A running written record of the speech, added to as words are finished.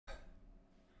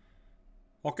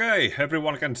Okay,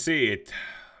 everyone can see it.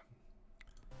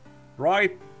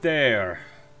 Right there.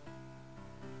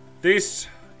 This,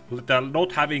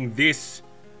 not having this,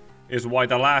 is why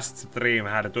the last stream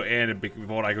had to end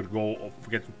before I could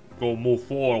go move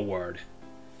forward.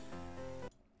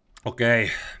 Okay.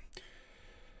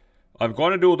 I'm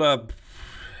gonna do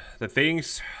the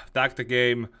things, tag the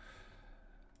game,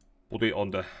 put it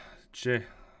on the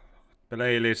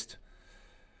playlist,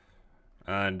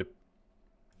 and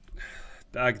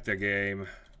tag the game.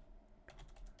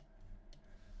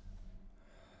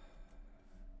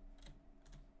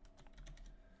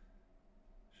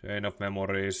 Chain of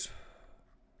memories.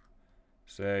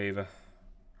 Save.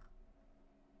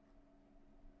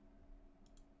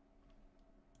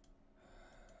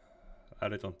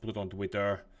 Add it on, put it on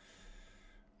Twitter.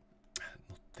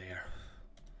 Not there.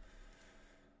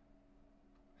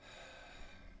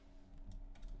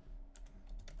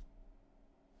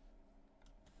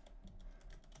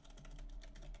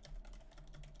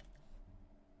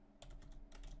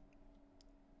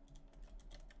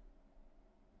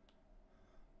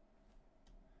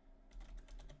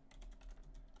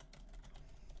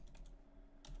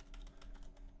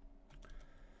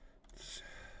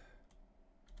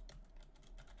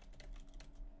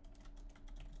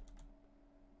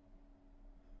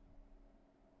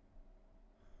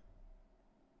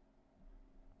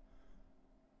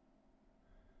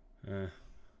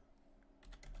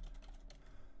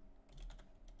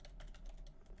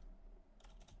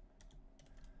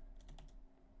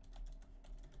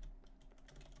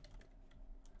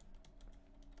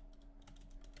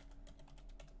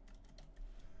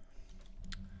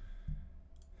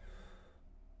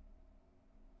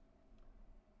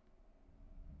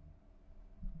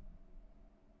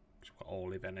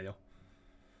 Oli livenä jo.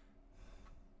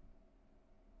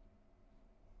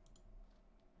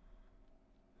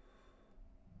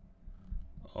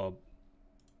 Oh.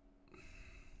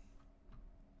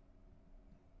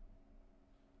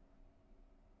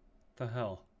 The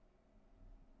hell?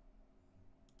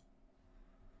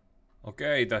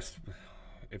 Okay, that's.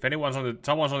 If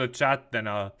someone's on the chat, then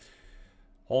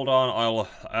hold on.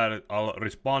 I'll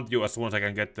respond to you as soon as I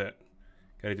can get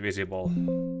it visible.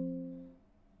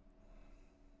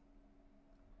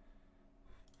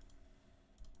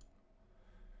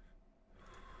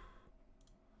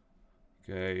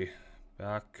 Okay,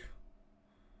 back.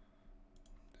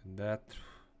 Then that.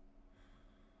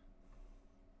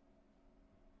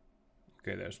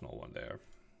 Okay, there's no one there.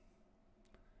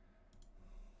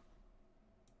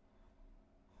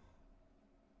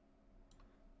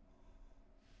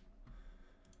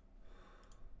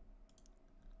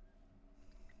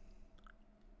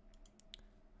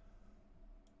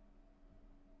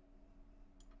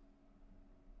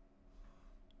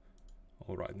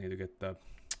 Alright, need to get the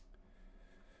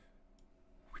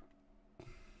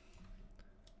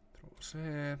throw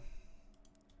se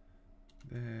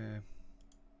there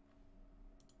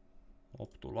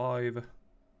up to live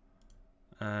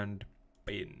and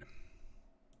pin.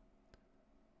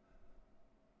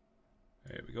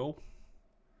 There we go.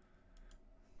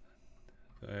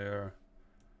 There.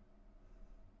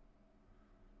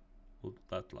 Put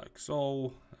that like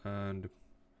so, and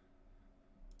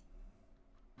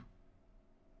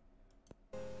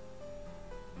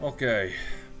okay.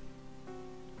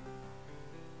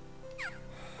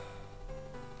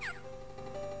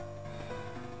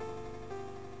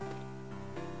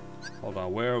 Hold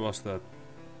on, where was that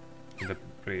in the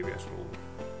previous room?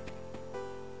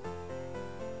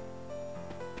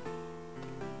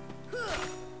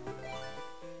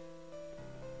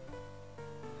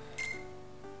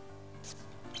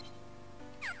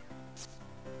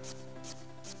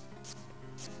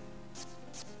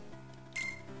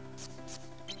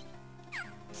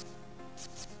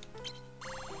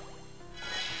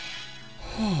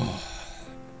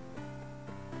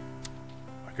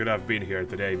 Could have been here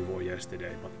today before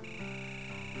yesterday, but...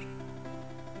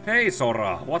 Hey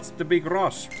Sora, what's the big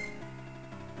rush?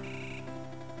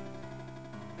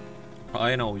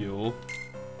 I know you.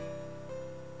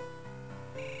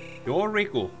 You're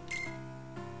Riku.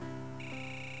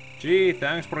 Gee,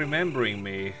 thanks for remembering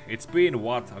me. It's been,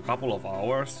 what, a couple of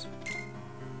hours?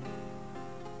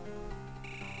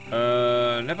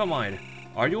 Never mind.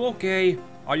 Are you okay?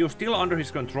 Are you still under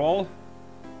his control?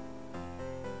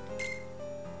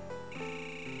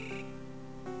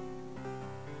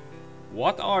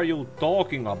 What are you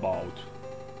talking about?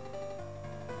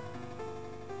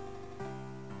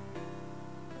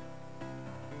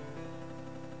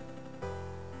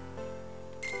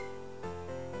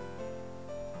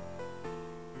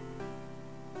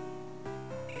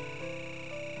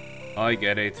 I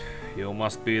get it. You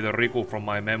must be the Riku from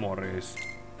my memories.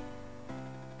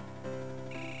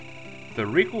 The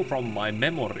Riku from my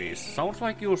memories? Sounds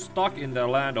like you're stuck in the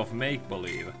land of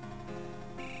make-believe.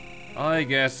 I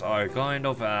guess I kind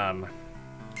of am.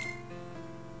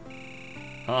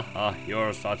 Haha,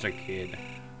 you're such a kid.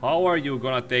 How are you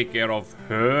gonna take care of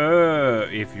her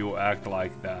if you act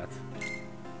like that?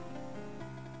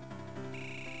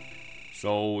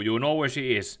 So, you know where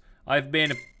she is. I've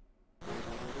been...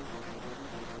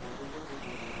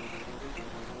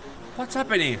 What's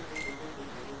happening?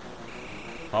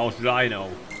 How should I know?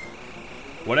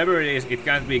 Whatever it is, it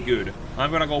can't be good.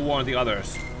 I'm gonna go warn the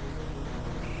others.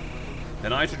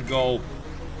 Then I should go...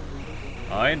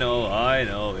 I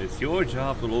know. It's your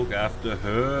job to look after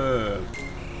her.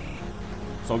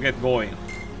 So get going.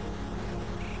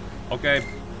 Okay.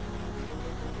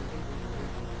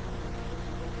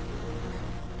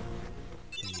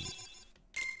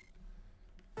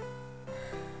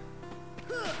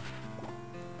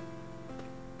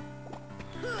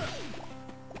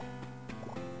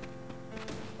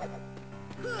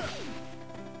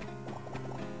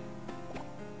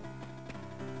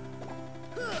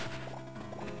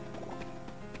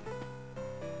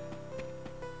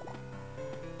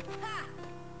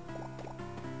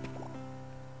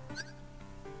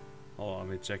 Hold on,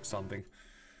 let me check something.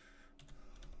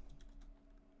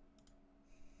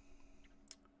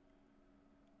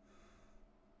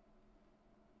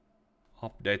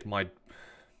 Update my...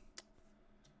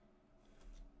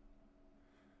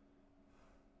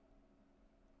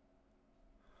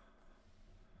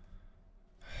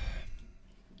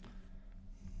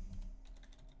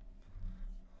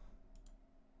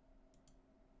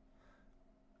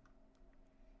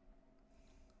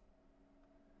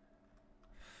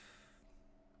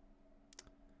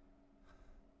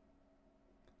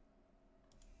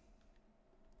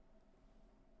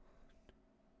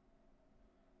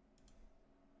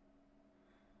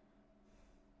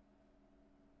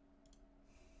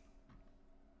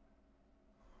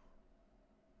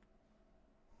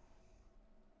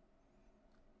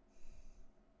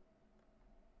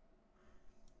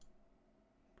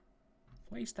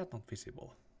 Why is that not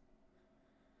visible?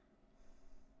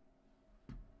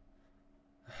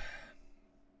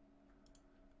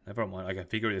 Never mind, I can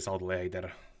figure this out later.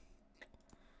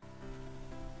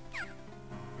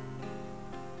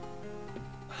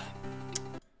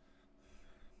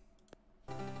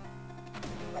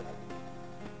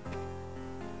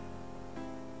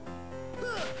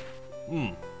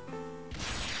 Hmm.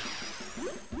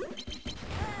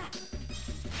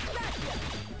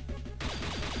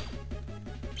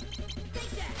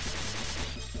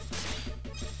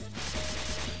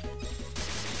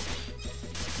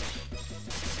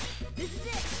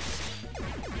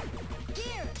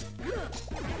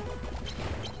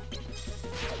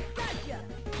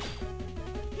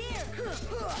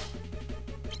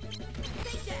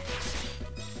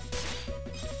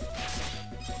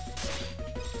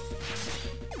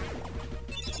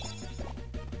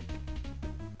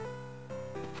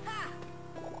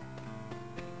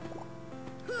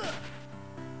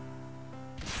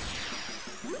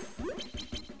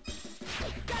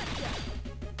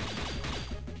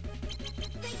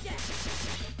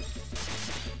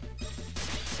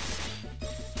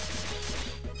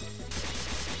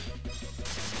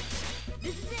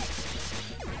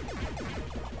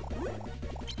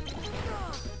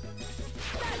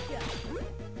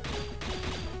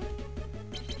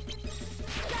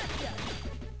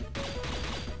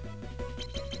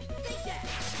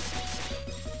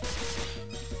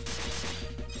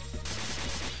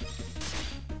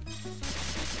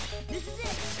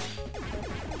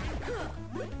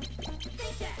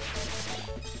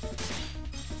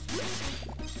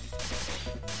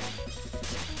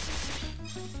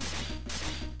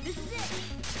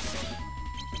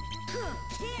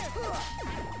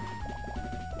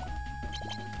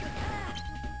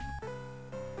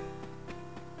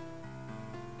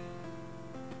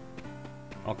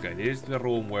 Okay, this is the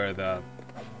room where it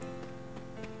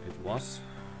was.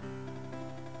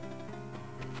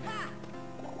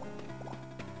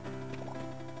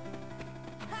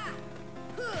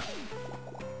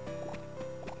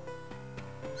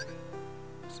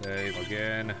 Save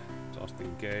again, just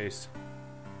in case.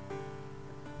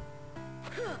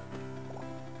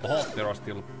 Oh, there are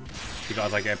still...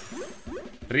 Because I kept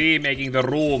remaking the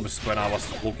rooms when I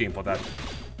was looking for that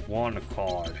one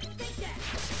card.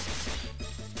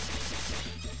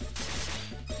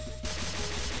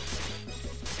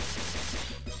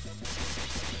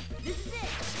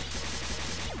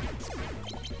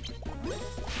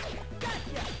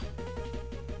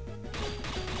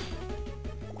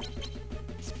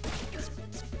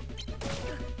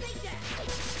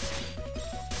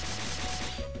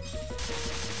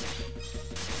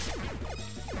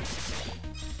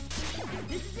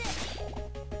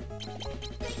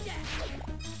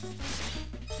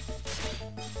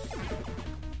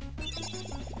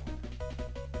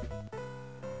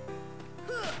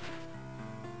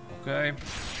 Okay.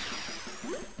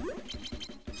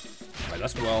 Might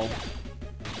as well.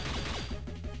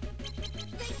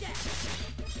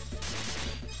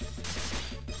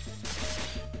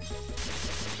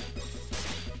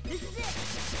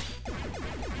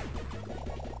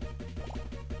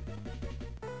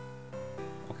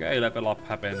 Okay, level up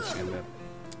happens in the...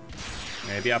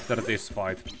 Maybe after this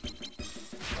fight.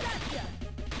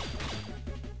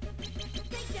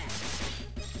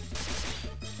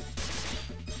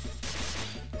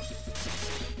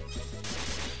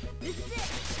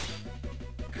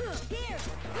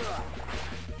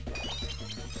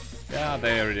 Yeah,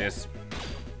 there it is.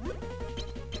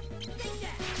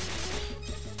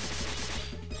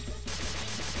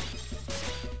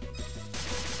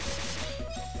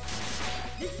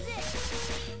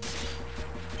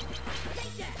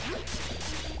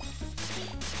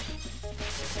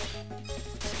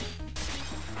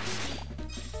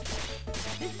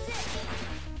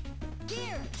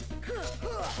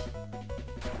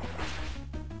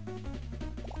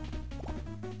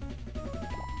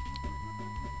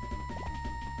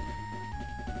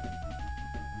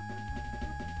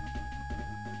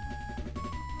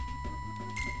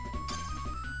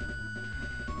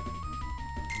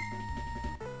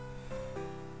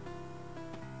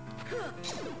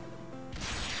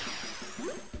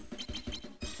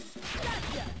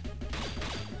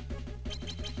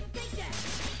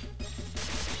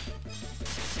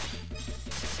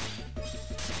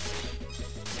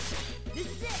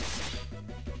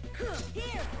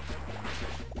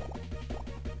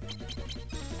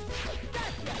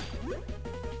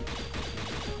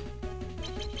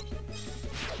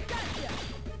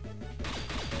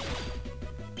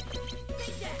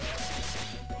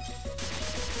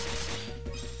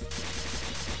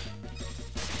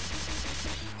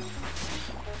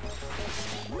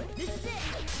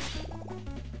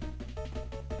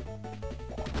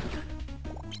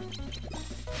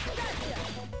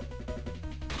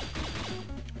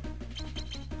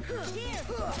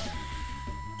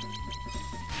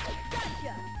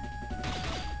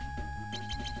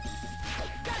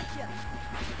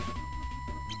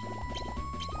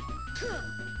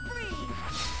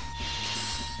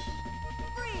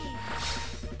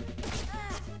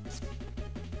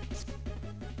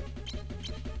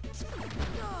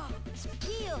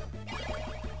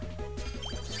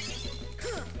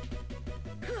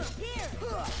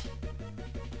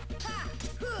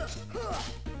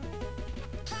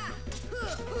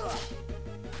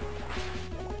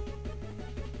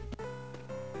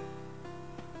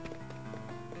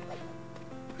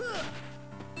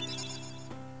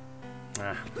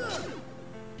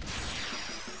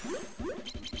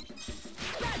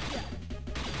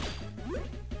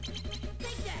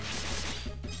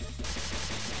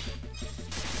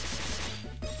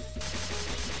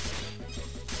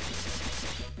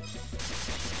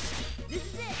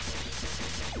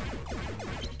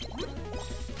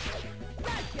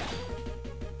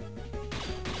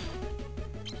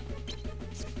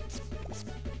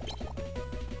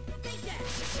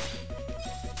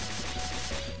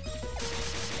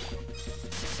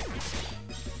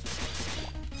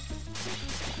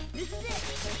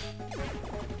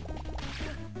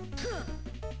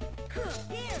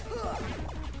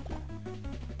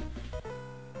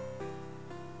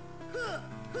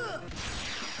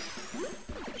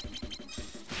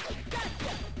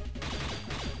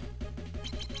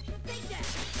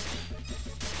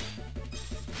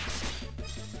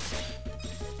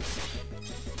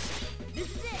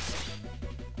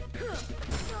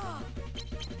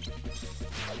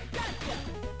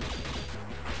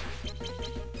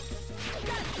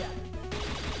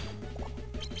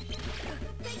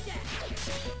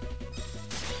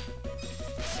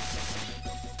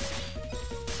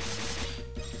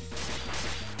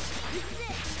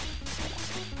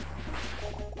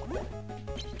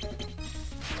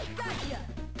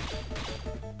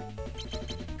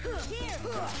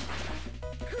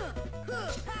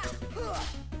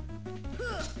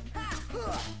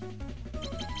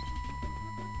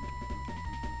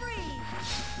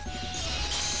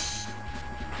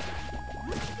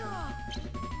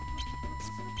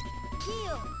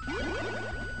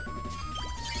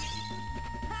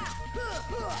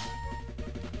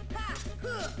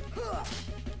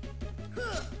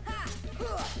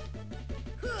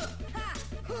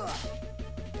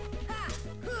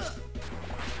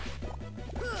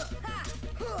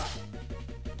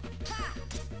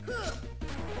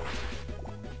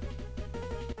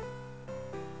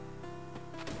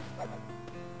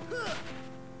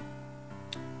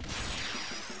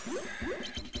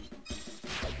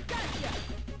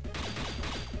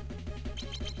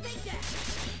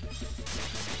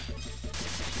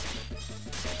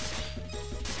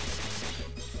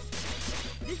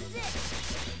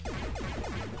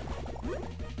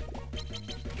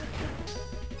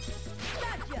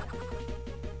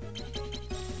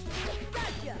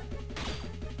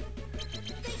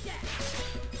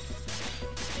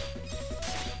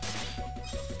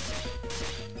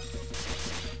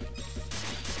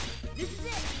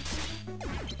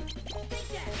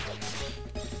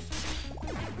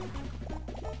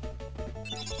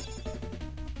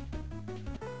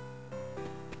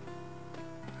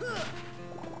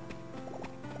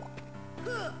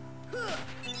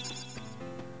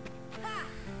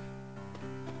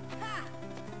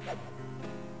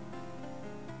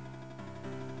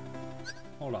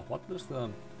 hold on, what does the...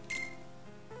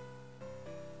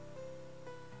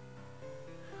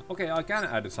 Okay, I can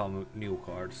add some new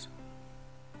cards.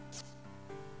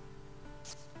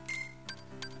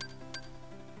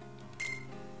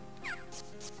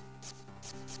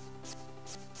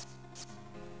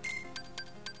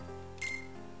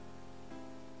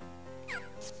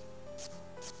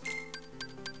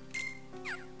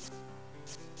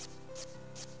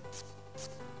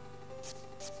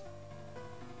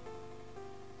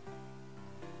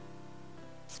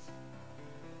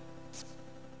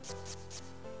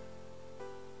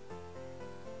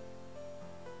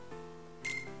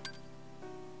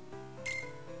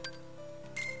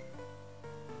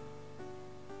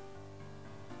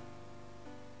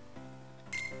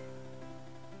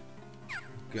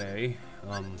 Okay,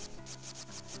 okay,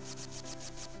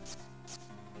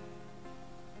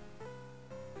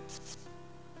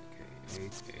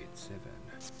 887.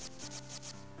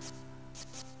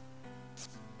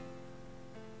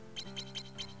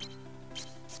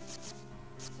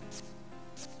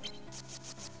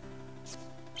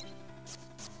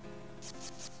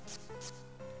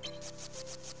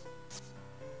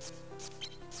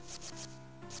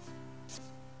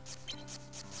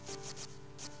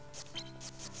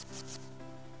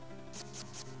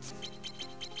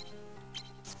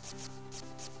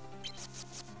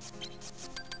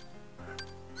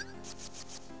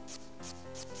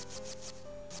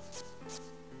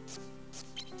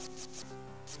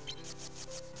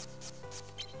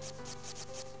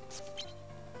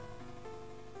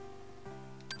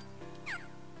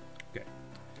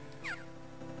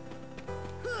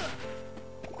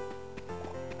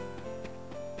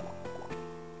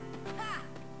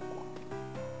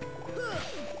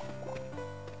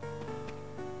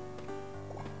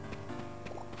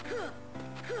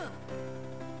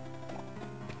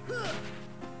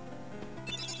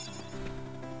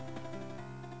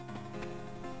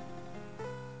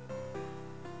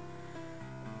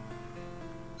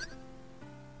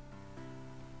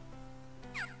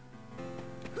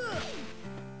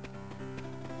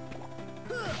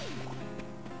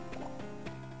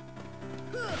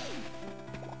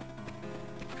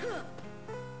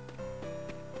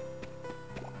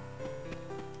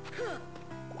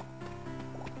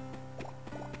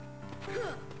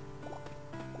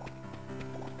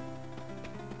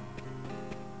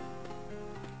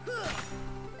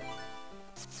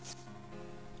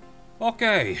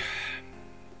 Okay.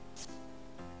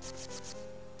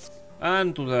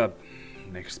 And to the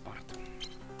next part.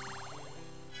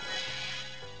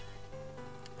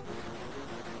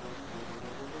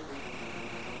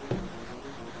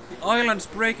 The island's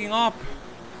breaking up!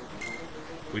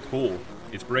 With who?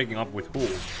 It's breaking up with who?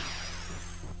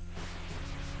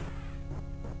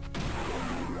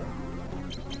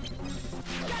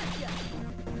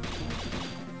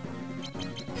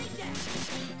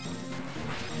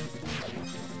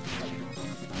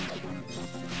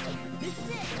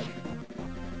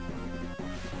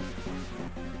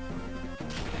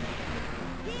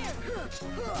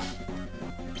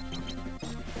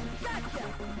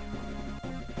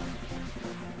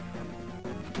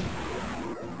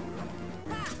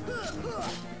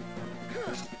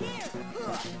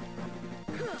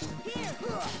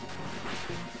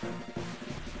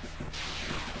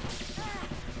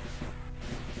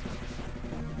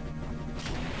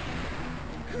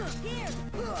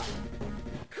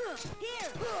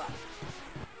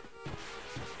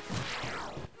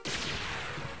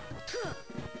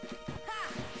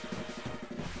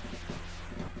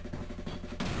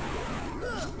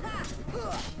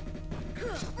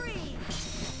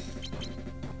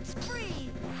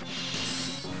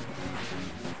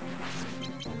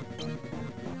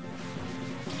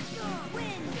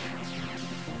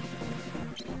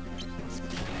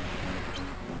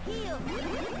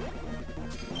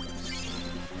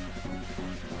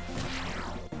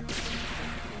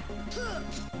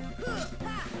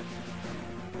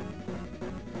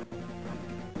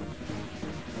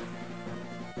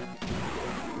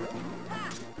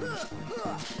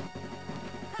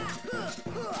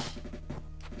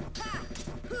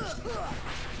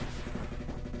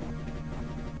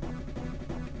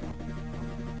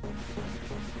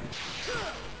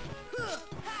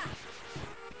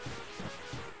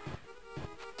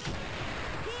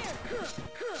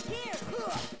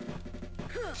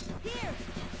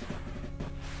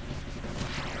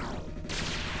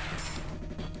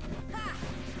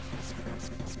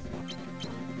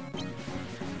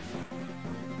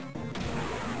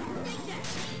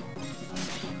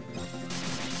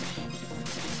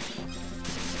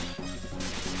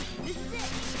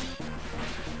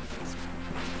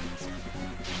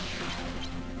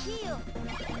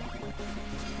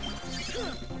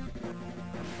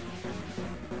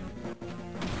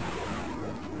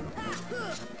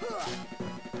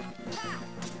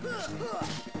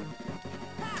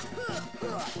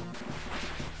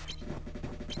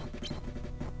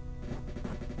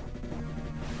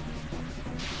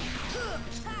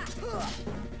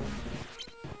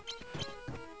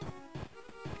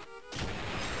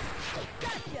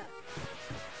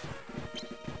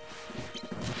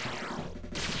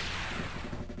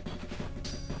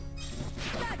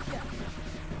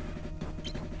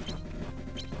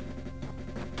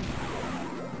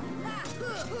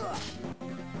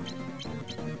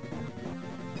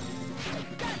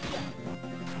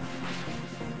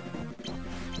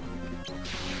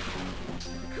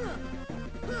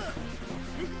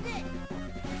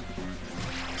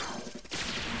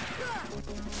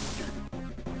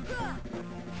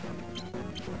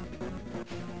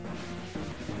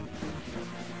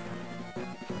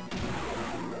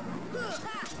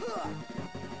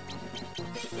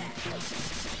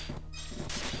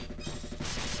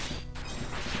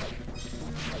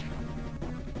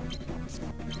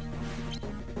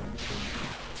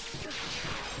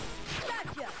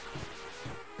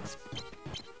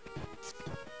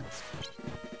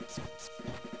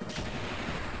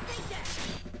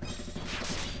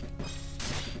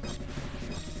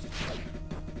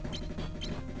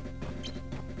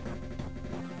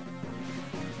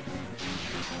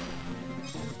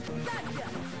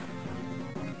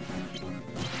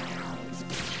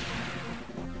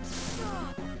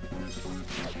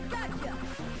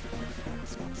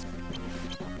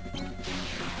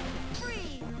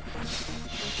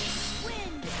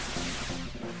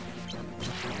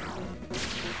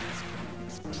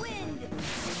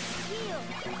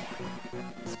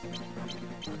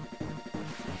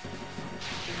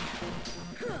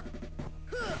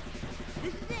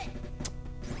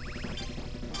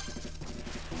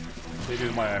 This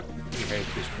is why I hate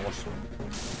this boss.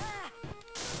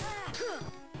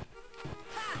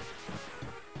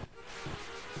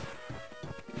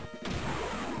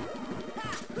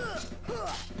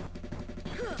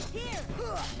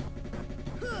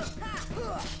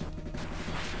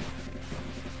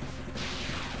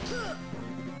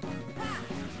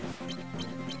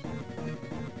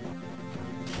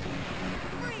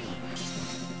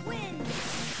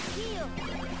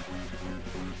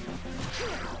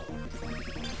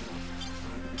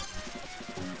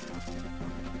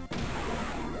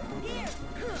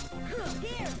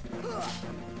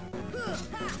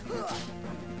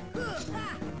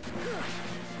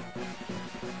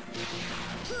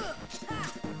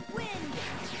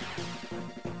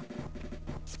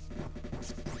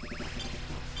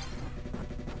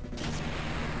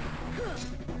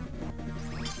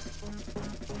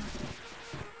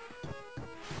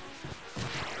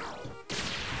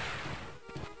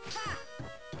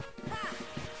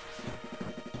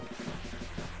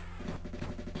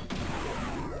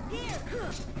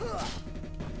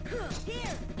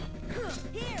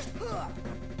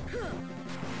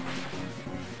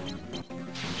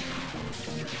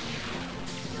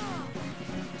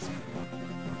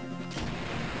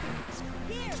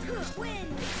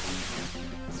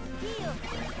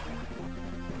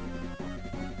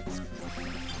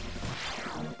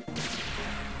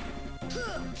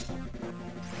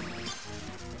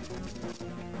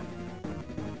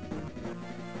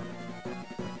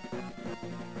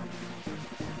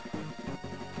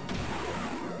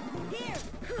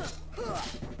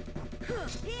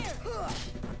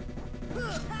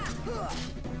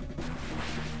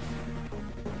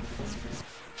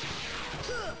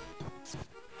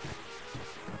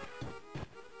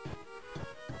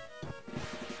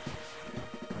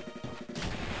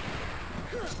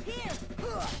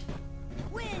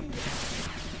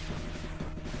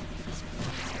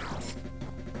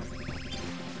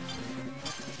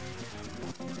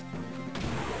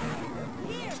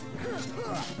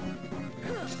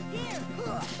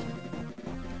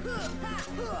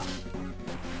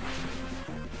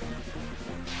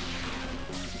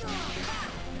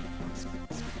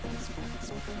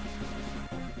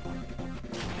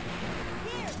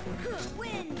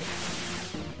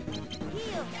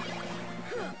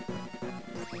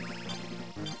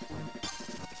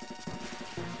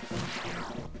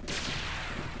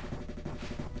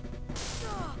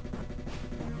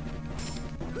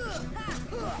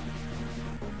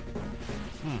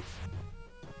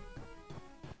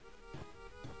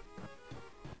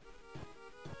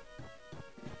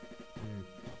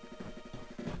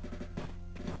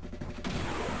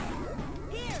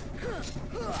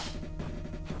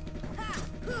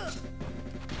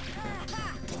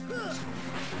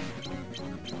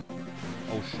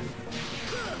 Oh shit.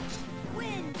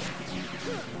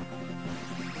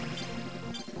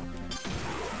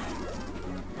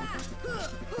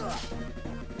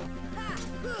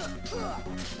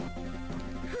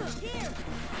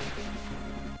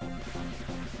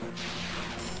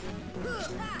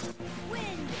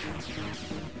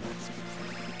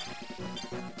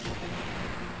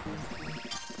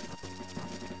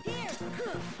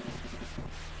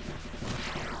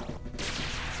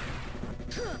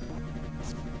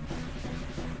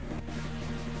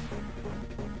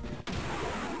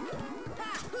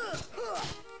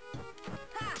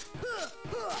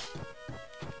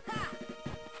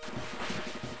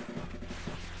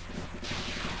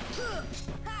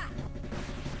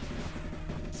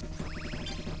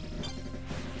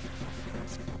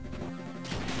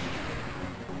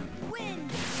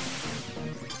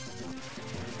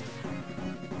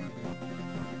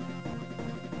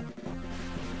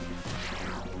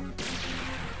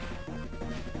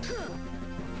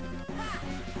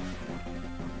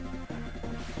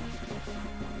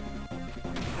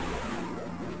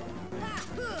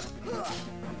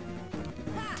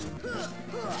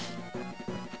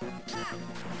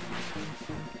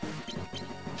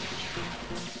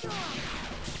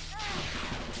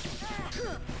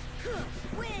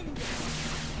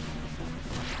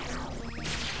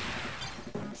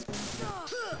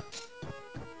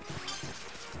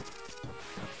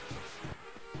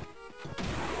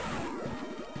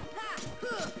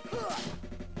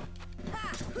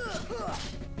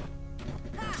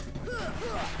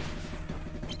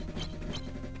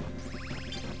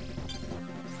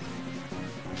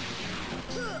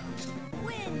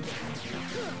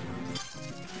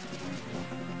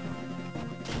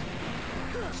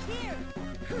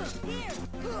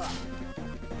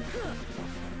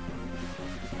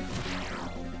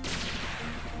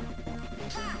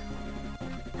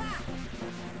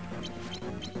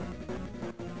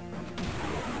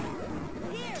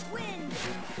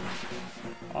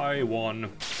 I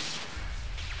won.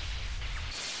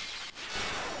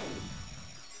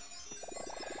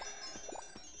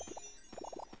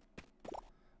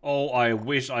 Oh, I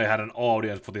wish I had an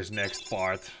audience for this next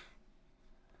part.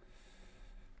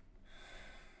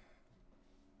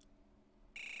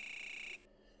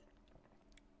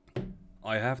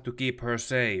 I have to keep her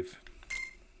safe.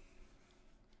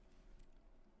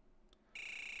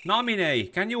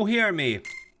 Namine, can you hear me?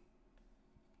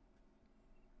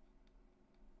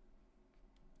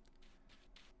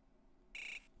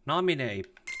 Namine.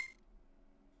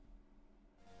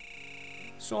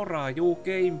 Sora, you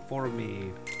came for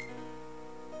me.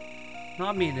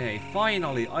 Namine,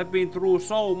 finally, I've been through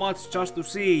so much just to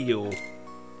see you.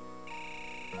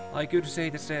 I could say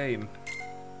the same.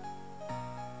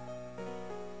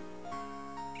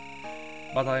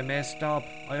 But I messed up.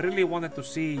 I really wanted to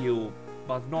see you,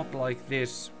 but not like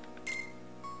this.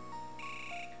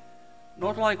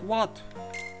 Not like what?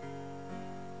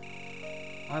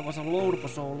 I was alone for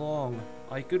so long.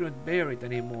 I couldn't bear it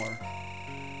anymore.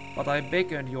 But I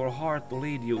beckoned your heart to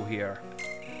lead you here.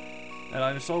 And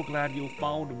I'm so glad you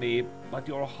found me, but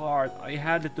your heart, I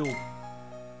had to...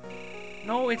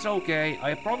 No, it's okay.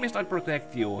 I promised I'd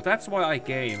protect you. That's why I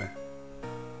came.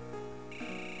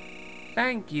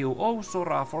 Thank you. Oh,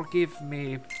 Sora, forgive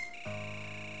me.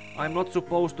 I'm not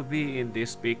supposed to be in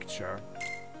this picture.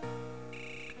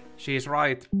 She's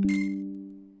right.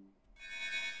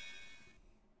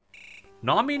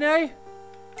 Namine?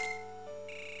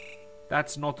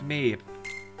 That's not me.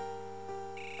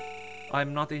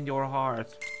 I'm not in your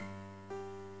heart.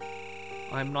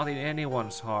 I'm not in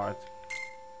anyone's heart.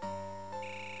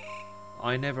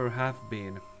 I never have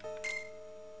been.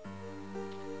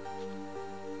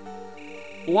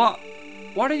 What?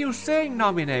 What are you saying,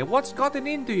 Namine? What's gotten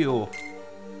into you?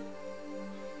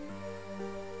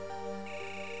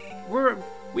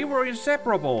 We were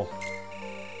inseparable.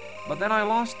 But then I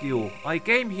lost you. I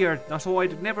came here so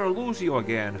I'd never lose you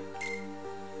again.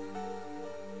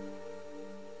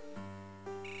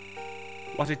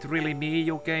 Was it really me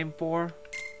you came for?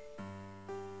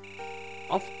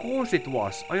 Of course it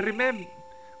was.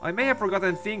 I may have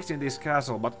forgotten things in this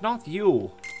castle, but not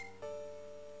you.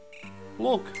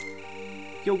 Look,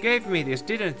 you gave me this,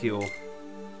 didn't you?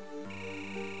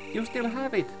 You still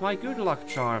have it, my good luck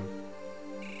charm.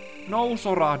 No,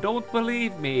 Sora, don't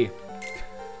believe me.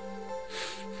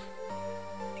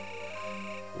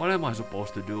 What am I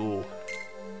supposed to do?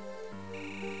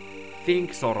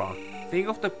 Think, Sora. Think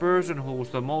of the person who's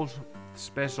the most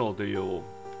special to you.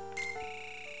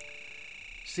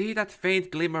 See that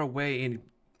faint glimmer way in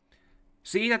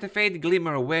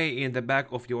the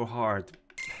back of your heart.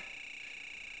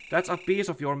 That's a piece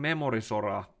of your memory,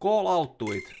 Sora. Call out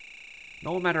to it.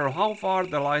 No matter how far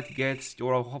the light gets,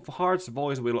 your heart's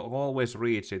voice will always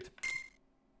reach it.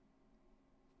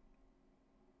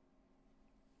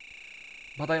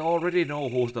 But I already know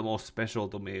who's the most special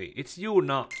to me. It's you,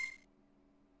 not...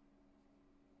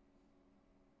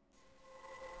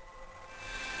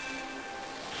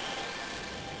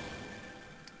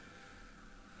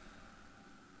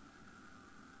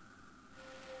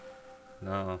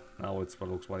 No, now it's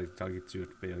what looks like it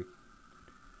should be.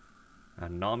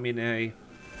 And Namine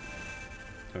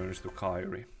turns to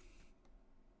Kairi.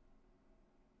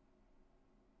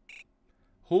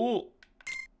 Who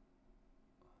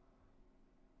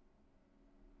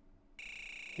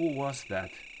was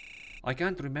that? I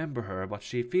can't remember her, but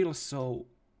she feels so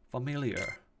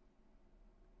familiar.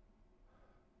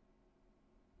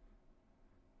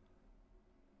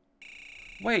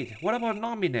 Wait, what about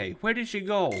Namine? Where did she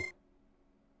go?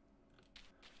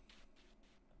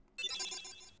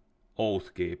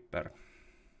 Oathkeeper.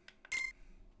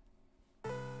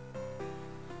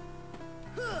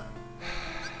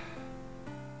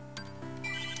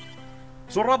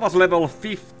 Sora was level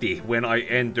 50 when I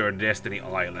entered Destiny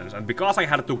Islands, and because I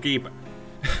had to keep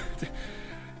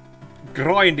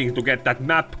grinding to get that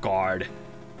map card,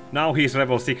 now he's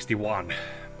level 61.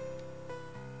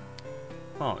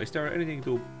 Oh, is there anything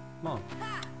to... Oh.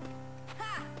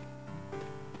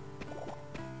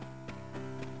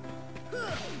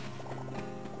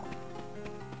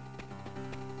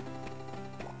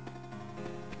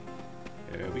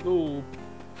 Here we go.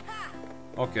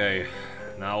 Okay,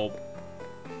 now...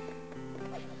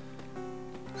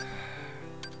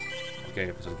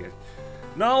 Okay,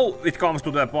 now it comes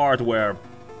to the part where...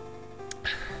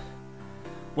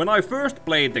 When I first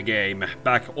played the game,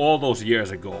 back all those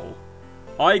years ago,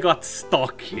 I got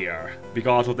stuck here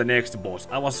because of the next boss.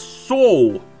 I was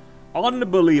so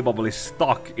unbelievably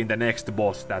stuck in the next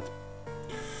boss that...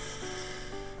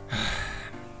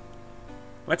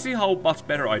 Let's see how much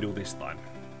better I do this time.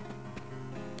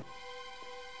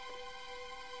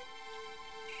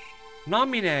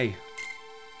 Namine!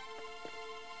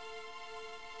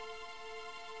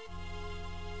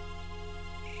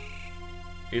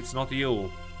 It's not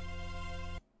you.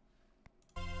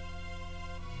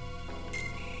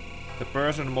 The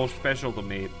person most special to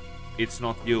me, it's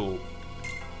not you.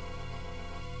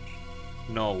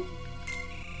 No.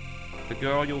 The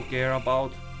girl you care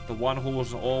about, the one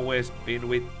who's always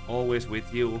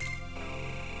with you.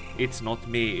 It's not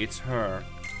me, it's her.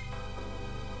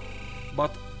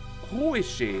 But who is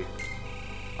she?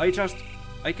 I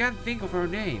can't think of her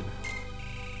name.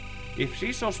 If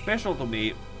she's so special to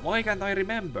me, why can't I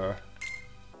remember?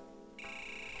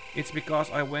 It's because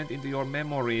I went into your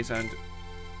memories and...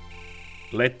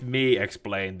 Let me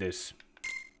explain this.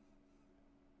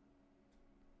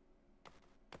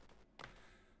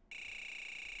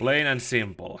 Plain and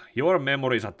simple. Your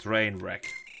memory is a train wreck.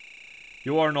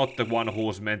 You are not the one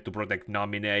who's meant to protect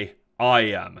Namine. I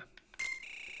am.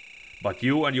 But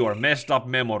you and your messed up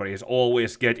memories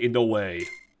always get in the way.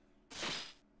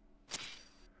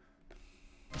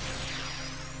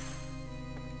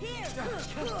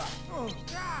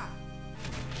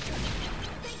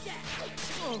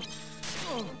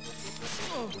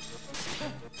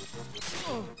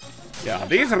 Yeah,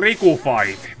 this Riku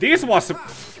fight. This was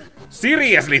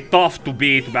seriously tough to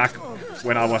beat back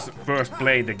when I was first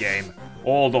playing the game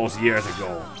all those years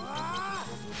ago.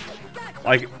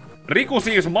 Like, Riku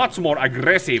seems much more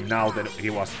aggressive now than he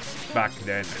was back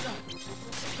then.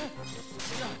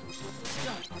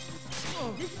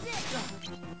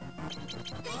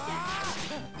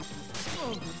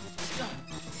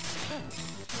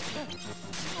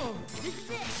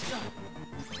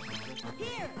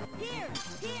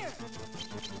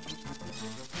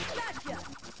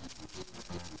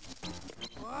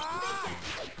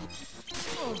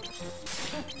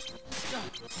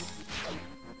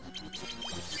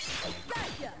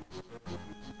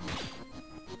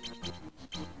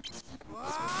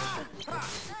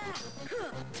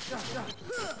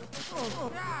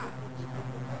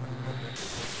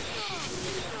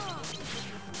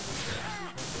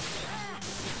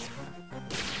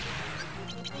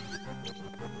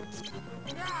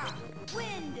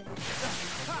 Wind.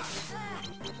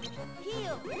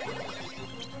 Heal. Here.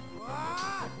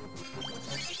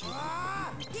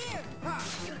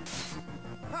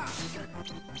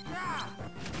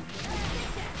 This is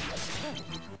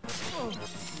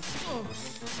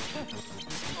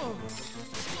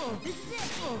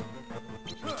it.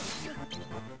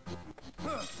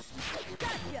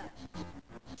 Gotcha.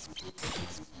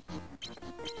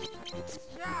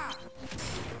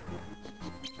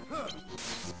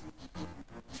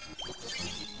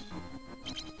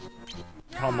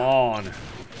 Come on.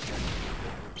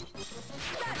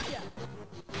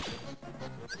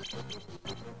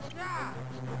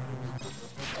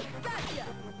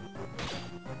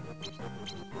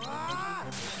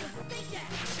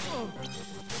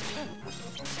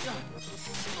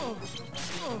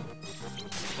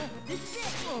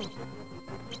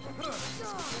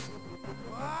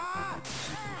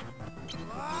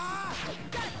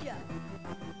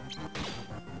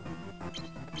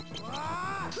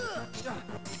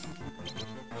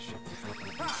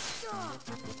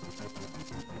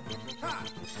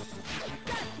 Gotcha!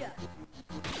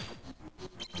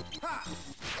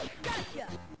 Gotcha! Gotcha!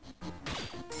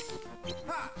 Take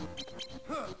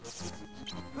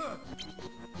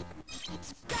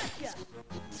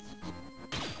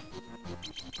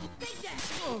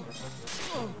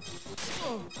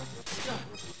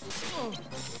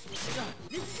that!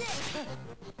 This is it!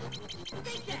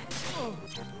 Take that!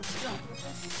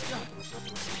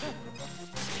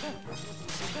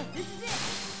 This is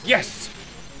it! Yes!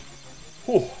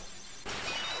 Whew.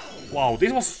 Wow,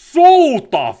 this was so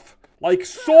tough! Like,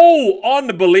 so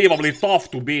unbelievably tough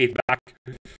to beat back.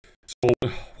 So,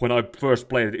 when I first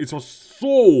played it, it was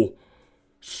so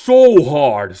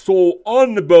hard. So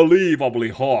unbelievably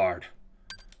hard.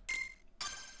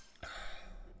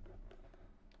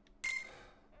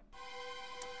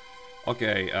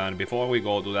 Okay, and before we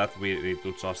go to that, we need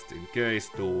to just in case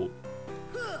do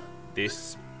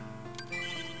this.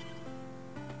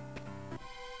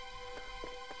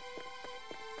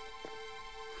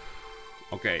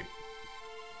 Okay.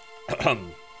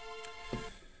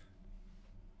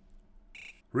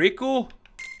 Riku?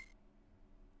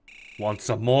 Want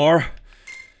some more?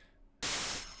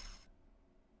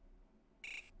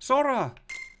 Sora!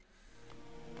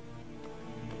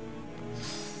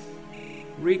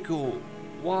 Riku,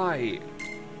 why?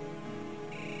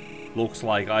 Looks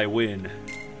like I win.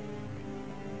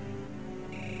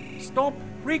 Stop!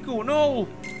 Riku, no!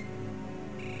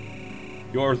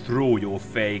 You're through, you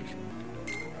fake.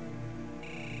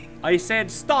 I said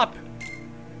stop!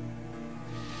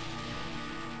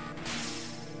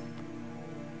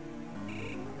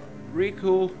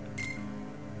 Riku.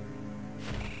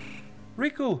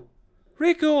 Riku!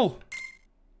 Riku!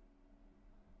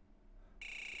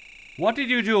 What did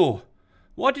you do?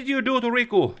 What did you do to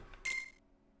Riku?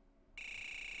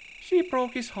 She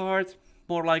broke his heart.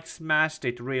 More like smashed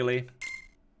it, really.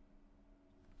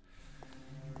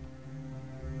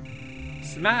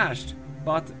 Smashed?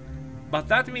 But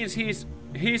that means he's...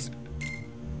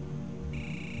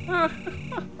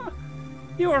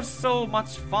 You're so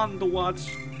much fun to watch.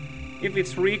 If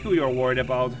it's Riku you're worried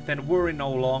about, then worry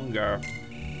no longer.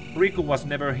 Riku was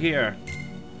never here.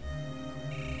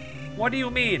 What do you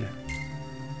mean?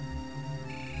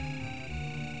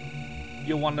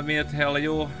 You wanted me to tell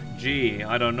you? Gee,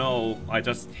 I don't know. I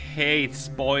just hate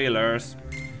spoilers.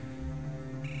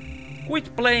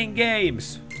 Quit playing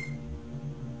games!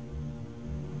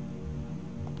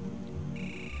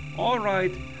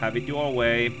 Alright, have it your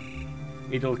way.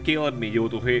 It'll kill you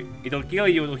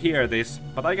to hear this,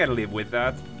 but I can live with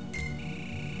that.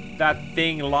 That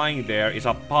thing lying there is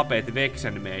a puppet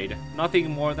Vexen made, nothing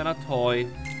more than a toy.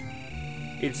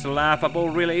 It's laughable,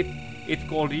 really. It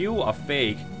called you a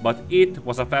fake, but it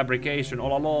was a fabrication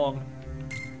all along.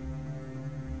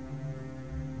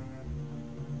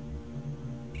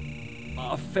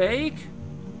 A fake?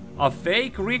 A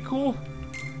fake, Riku?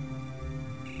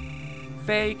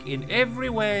 Fake in every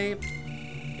way.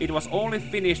 It was only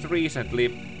finished recently,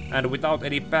 and without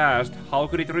any past, how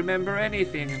could it remember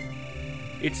anything?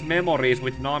 Its memories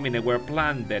with Namine were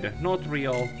planted, not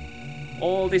real.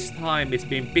 All this time it's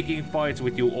been picking fights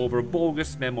with you over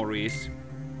bogus memories.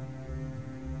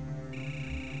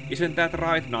 Isn't that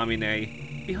right,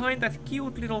 Namine? Behind that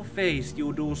cute little face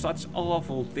you do such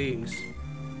awful things.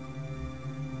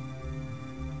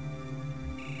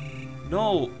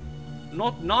 No,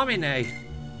 not Namine.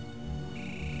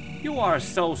 You are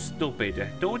so stupid,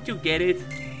 don't you get it?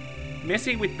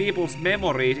 Messing with people's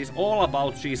memories is all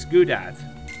about she's good at.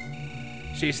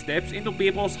 She steps into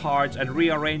people's hearts and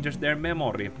rearranges their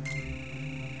memory.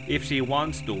 If she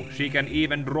wants to, she can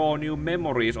even draw new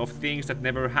memories of things that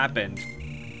never happened.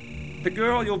 The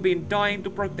girl you've been dying to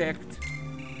protect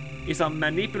is a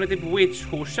manipulative witch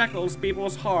who shackles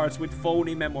people's hearts with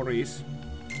phony memories.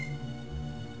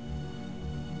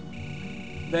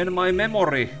 Then my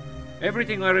memory.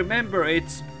 Everything I remember,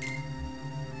 it's...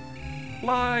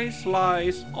 lies,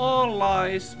 lies, all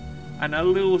lies. An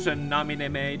illusion Namine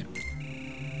made.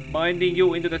 Binding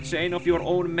you into the chain of your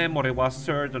own memory was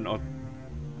certain of...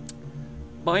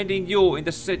 Binding you in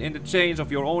the chains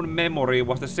of your own memory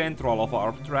was the central of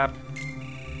our trap.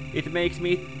 It makes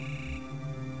me...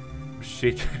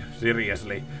 Shit,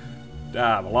 seriously.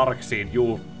 Damn, Larksin,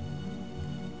 you...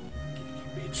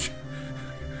 bitch.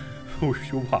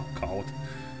 Jumakkaut.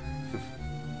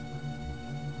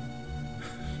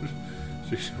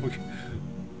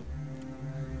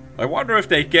 I wonder if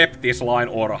they kept this line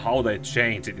or how they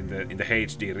changed it in the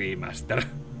HD remaster.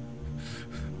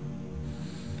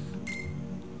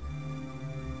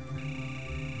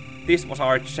 This was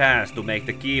our chance to make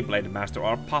the Keyblade Master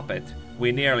our puppet.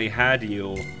 We nearly had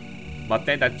you. But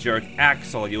then that jerk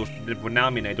Axel used the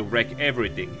Namine to wreck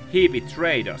everything. He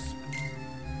betrayed us.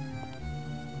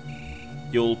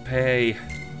 You'll pay.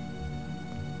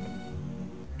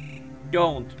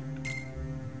 Don't.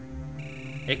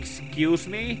 Excuse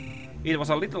me? It's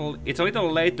a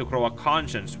little late to grow a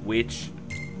conscience, witch.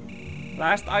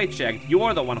 Last I checked,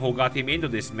 you're the one who got him into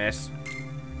this mess.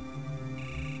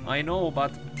 I know,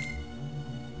 but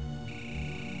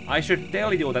I should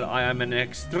tell you that I am in an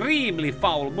extremely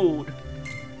foul mood.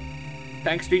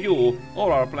 Thanks to you,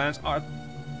 all our plans are...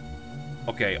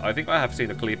 Okay, I think I have seen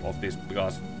a clip of this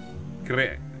because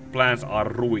plans are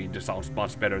ruined sounds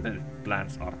much better than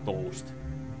plans are toast.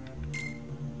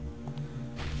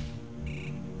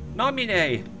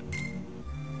 Namine!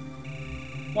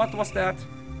 What was that?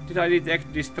 Did I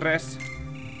detect distress?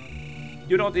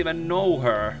 You don't even know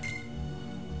her.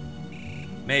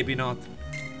 Maybe not.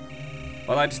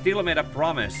 But I'd still made a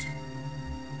promise.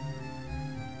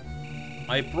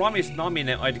 I promised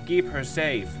Namine I'd keep her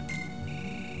safe.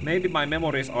 Maybe my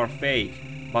memories are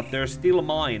fake, but they're still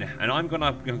mine, and I'm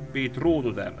gonna be true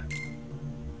to them.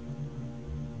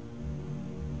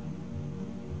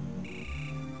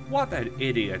 What an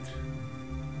idiot.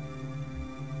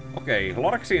 Okay,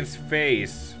 Lorxin's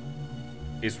face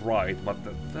is right, but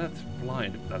that's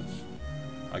blind, that's...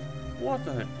 like, what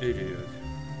an idiot.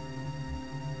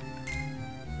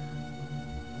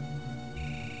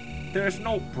 There's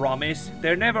no promise.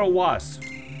 There never was.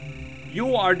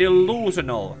 You are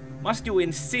delusional. Must you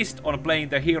insist on playing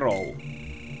the hero?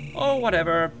 Oh,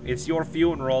 whatever. It's your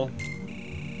funeral.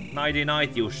 Nighty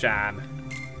night, you sham.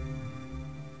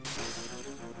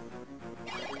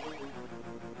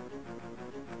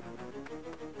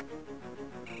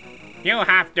 You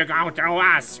have to go through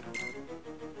us.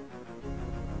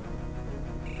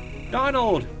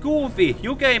 Donald, Goofy,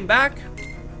 you came back?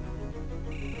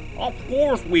 Of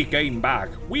course we came back.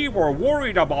 We were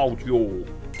worried about you.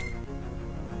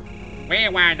 We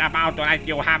weren't about to let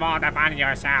you have all the fun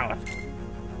yourself.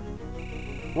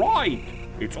 Right.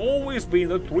 It's always been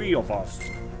the three of us.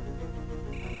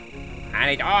 And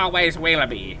it always will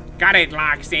be. Got it,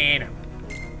 Loxin?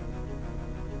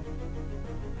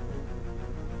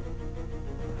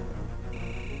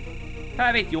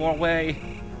 Have it your way.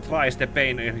 Twice the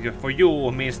pain for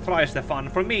you means twice the fun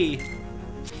for me.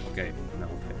 Okay, now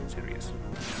I'm serious.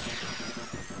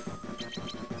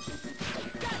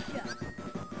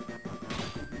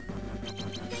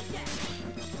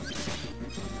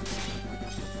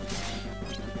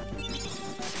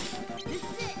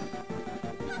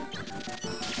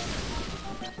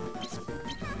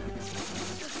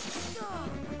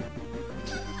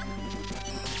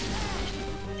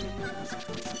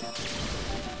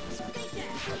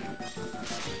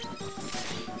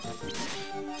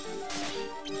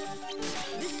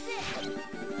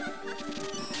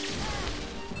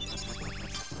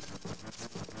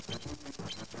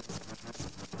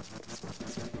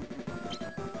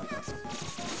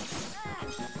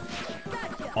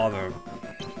 Other.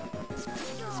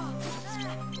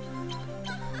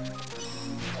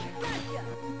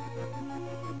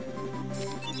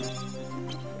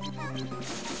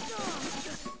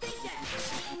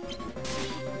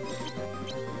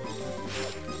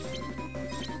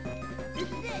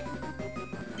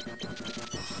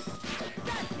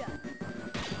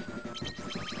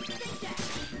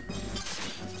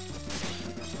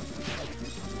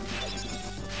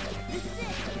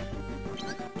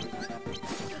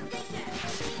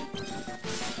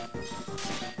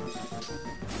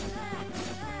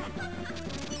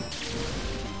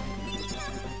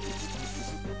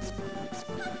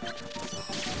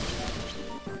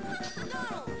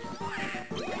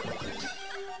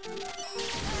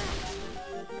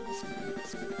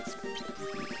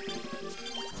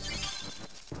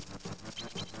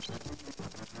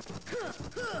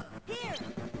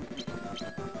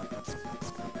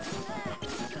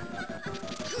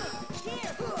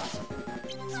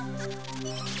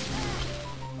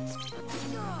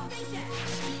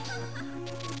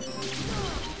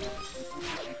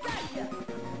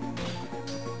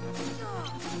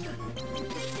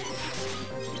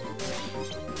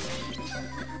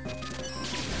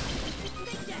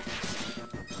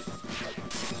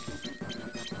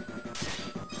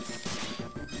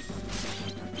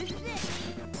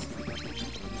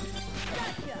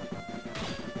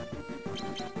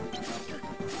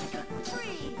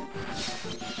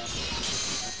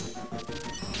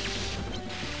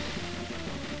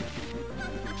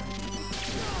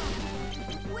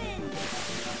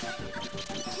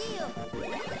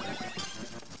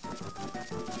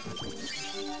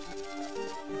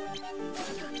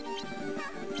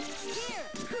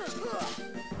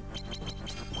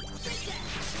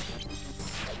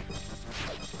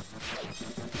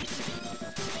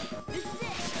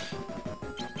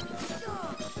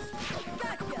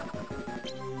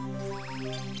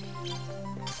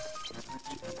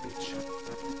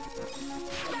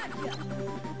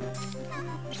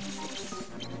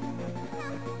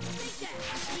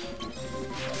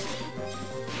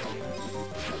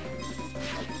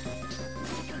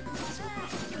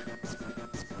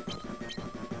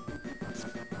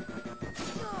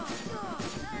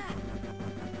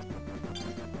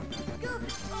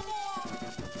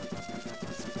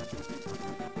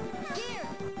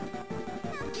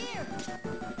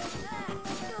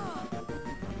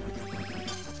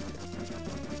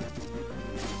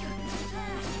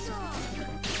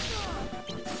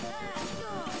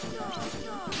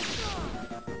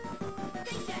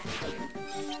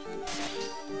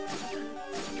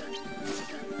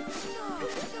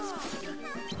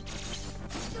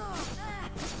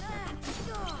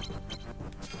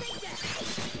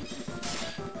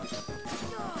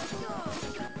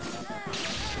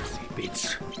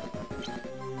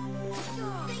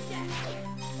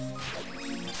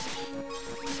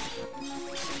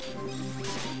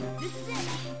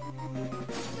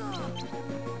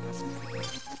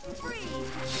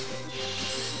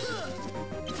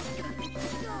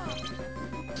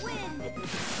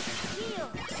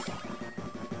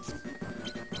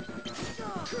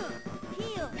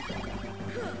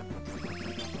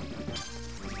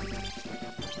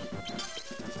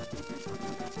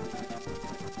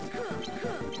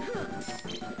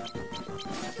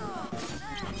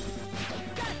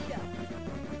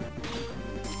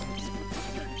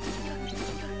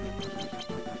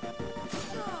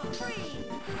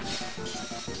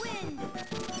 Wind.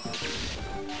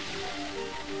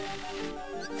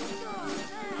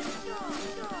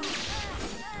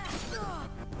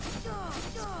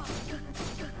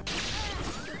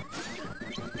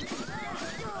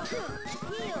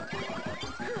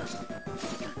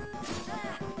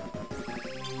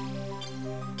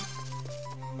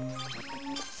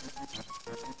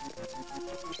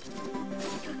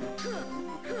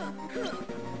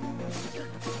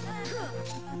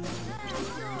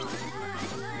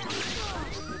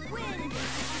 Wind.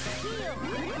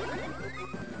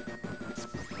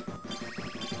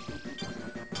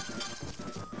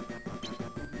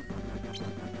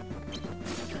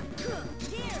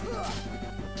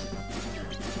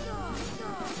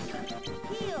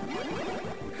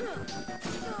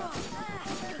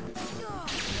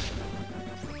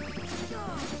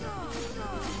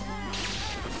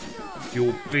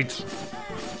 You bitch.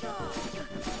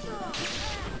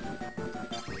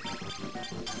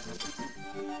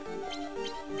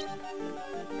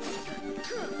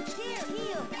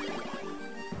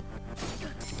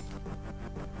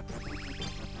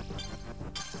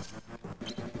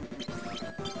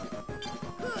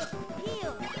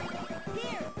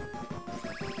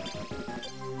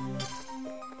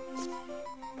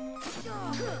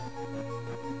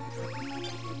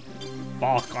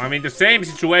 Fuck, I'm in the same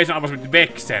situation I was with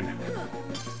Vexen.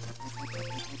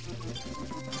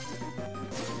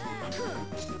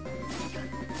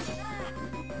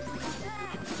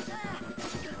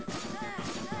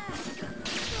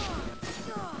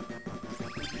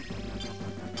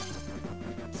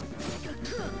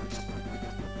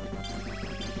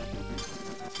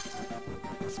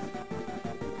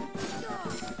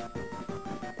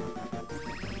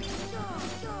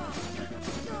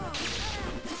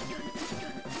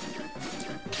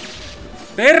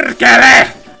 Perkele!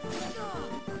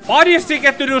 Why does she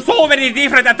get to do so many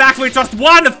different attacks with just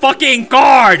one fucking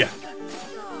card?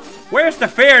 Where's the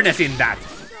fairness in that?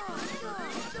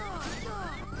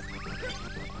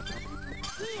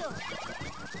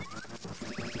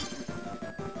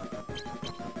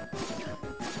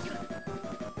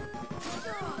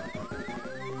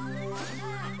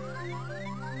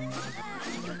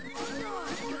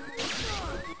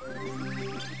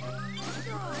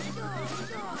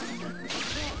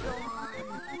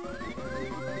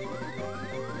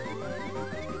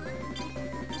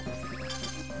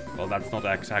 Well, that's not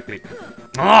exactly...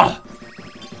 Ah!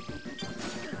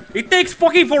 It takes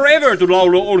fucking forever to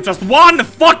load just one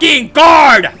fucking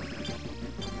card!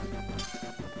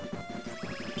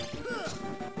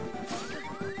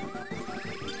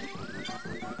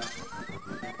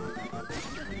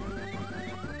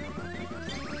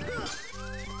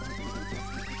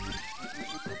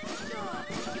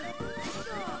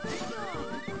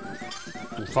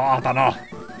 Tu saatana!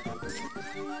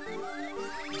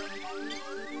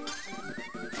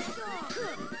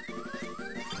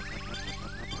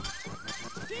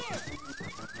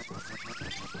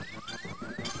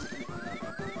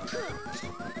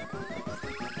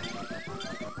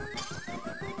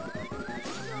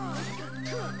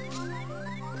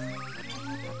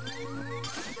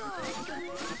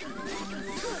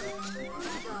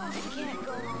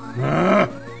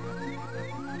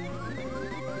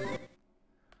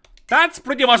 That's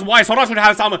pretty much why Sora should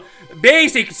have some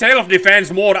basic self-defense,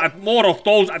 more of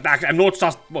those attacks, and not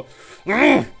just...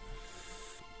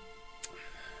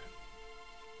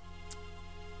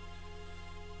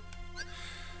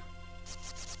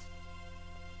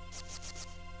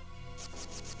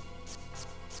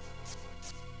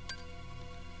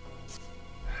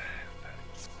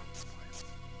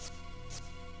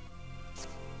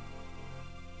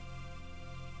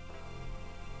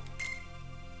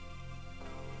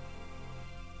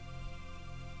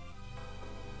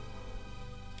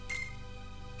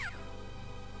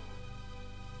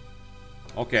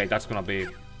 Okay, that's gonna be...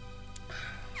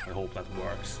 I hope that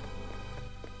works.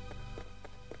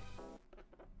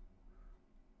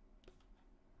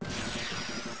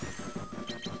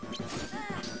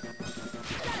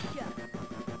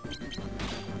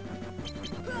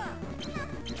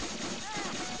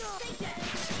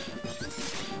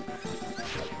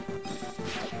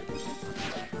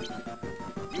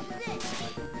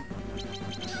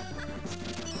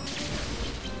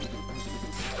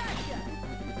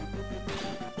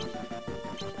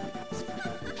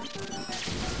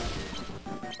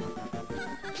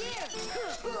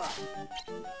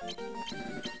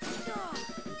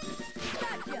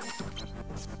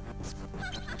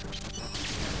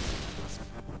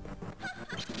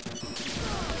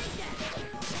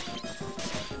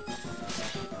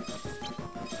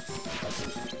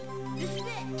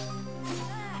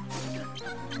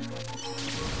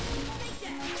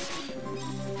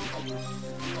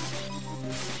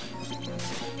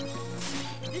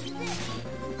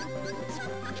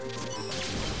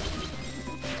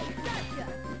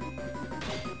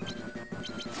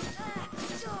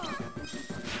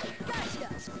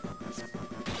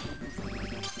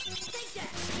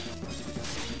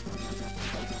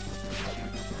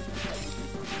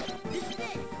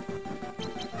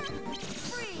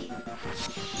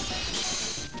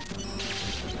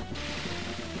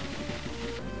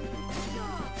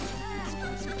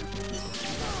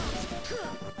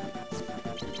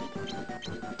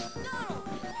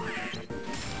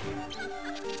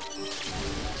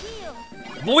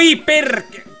 Voi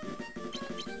perke!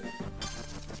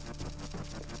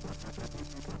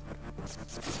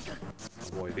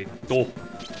 Voi vittu.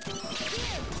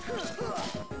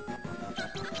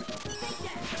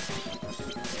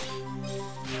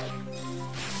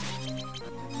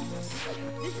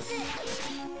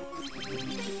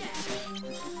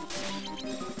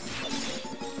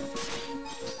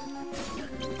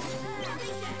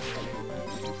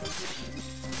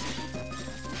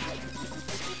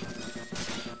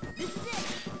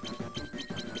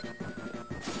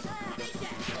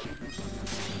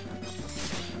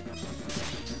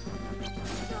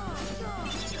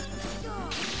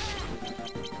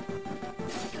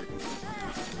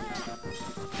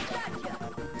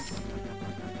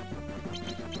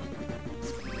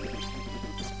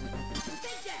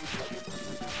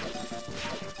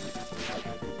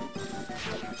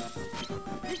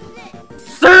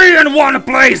 Stay in one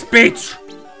place, bitch!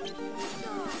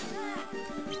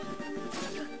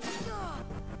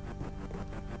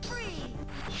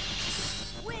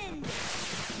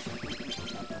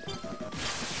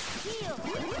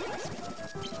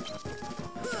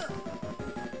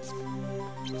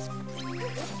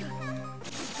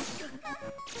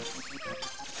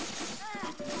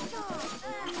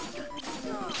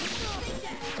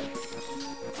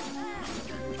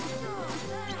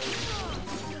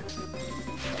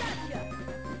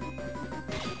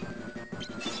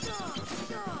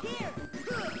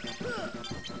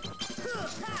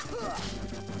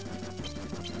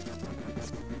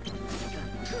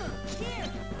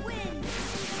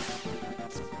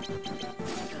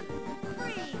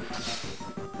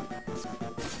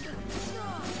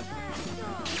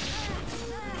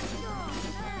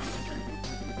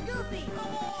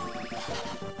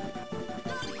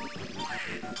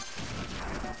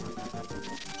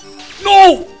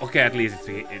 No! Okay, at least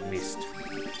it missed.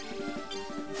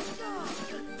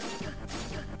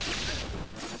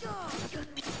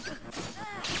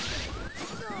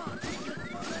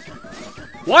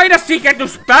 Why does she get to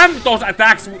spam those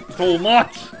attacks so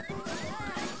much?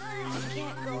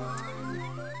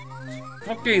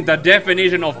 Fucking the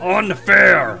definition of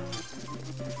unfair!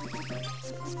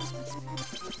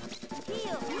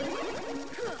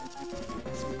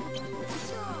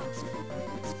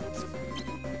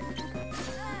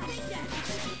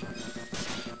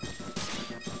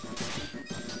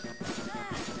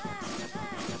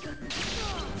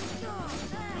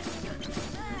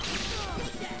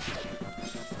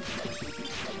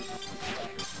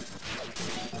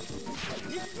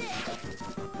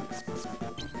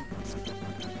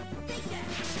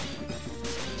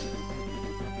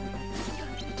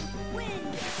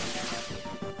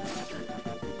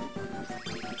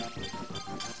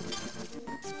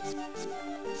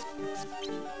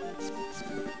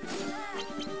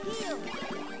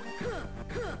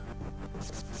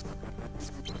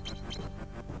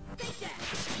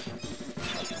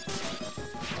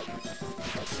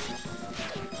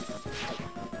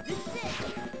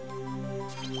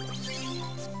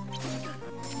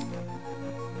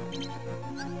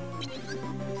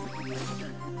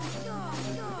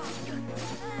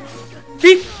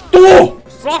 Vittu!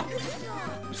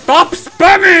 Stop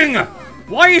spamming!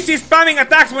 Why is she spamming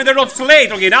attacks when they're not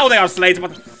slates? Okay, now they are slates,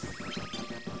 but...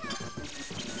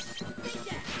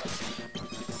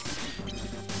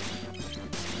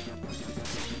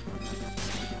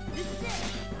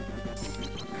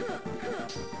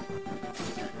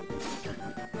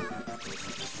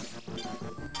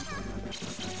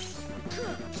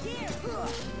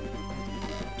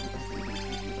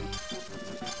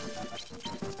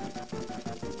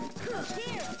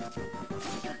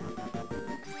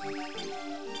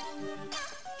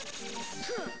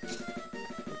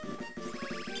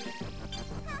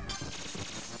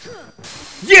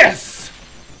 Yes!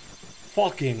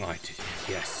 Fucking I did it,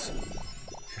 yes.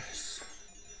 Yes.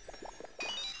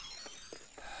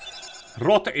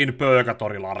 Rot in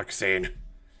purgatory, Larkseen.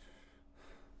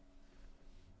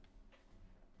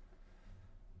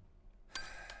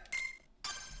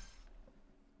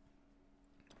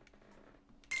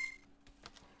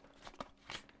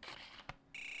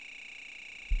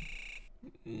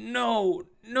 No,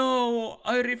 no,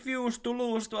 I refuse to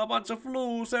lose to a bunch of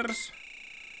losers.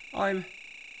 I'm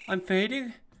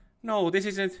fading? No, this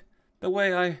isn't the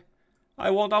way I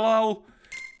won't allow.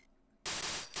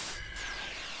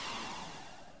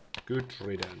 Good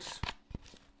riddance.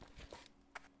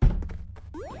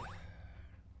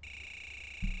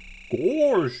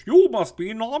 Gosh, you must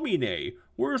be Namine.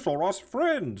 We're Sora's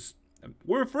friends.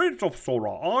 We're friends of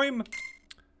Sora. I'm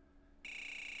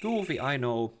Goofy, I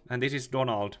know. And this is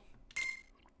Donald.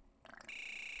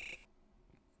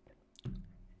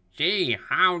 Gee,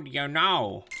 how do you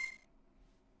know?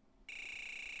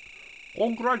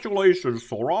 Congratulations,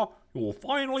 Sora. You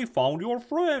finally found your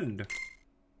friend.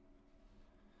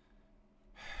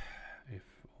 If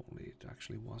only it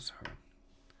actually was her.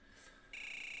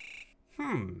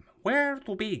 Where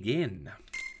to begin?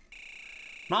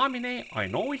 Namine, I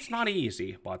know it's not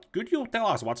easy, but could you tell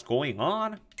us what's going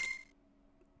on?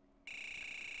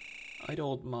 I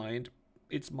don't mind.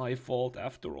 It's my fault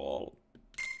after all.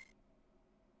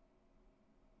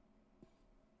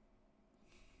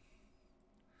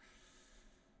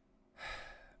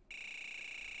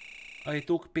 I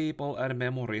took people and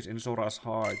memories in Sora's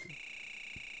heart,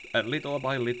 and little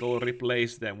by little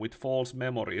replaced them with false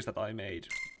memories that I made.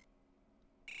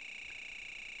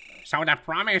 So the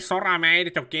promise Sora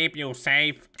made to keep you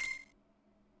safe?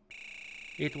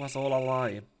 It was all a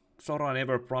lie. Sora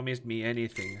never promised me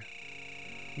anything.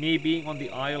 Me being on the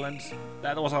islands,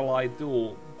 that was a lie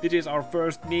too. This is our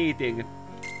first meeting.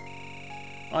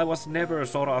 I was never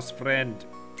Sora's friend.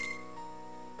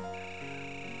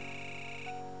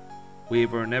 We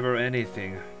were never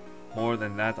anything more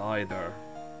than that either.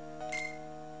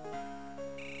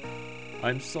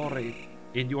 I'm sorry.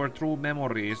 In your true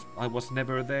memories, I was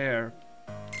never there.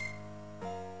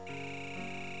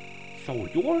 So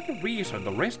you're the reason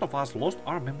the rest of us lost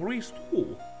our memories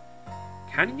too.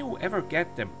 Can you ever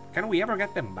get them? Can we ever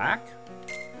get them back?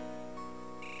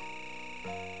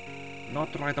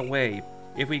 Not right away.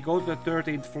 If we go to the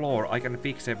 13th floor, I can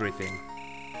fix everything.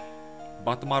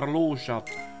 But Marluxia...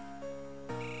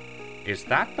 Is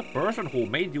that the person who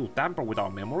made you tamper with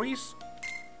our memories?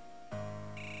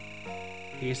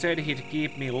 He said he'd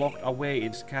keep me locked away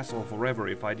in his castle forever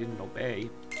if I didn't obey.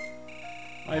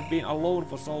 I've been alone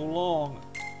for so long.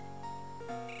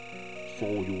 So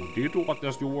you did what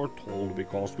as you were told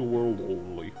because you were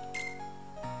lonely.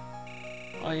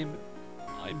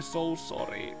 I'm so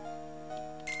sorry.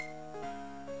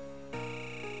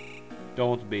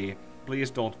 Don't be. Please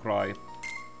don't cry.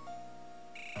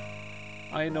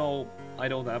 I know I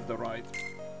don't have the right.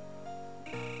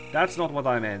 That's not what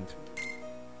I meant.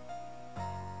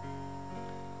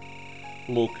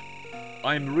 Look,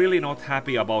 I'm really not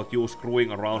happy about you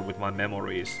screwing around with my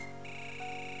memories.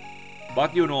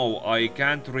 But you know, I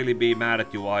can't really be mad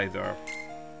at you either.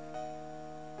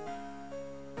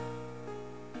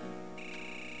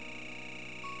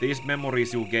 These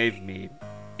memories you gave me,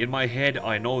 in my head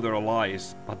I know they're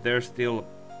lies, but they're still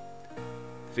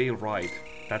feel right.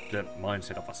 That's the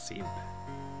mindset of a simp.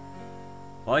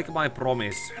 Like my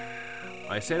promise,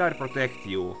 I said I'd protect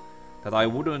you, that I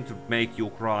wouldn't make you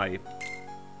cry.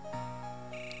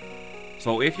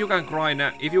 So if you cry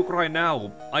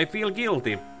now, I feel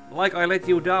guilty, like I let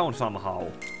you down somehow.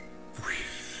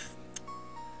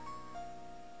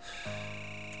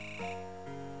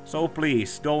 So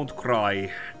please, don't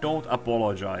cry, don't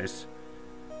apologize.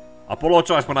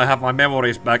 Apologize when I have my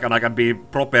memories back and I can be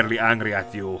properly angry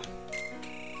at you.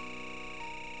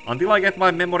 Until I get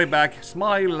my memory back,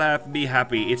 smile, laugh, be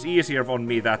happy. It's easier for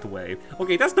me that way.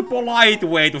 Okay, that's the polite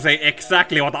way to say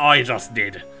exactly what I just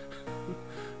did.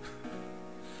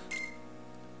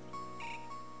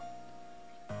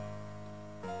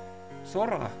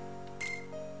 Sora.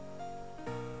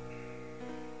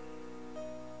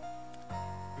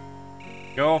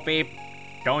 Goofy,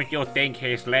 don't you think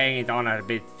he's laying it on a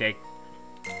bit thick?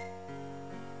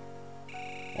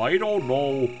 I don't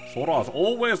know. Sora's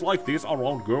always like this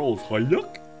around girls.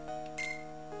 Look.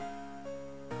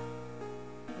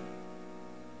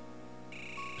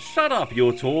 Shut up,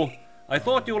 you two. I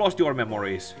thought you lost your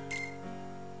memories.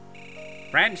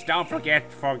 Friends don't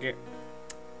forget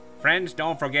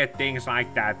things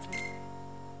like that.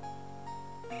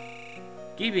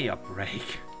 Give me a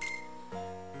break.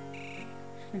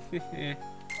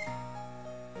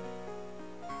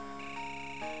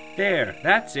 There,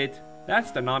 that's it.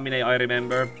 That's the Namine I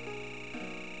remember.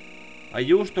 I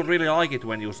used to really like it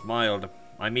when you smiled.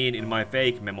 I mean, in my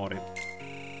fake memory.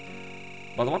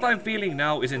 But what I'm feeling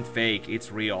now isn't fake,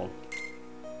 it's real.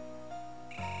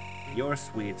 You're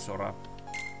sweet, Sora.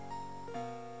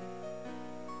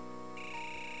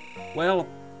 Well,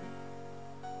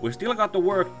 We still got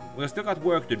work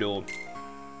to do.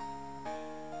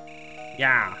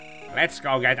 Yeah, let's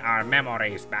go get our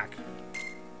memories back.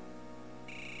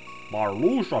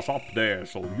 Marluxa's up there,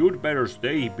 so you'd better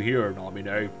stay here,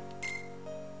 Namine.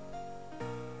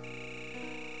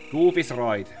 Goofy's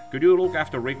right. Could you look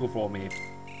after Riku for me?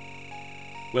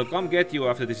 We'll come get you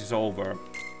after this is over.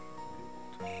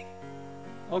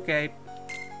 Okay.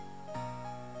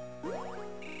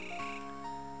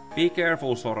 Be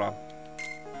careful, Sora.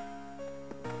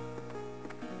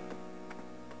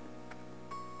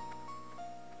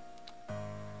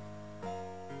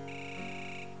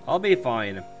 I'll be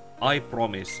fine. I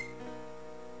promise.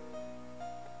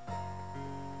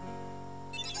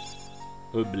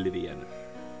 Oblivion.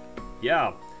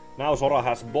 Yeah, now Sora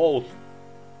has both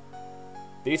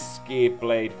this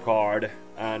Keyblade card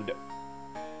and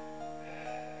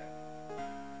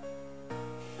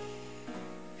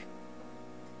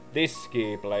this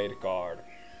Keyblade card.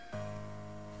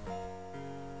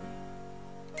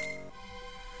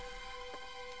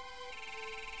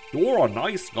 You're a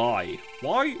nice guy.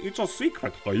 Why? It's a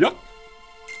secret, yeah?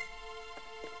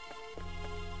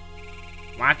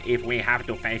 What if we have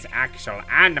to face Axel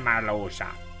and Marluxa?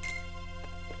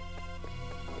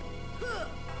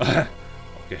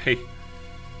 Okay.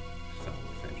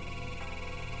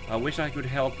 I wish I could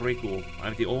help Riku.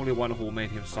 I'm the only one who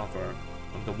made him suffer.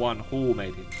 I'm the one who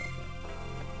made him suffer.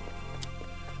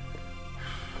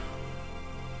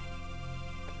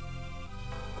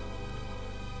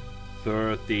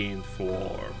 13th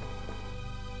floor.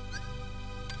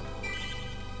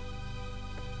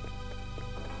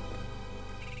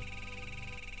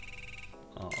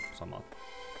 Ah, sama.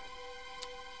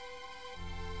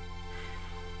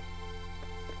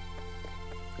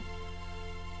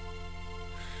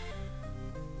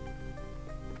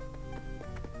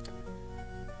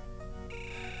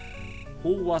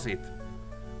 Who was it?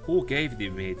 Who gave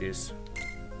me this?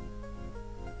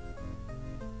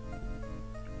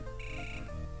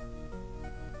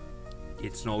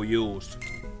 It's no use.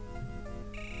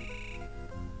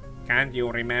 Can't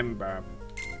you remember?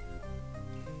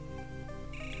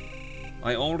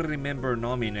 I only remember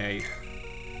Namine.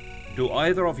 Do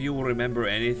either of you remember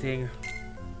anything?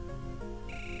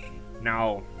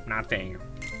 No, nothing.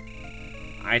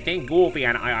 I think Goofy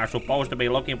and I are supposed to be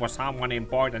looking for someone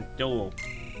important too.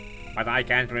 But I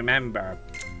can't remember.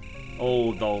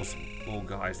 Oh, those... Oh,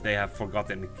 guys, they have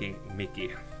forgotten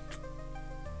Mickey.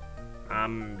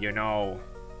 You know,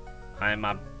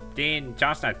 I'm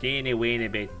just a teeny weeny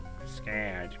bit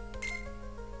scared.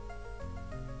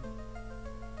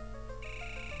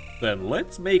 Then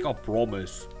let's make a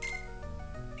promise.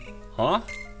 Huh?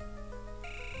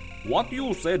 What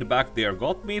you said back there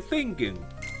got me thinking.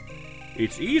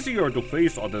 It's easier to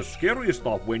face other scary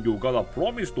stuff when you got a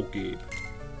promise to keep.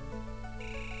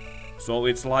 So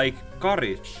it's like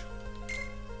courage.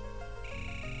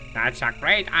 That's a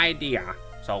great idea.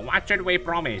 So what should we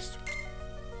promise?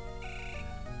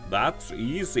 That's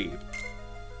easy.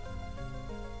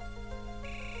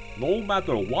 No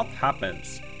matter what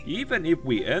happens, even if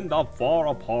we end up far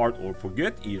apart or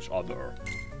forget each other.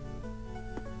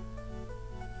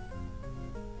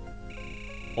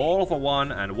 All for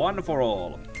one and one for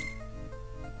all.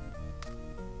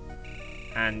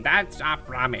 And that's a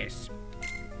promise.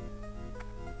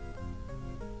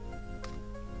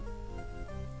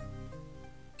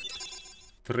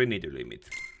 Trinity Limit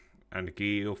and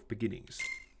Key of Beginnings.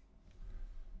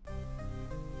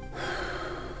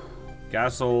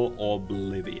 Castle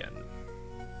Oblivion.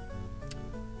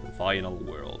 The final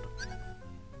world.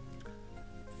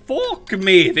 Fuck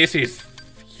me, this is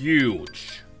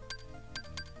huge.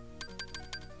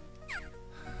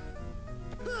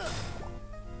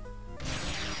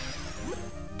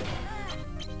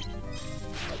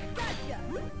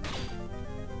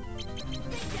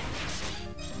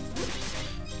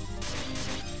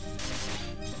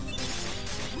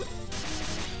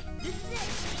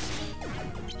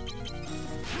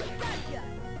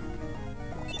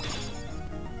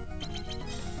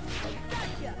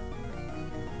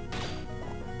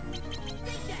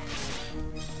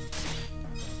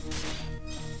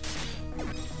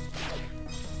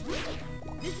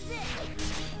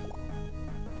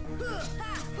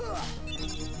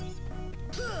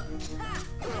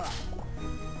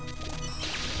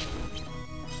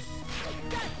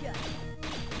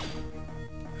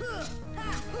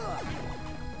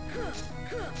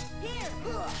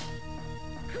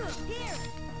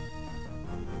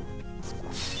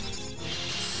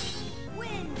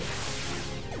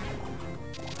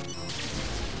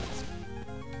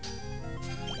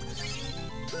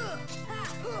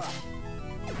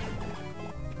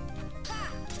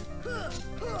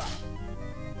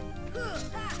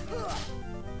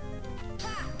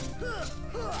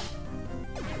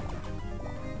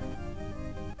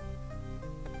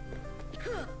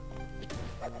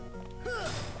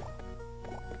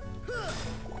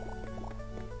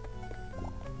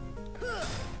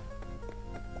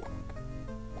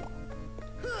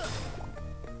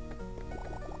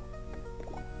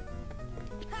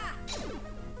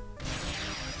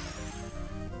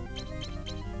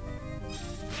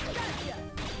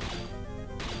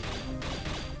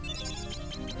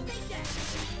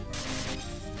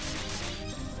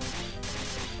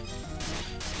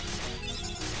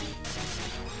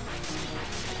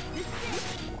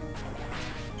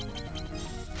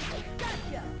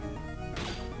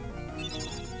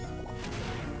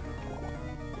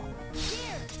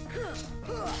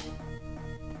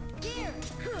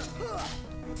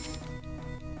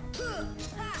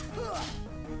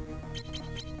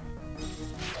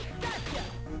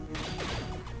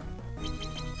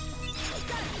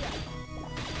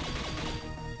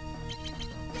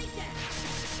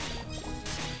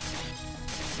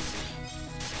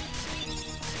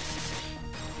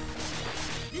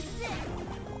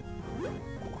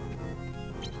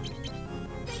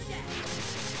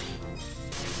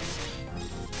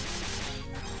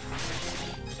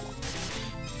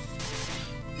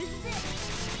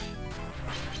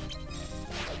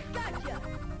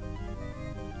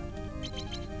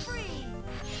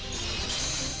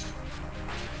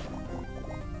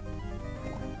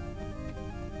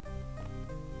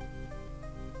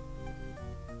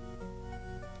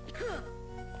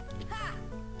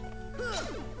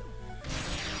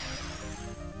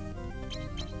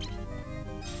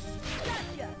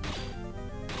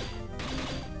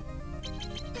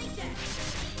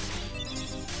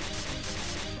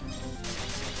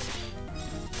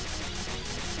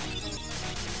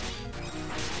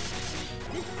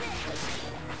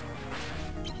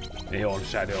 Neon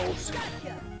Shadows.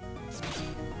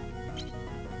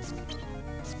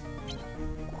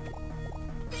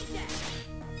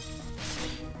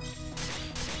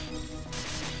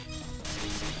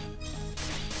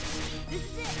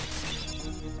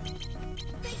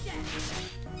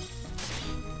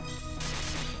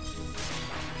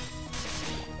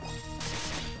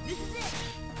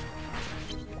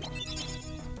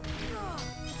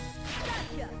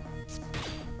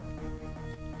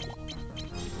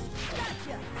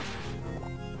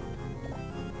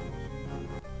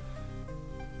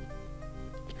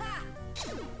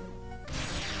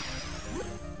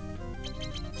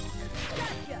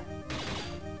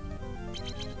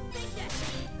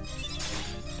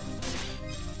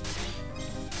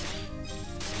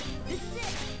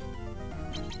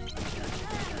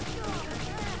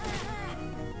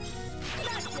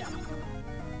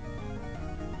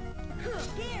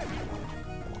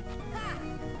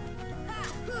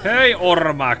 Hey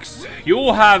Ormax,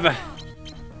 you have...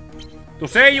 To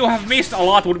say you have missed a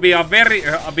lot would be a very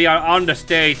be an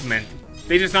understatement.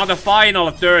 This is now the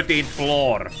final 13th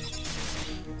floor.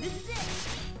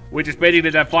 Which is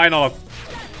basically the final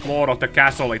floor of the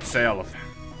castle itself.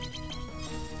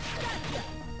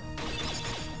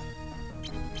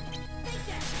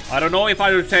 I don't know if I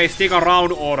should say stick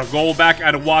around or go back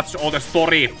and watch all the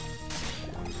story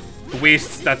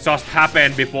twists that just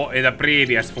happened before in the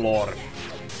previous floor.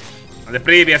 And the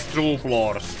previous two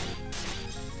floors.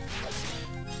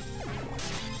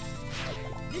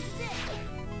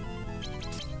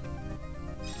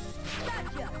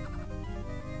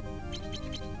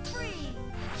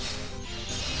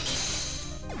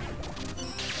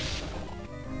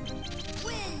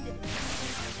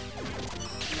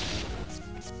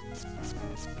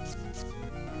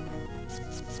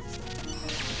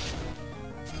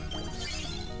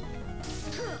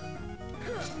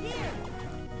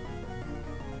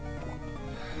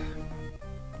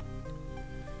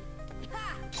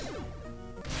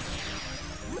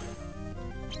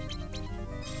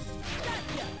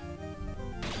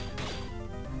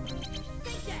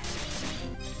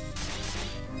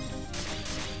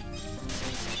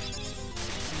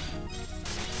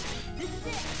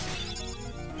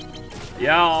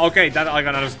 Yeah, okay, that I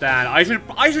can understand. I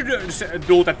should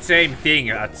do that same thing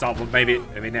at some maybe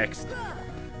next.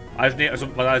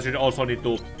 But I should also need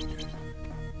to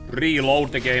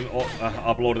reload the game,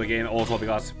 upload the game also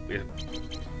because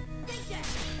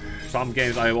some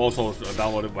games I also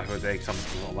downloaded but will take so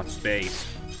much space.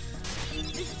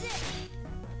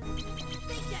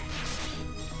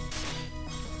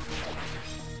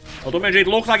 Not to mention, it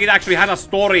looks like it actually has a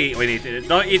story in it.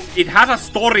 It has a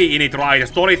story in it, right? A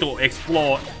story to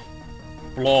explore.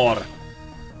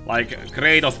 Like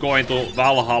Kratos going to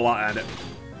Valhalla, and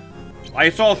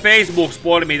I saw Facebook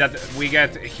spoil me that we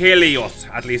get Helios.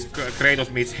 At least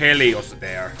Kratos meets Helios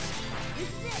there.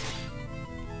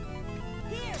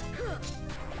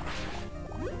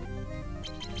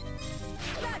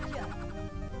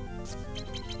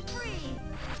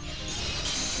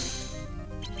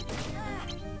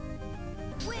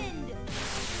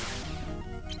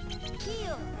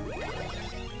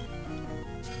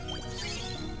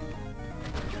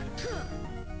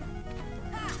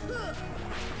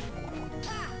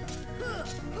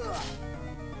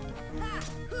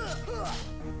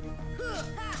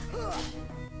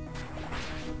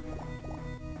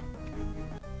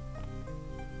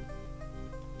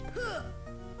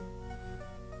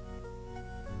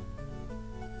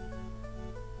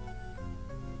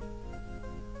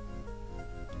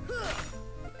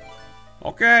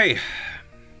 Okay.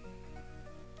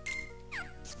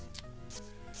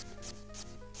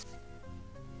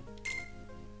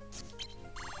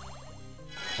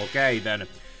 Okay then.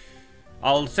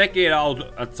 I'll check it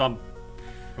out at some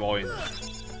point.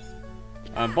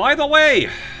 And by the way,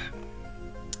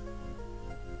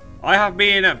 I have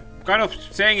been kind of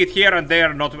saying it here and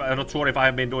there, not sure if I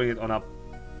have been doing it on a...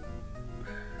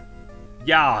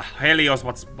 Yeah, Helios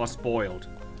was spoiled.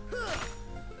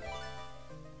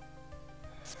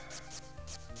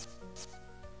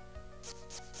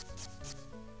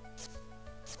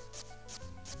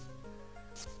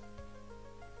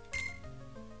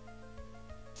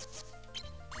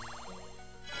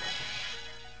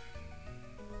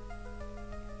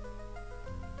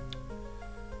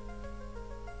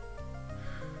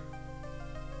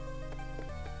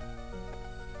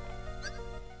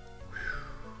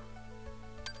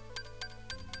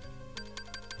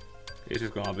 This is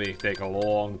gonna take a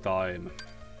long time.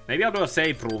 Maybe I'll do a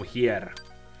safe room here.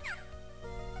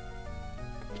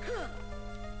 Gotcha.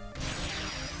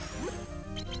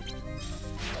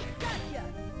 Take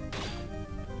that.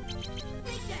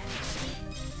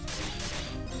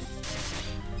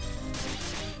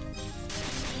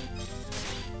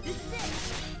 This is it.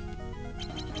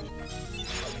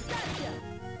 Gotcha.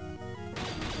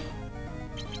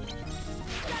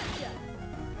 Gotcha.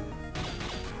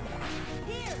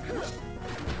 Here. Take that.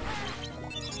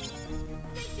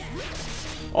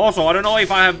 Also, I don't know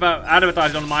if I have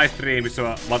advertised on my streams,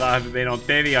 but I have been on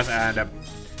Tevias and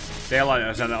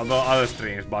Telias and other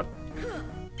streams, but...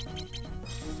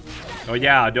 Oh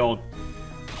yeah, I don't.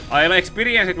 I'll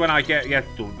experience it when I get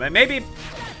to. Maybe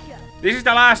this is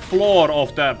the last floor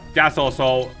of the castle,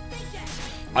 so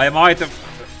I might,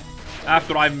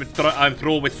 after I'm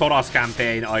through with Sora's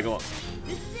campaign, I go,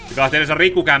 because there is a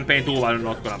Riku campaign too. I'm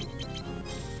not gonna.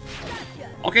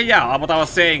 Okay, yeah. What I was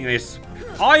saying is,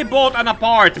 I bought an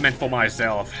apartment for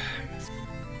myself.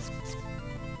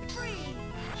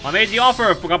 I made the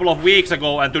offer a couple of weeks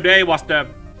ago, and today was the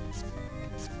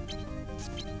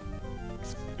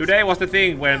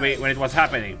thing when it was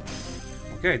happening.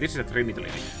 Okay, this is a Trinity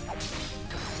limit.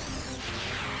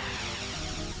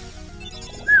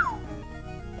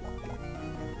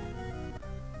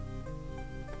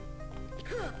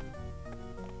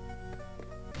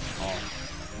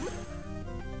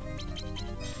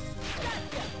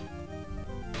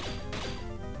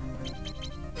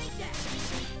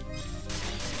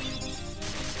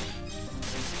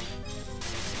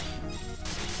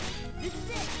 This is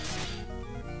it.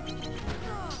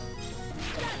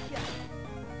 Gotcha.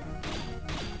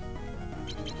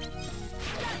 Gotcha.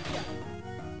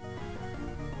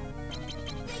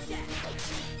 Take that.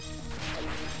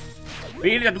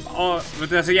 Really,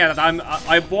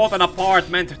 I bought an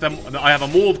apartment. I have a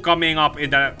move coming up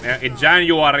in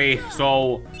January,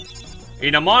 so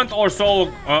in a month or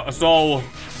so,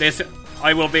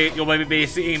 you will be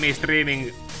seeing me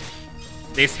streaming.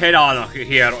 This head-on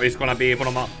here is gonna be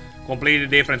from a completely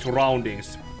different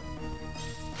surroundings.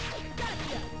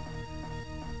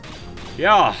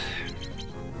 Yeah,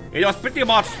 it was pretty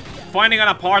much finding an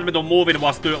apartment to move in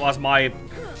was my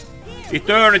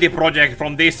eternity project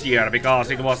from this year, because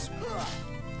it was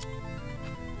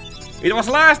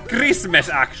last Christmas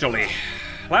actually.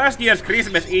 Last year's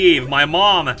Christmas Eve, my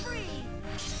mom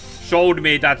showed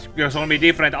me that there's only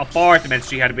different apartments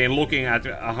she had been looking at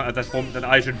that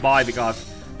I should buy, because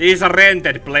this is a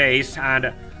rented place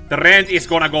and the rent is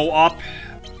gonna go up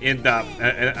in the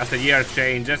as the year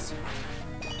changes.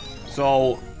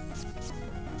 So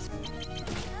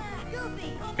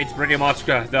it's pretty much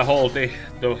the whole thing.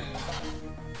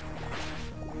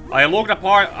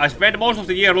 I spent most of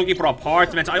the year looking for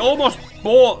apartments. I almost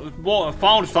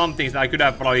found some things that I could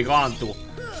have probably gone to,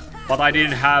 but I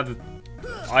didn't have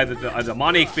either the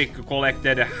money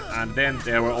collected, and then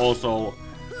there were also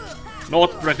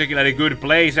not particularly good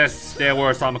places. There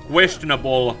were some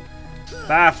questionable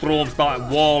bathrooms,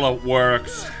 wall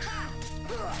works.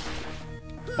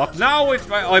 But now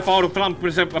I found a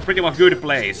pretty much good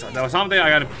place. There was something I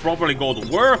can properly go to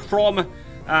work from,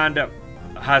 and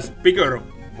has bigger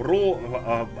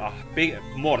room,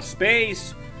 more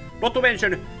space. Not to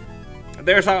mention,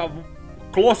 there's a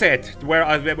closet where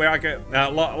I can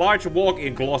large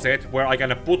walk-in closet where I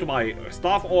can put my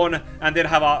stuff on, and then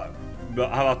have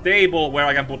a table where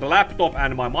I can put a laptop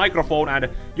and my microphone and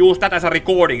use that as a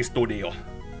recording studio.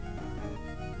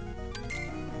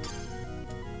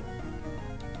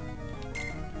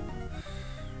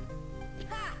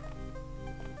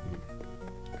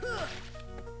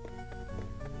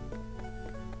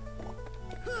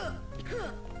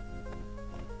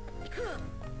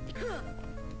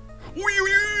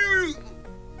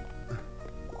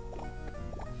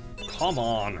 come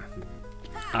on.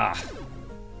 Ah.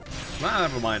 Nah,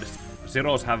 never mind.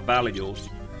 Zeros have values.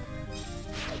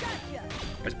 Gotcha.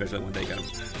 Especially when they can.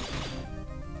 Take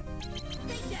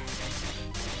that.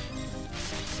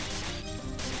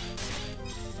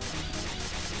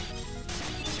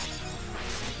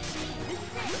 This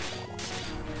is it.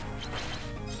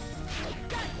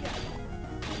 Gotcha. Gotcha. Take that.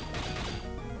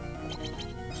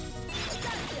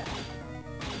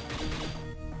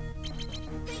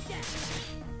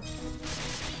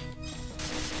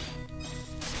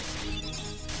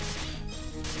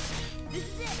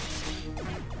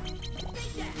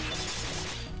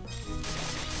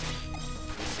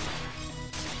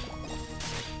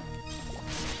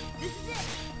 This is it. Take that. This is it.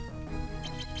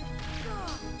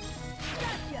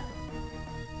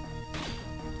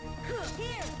 Gotcha.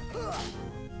 Here.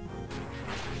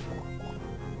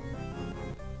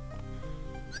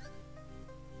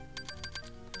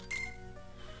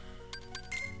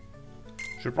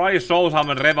 Should probably show some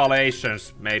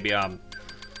revelations, maybe.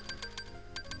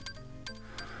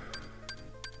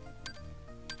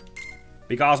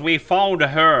 Because we found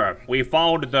her. We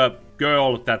found the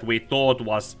girl that we thought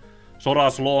was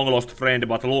Sora's long-lost friend,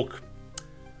 but look.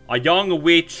 A young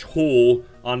witch who,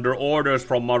 under orders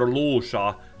from Mother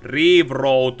Lucia,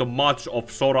 rewrote much of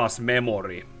Sora's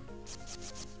memory.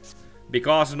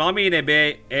 Because Namine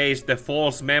based the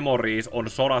false memories on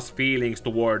Sora's feelings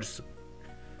towards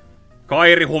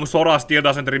Kairi, whom Sora still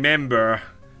doesn't remember,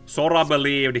 Sora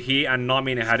believed he and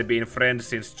Namine had been friends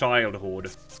since childhood.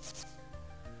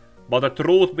 But the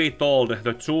truth be told,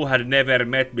 the two had never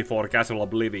met before Castle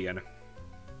Oblivion.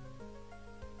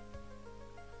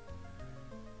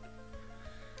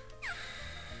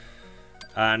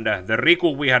 And the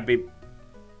Riku we had been...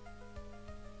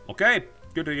 Okay,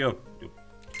 good to you.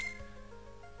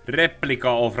 Replica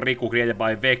of Riku created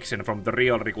by Vexen from the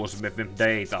real Riku's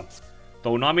data.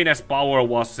 Though Namine's power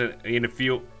was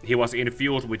he was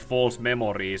infused with false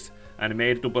memories and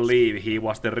made to believe he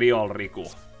was the real Riku.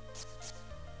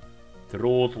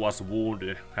 Truth has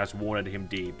wounded him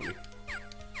deeply.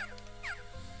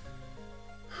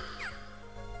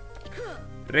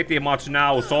 Pretty much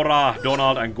now, Sora,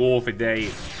 Donald and Goofy,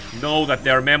 they know that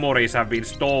their memories have been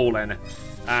stolen,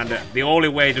 and the only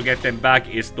way to get them back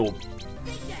is to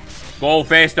go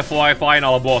face the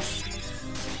final boss.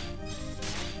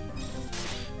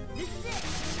 This is it.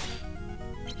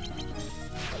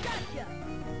 Gotcha.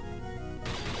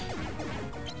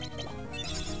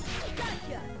 Gotcha.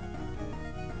 Gotcha.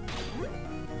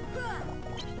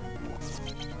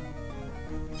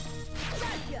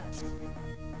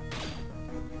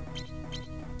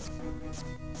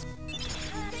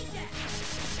 Take that.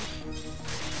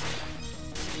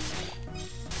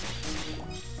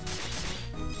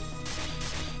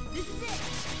 This is it.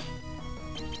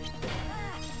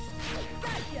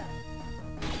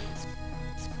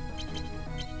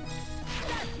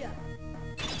 Gotcha. Gotcha.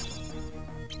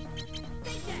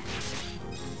 Take that.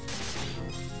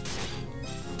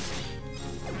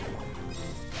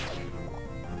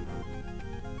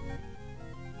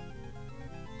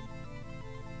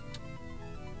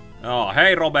 Oh,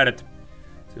 hey Robert!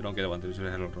 You don't get one to say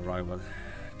hello to Ryan, but I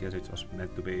guess it was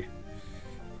meant to be.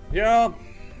 Yeah,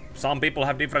 some people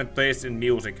have different tastes in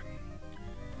music.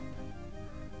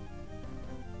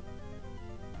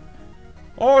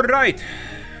 Alright!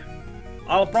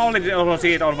 I'll probably also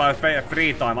see it on my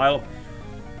free time. I'll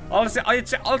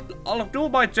do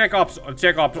my checkups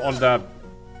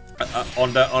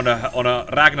on the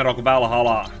Ragnarok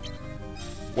Valhalla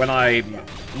when I'm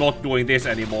not doing this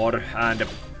anymore. And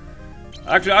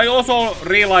actually, I also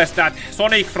realized that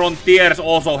Sonic Frontiers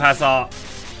also has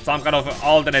some kind of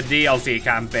alternate DLC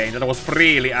campaign that was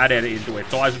freely added into it,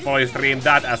 so I should probably stream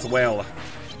that as well.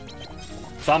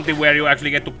 Something where you actually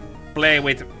get to play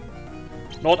with,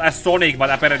 not as Sonic,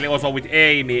 but apparently also with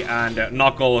Amy and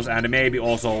Knuckles, and maybe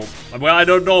also, well, I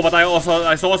don't know, but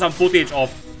I saw some footage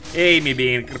of Amy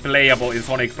being playable in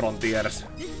Sonic Frontiers.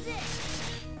 This is it.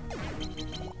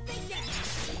 Take that.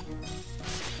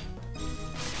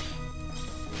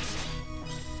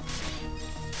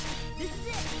 This is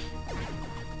it.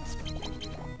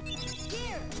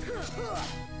 Here. Gotcha.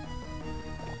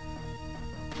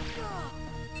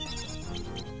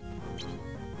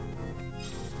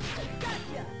 Take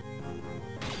that.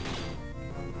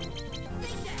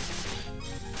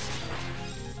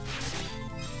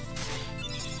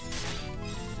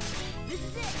 This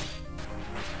is it.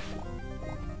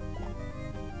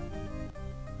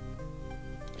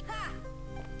 Ha!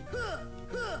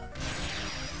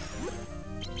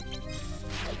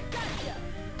 Gotcha.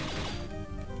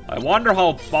 I wonder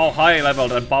how high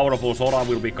leveled and powerful Sora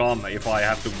will become if I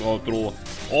have to go through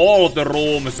all the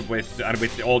rooms with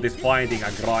all this fighting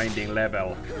and grinding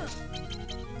level.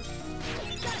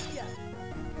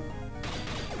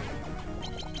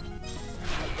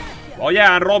 Oh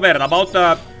yeah, and Robert, about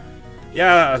the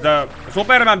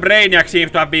Superman Brainiac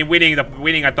seems to have been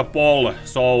winning at the poll,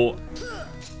 so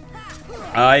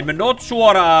I'm not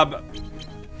sure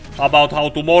about how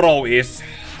tomorrow is.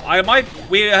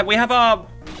 We have a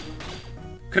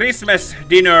Christmas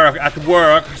dinner at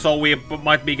work, so we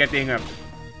might be getting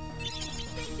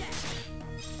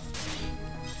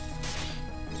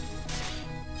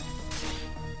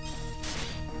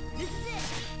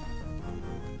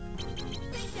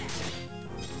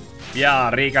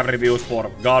yeah, recap reviews for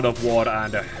God of War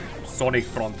and Sonic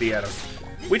Frontiers.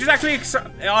 Which is actually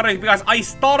because I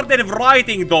started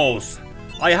writing those.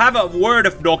 I have a Word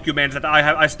of documents that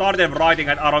I started writing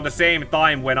at around the same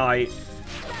time when I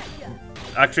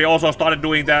actually also started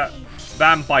doing the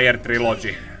Vampire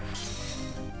trilogy.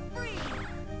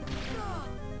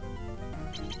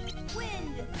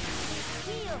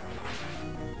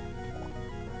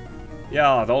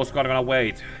 Yeah, those are gonna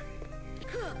wait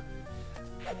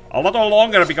a lot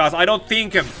longer because I don't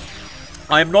think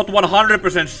I'm not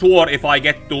 100% sure if I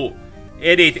get to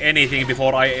edit anything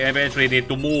before I eventually need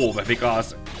to move,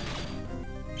 because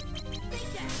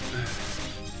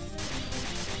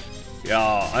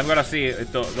yeah, I'm gonna see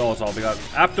it also, because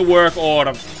after work,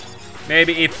 or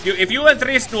maybe if you and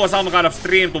Trish do some kind of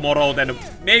stream tomorrow, then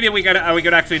maybe we can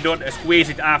actually squeeze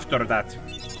it after that.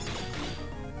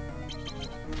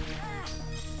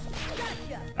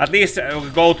 At least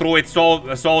go through it so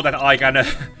that I can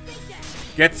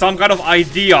get some kind of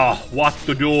idea what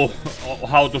to do,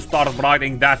 how to start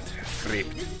writing that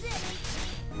script.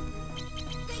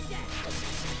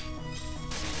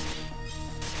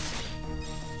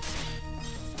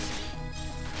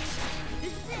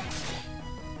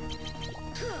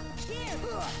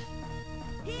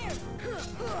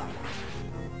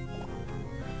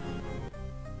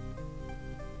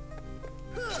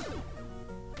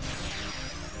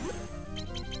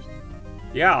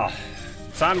 Yeah,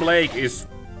 Sam Lake is...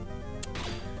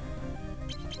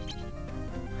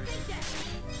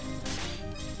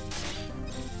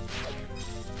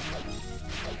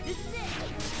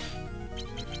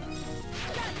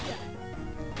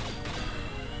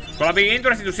 It's gonna be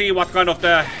interesting to see what kind of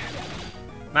the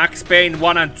Max Payne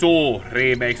 1 and 2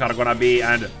 remakes are gonna be,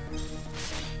 and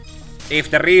if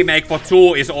the remake for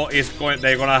 2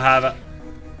 they're gonna have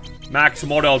Max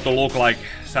model to look like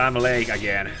Sam Lake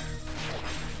again.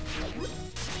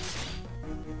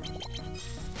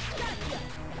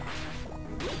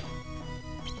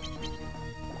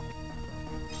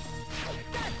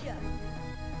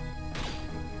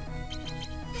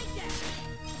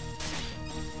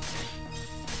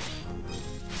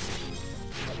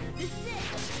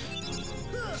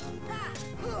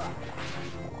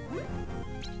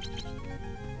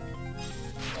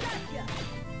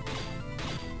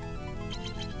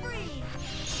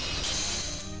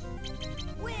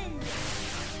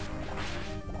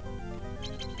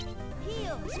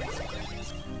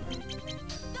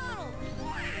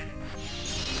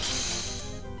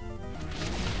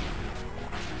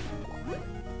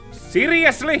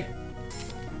 Seriously?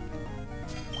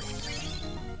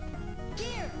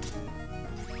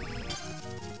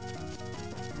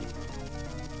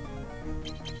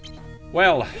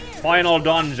 Well, final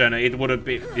dungeon. It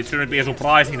shouldn't be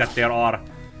surprising that there are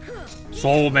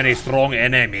so many strong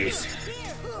enemies.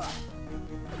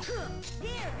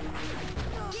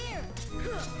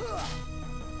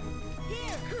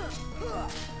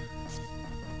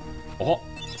 Oh.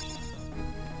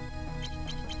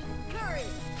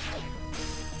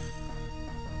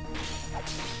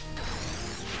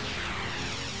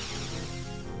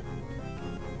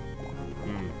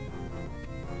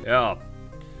 Yeah.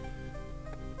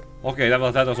 Okay, that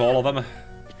was all of them.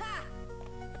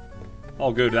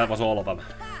 Oh good, that was all of them.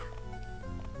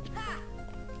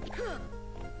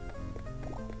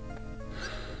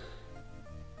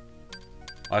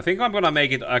 I think I'm gonna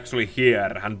make it actually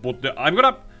here and put the... I'm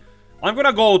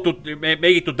gonna go to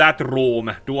make it to that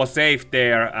room, do a save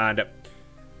there, and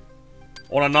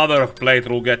on another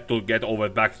playthrough get over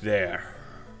back there.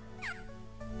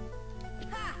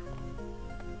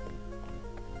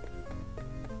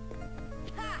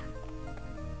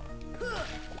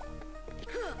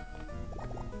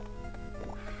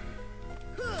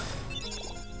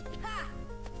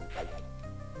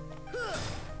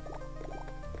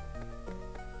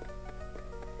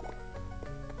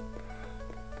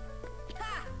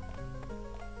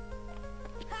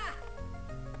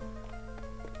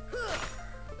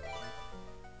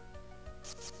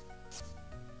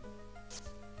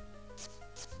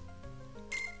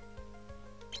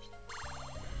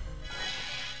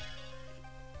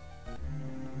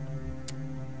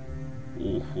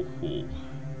 Huhhuh.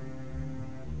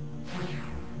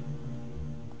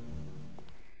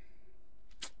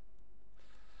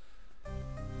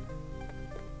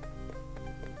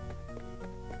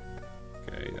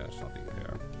 Okay, there's something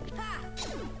there. Gotcha.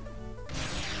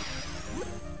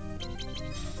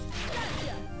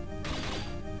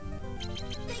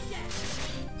 Take that.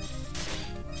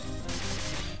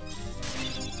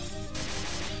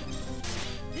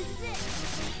 This is it.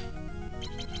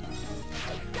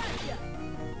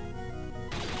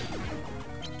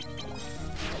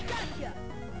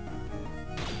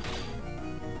 Gotcha.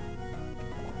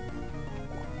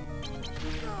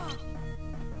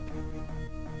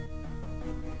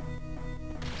 Gotcha.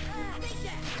 Ah, take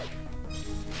that. This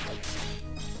is it.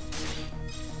 Take that.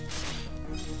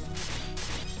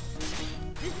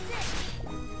 This is it.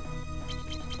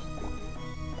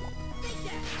 Gotcha. Take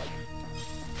that.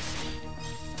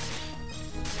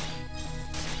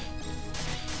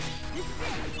 This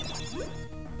is it. Take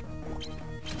that.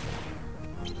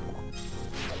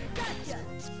 Gotcha.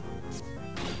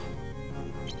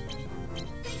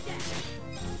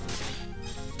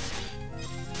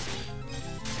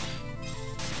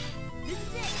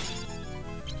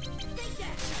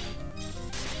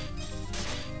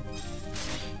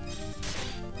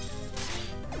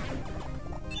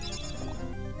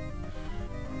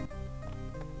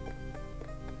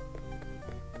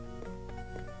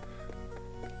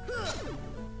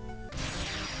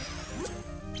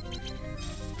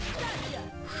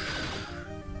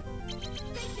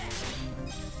 Take that.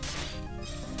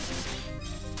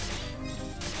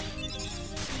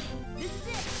 This is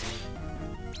it.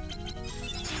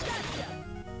 Gotcha.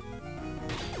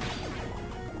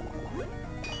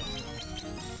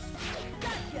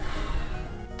 Gotcha.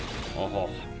 Oho.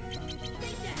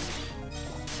 Take that.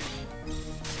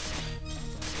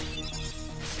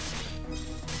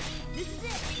 This is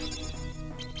it.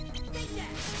 Take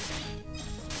that.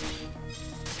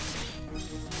 This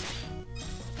is it.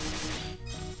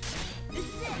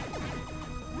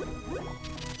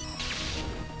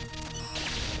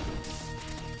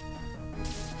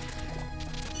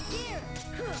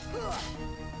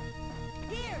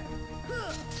 Here. Here.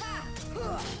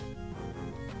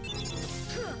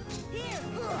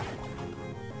 Ha.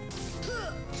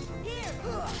 Here.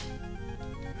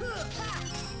 Here. Ha.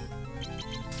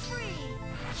 Free.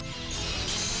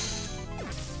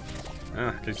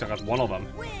 At least I got one of them.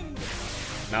 Wind.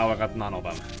 Now I got none of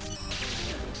them.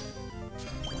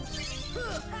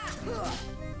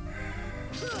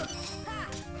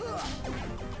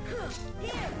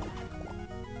 Here.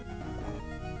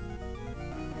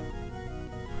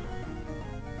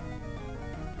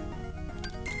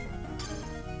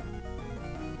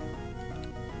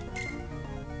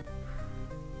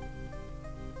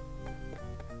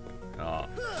 Ah.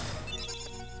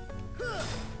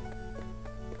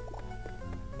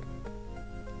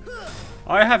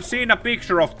 I have seen a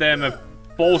picture of them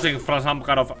posing for some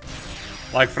kind of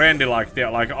like friendly, like they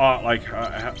hand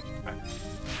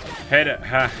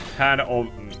of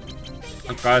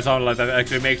guys on like that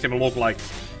actually makes them look like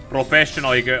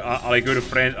professionally good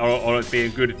friends or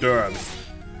being good terms.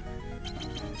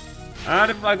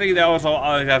 And I think they also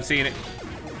I have seen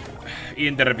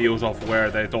interviews of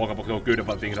where they talk about good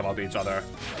about things about each other.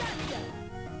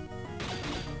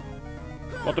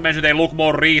 Not to mention they look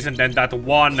more recent than that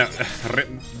one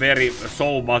very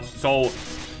so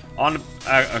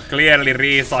clearly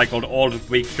recycled old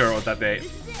picture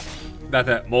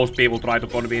that most people try to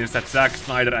convince that Zack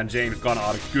Snyder and James Gunn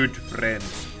are good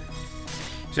friends.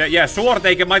 So yeah, sure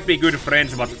they might be good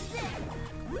friends, but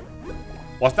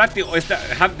was that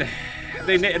have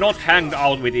they not hanged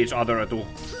out with each other to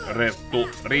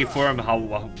reaffirm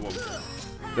how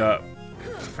the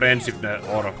friendship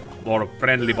or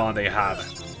friendly bond they have?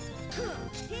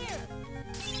 Here.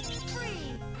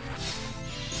 Free.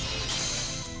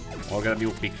 Or get a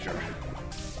new picture.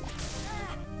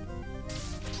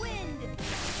 Wind.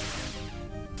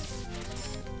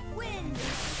 Wind.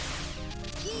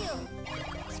 Heal.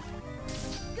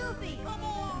 Goofy. Come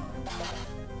on.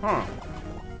 Huh.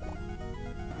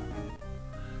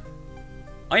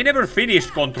 I never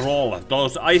finished Control.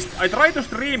 I tried to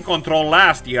stream Control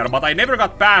last year, but I never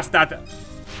got past that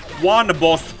one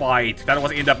boss fight that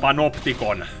was in the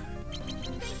Panopticon.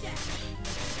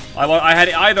 I had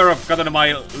either gotten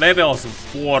my levels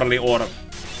poorly or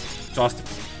just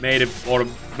made or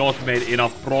not made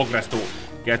enough progress to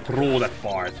get through that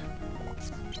part.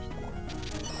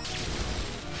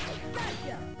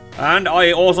 And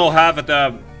I also have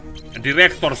the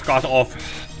director's cut of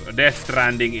Death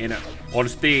Stranding on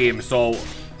Steam, so...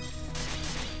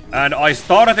 And I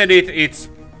started it, it's...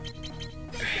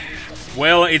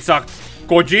 Well, it's a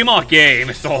Kojima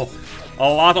game, so a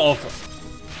lot of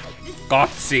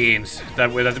cutscenes that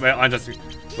I'm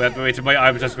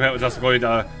just going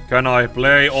to. Can I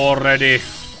play already?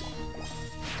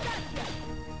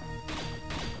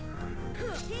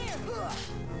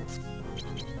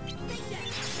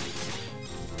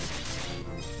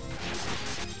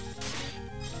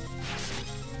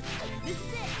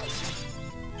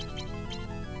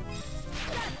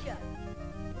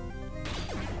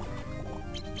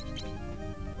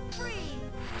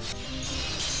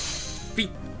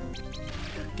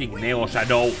 King Neo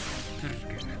Shadow.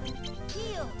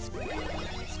 Heal.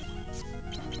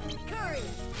 Courage.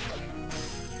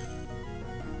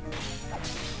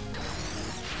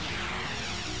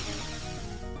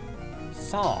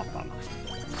 Saatana.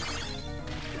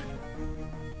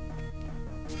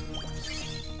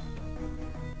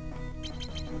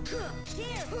 Here.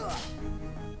 Here.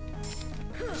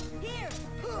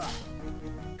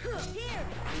 Here.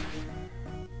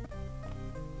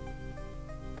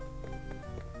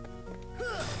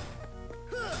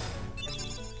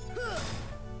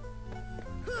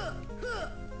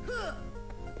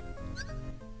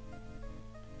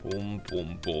 Boom, boom,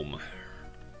 boom.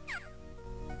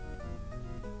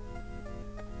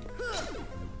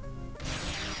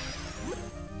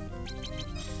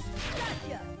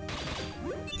 Gotcha.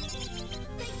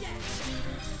 Take that.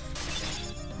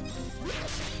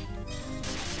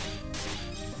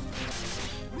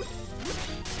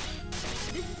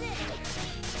 This is it.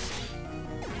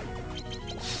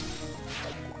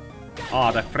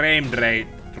 Ah, the frame rate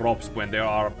drops when there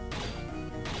are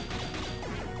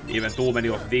even too many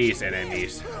of these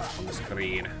enemies on the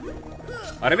screen.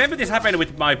 I remember this happened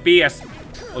with my PS...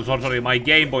 Oh, sorry, my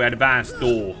Game Boy Advance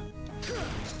too. Here.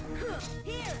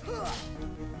 Here.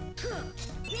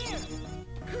 Here.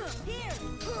 Here.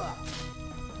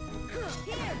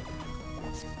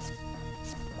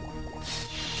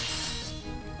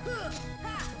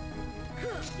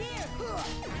 Here.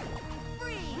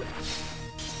 Free.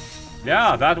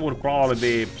 Yeah, that would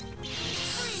probably be...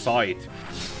 Sight.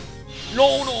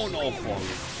 No, no, no, fuck.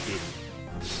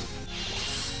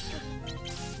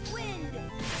 Wind.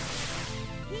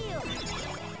 Heal.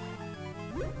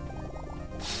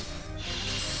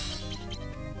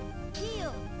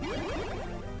 Heal.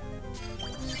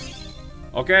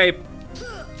 Okay.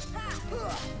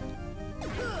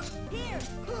 Here.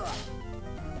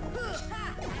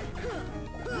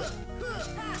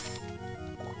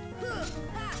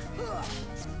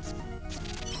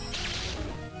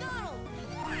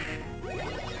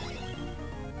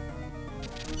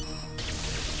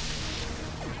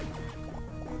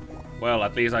 Well,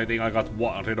 at least I think I got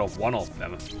rid of one of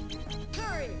them.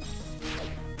 Courage.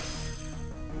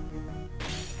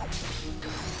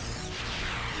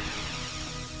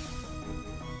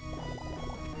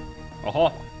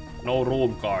 Uh-huh. No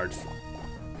room cards.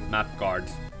 Map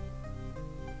cards.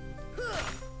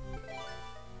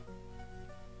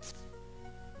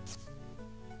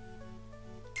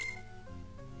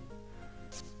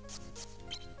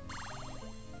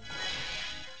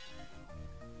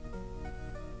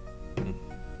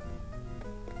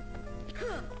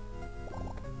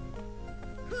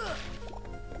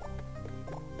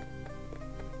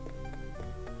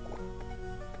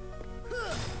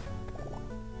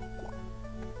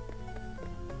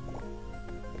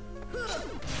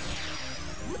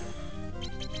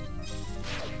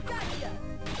 Gotcha.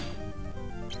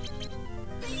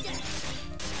 Take that.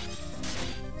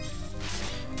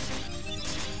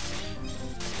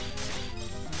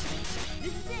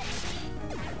 This is it.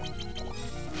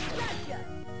 Gotcha.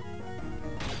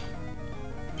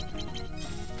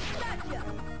 Gotcha.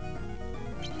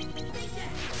 Take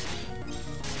that.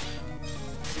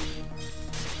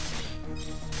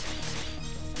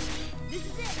 This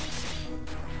is it.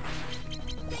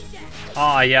 Take that.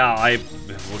 Ah, yeah, I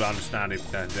would understand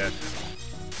if that. This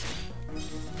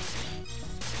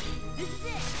is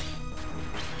it.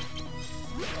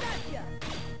 Gotcha.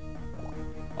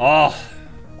 Oh,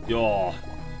 yeah.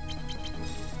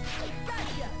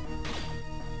 Gotcha.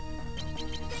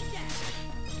 Take that.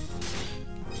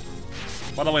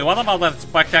 By the way, what about that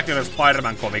Spectacular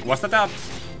Spider-Man comic? Was that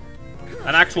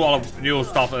an actual new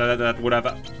stuff that would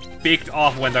have picked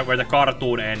off when where the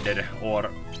cartoon ended, or?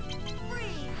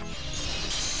 Free.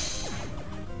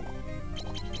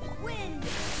 Wind.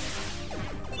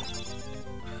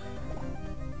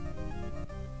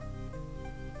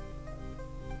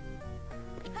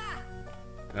 Ha.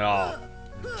 Yeah.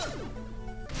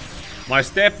 My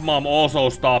stepmom also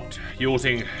stopped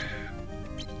using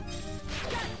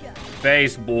Gotcha.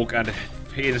 Facebook and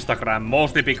Instagram,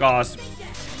 mostly because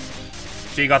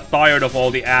she got tired of all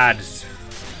the ads.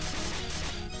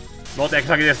 Not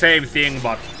exactly the same thing,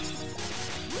 but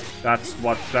that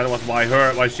was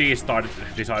why she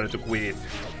decided to quit it.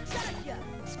 Gotcha.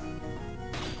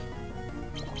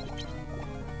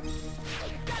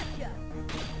 Gotcha.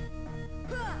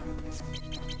 Huh.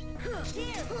 Huh.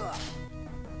 Here. Huh.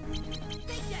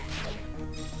 Take that.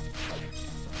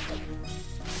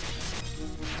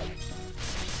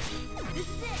 This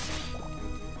is it.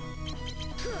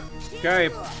 Huh. Here. Okay.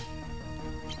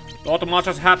 Not much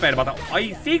has happened, but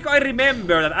I think I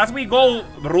remember that as we go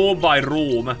room by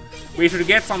room, we should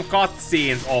get some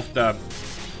cutscenes of the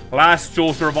last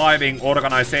two surviving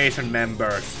organization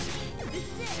members. This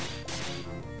is it.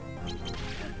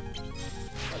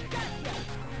 Gotcha.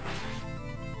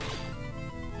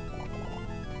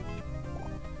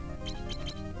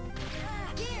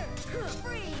 Here. Huh.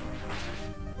 Free.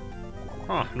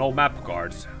 Huh, no map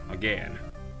cards again.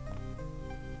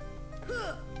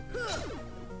 Huh. Huh.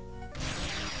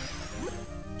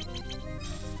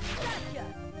 Gotcha.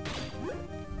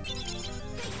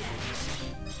 Take that.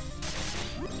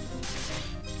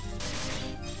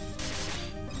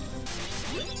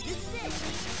 This is it.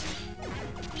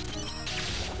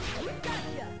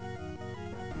 Gotcha.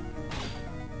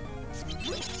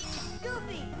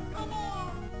 Goofy, come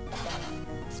on.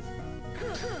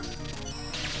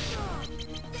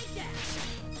 Take that.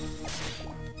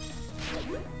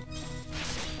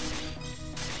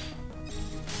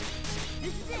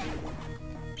 This is it.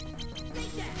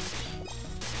 Take that.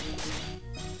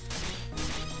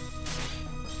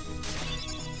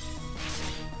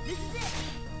 This is it.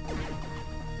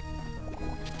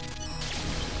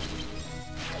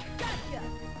 Gotcha.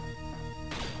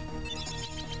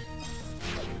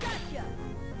 Gotcha.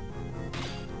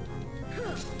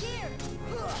 Here.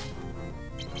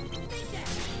 Take that.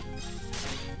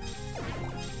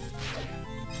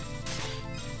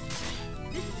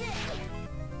 This is it.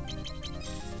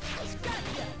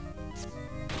 Gotcha.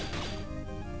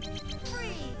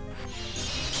 Free.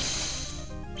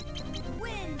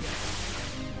 Wind.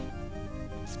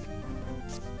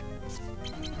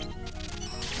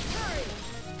 Hurry.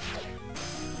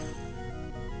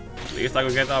 At least I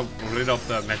could get rid of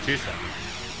the magician.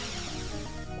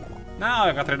 Now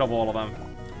I got rid of all of them.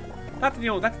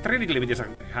 That Trinity limit is a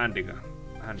handy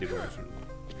version.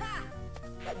 Ha.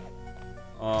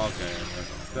 Okay,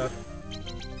 that's that.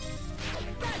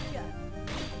 Gotcha.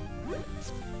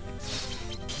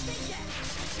 Take that.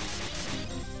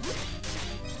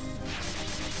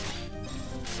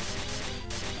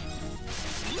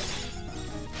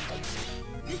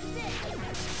 This is it.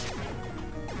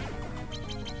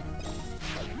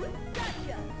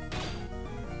 Gotcha.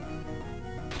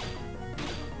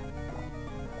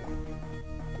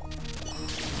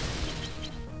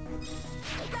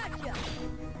 Gotcha.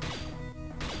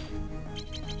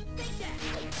 Take that.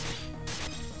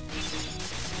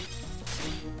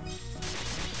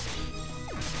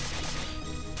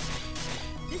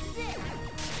 This is it.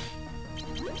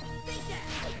 Take that.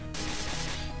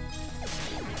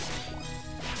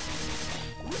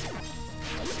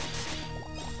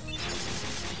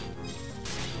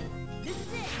 This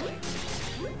is it.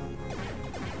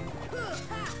 Ha.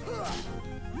 Ha.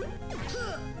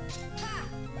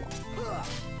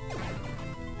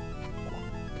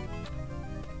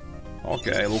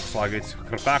 Okay, looks like it's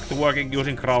back to working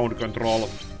using ground control.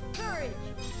 Courage.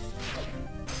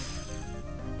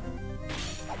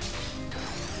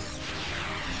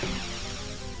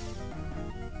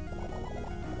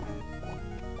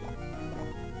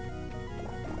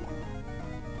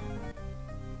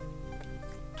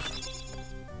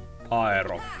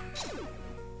 Aero.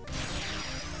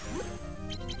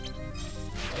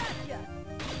 Gotcha.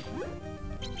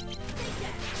 Take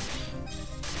that.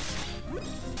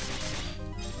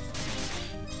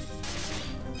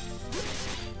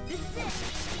 This is it.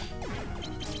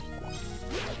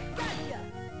 Gotcha.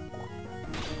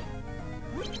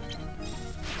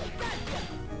 Gotcha.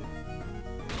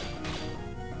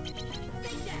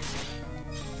 Take that.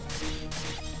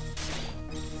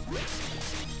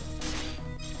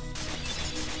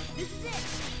 This is it.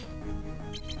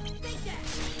 Take that.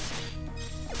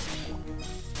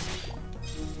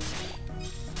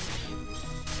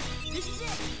 This is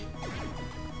it.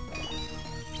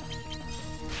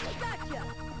 Gotcha.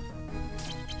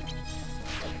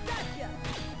 Gotcha.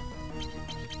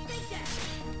 Take that.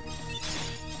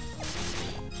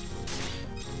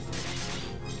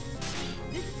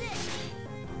 This is it.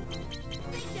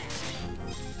 Take that.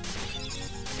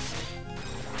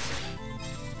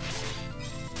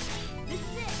 This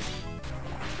is it.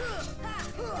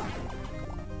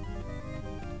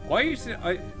 Why is it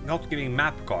not giving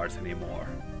map cards anymore?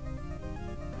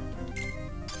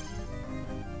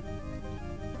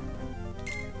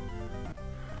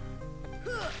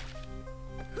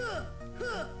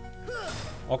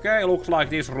 Okay, looks like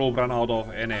this room ran out of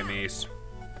enemies.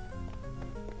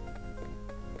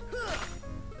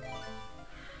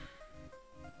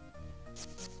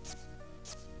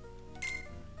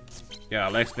 Yeah,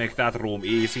 let's make that room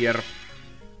easier.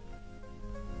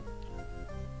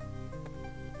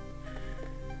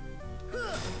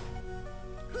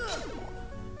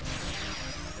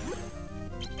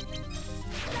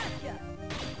 Gotcha.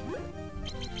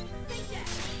 Take that.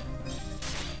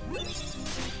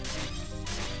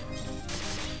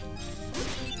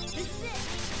 This is it.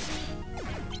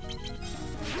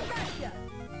 Gotcha.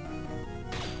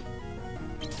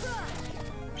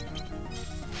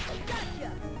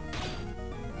 Gotcha.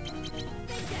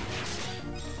 Take that.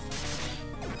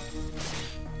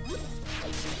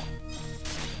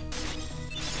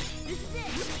 This is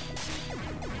it.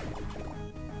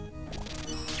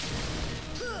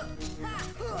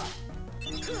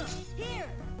 Here!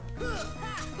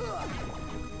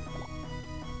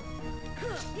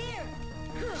 Here!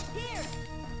 Here!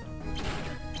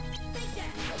 Take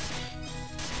that!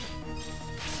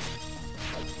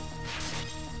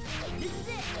 This is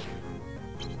it!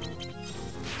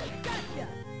 Gotcha!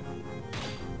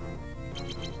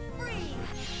 Freeze!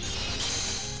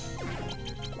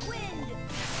 Wind!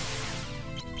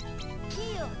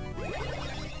 Heal!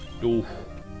 Oof.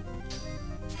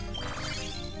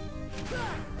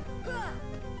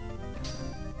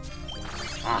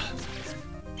 Ah.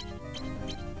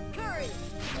 Courage!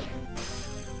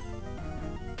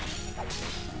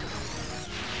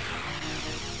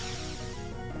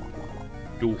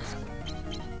 Oof.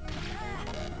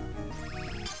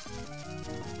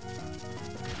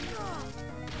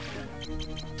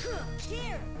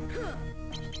 Here!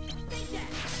 Take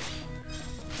that!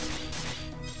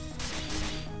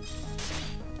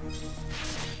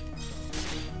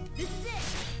 This is it!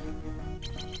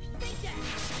 Take that!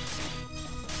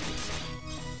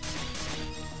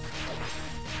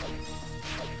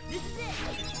 This is it!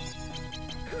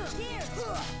 Here!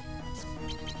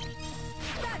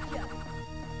 Gotcha!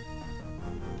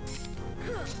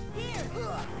 Here!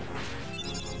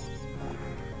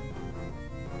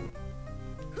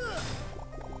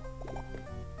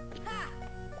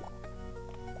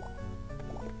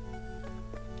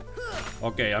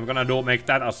 Okay, I'm gonna make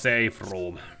that a safe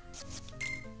room.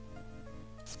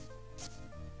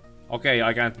 Okay,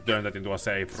 I can't turn that into a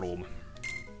safe room.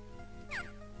 Gotcha!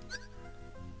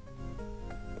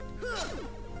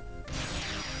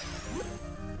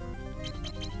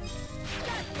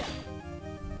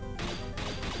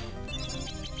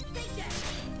 Take that!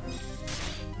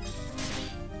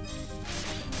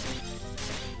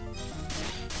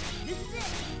 This is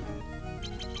it!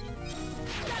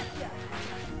 Gotcha!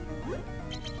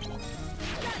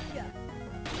 Gotcha!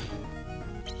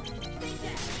 Take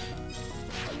that!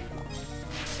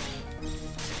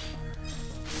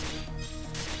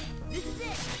 This is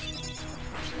it!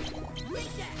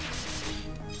 Take that!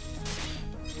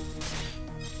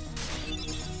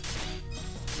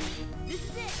 This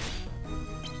is it!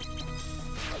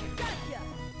 Gotcha!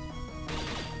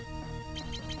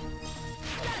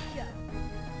 Gotcha!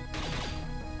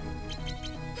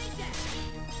 Take that!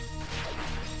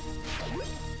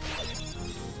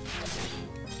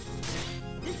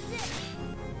 This is it!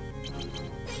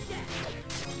 Take that!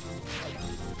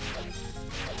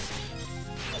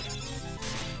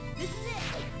 This is it!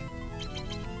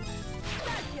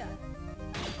 Gotcha!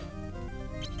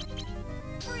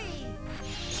 Freeze!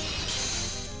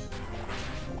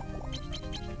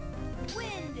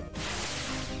 Wind!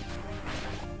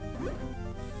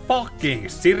 Fucking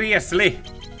seriously?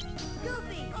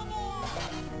 Goofy!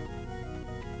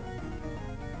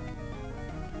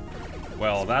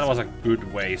 Well, that was a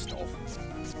good waste of.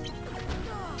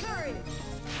 Courage!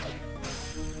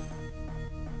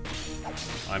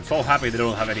 I'm so happy they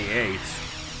don't have any 8s.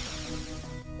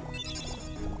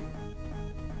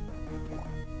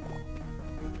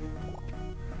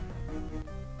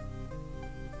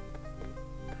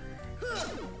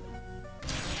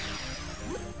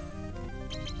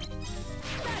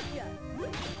 Gotcha!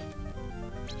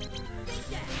 Take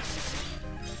that!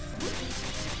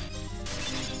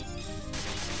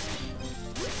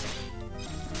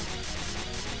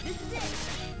 This is it!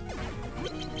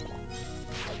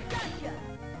 Gotcha!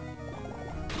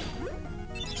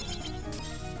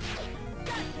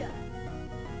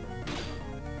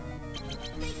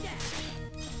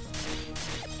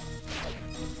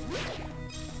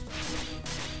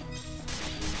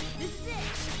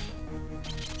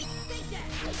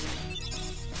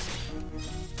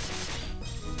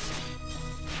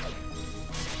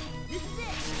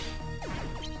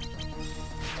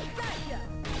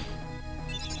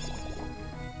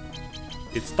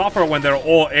 It's tougher when they're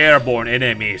all airborne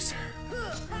enemies.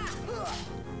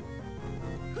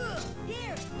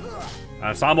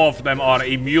 And some of them are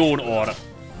immune or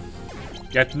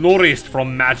get nourished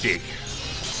from magic.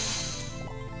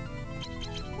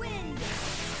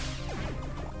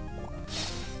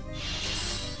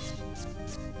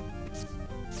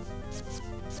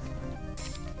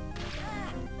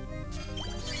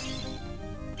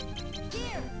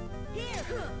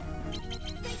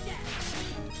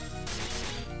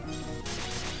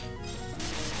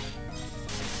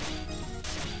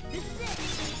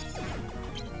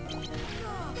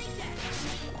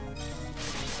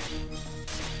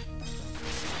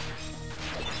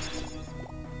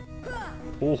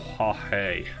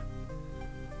 Hei.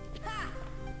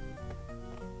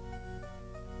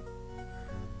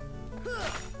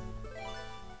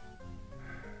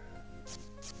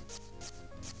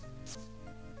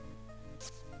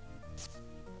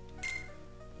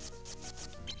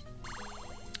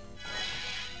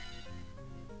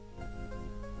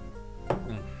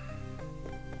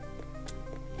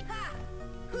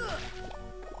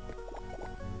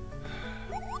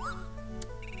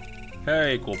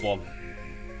 Hei, Kupo.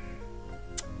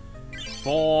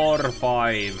 4,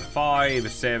 5,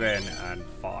 5, 7, and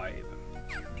 5.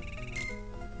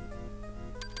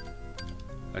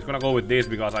 I'm gonna go with this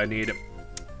because I need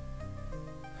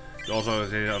also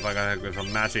see if I can get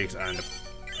some magics and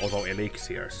also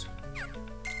elixirs.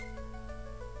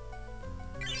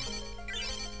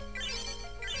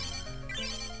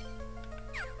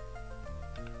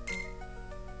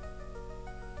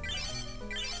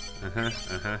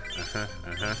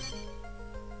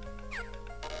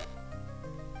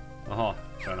 Aha,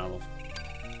 ran out of.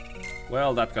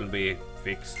 Well, that can be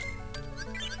fixed.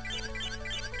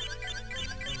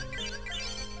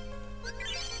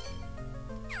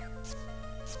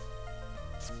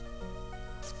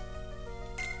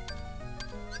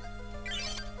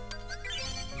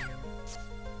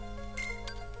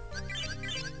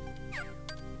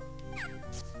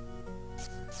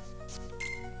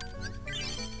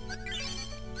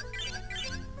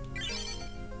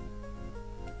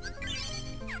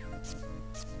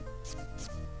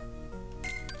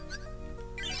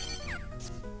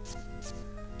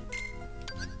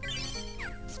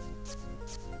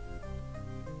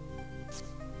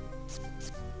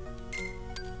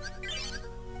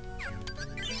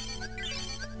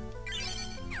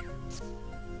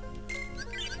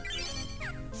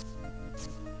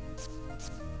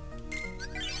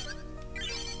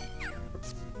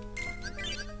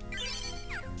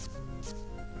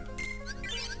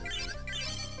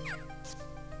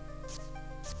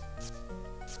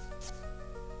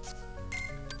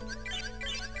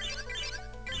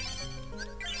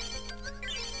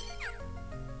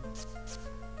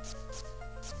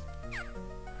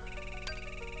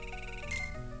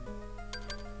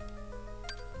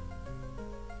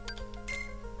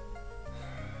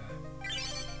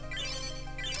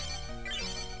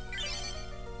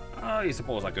 I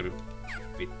suppose I could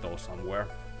fit those somewhere.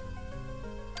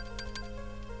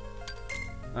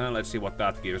 And let's see what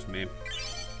that gives me.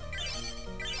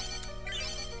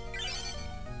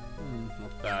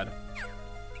 Not bad.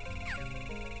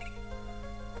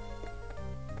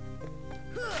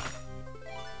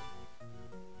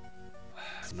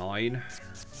 Nine.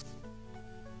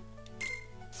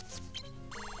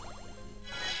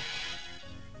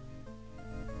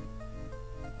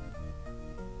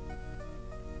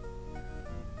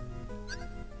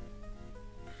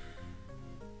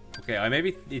 Okay,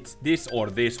 maybe it's this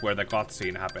or this where the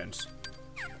cutscene happens.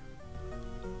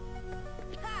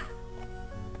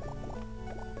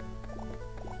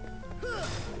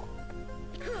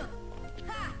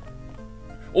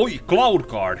 Oi, cloud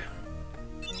card!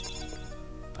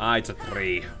 Ah, it's a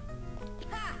 3.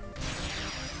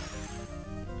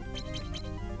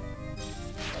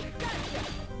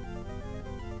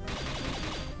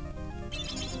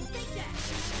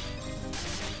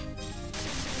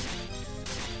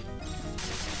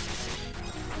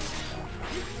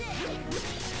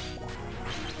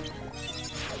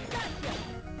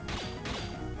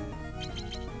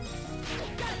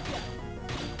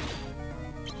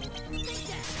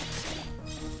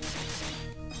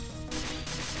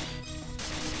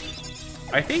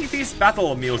 I think this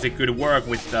battle music could work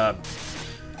with the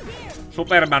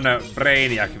Superman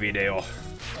Brainiac video.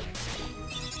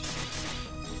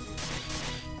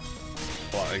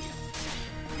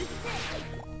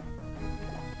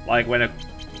 Like when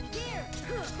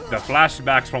the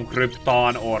flashbacks from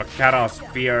Krypton or Kara's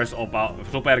fears about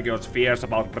Supergirl's fears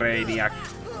about Brainiac.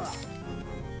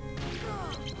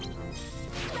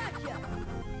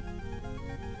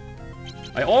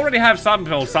 I already have some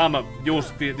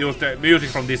use the music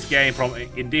from this game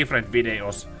in different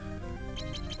videos.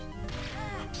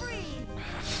 Freeze.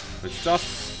 It's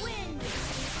just Wind.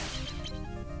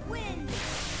 Wind.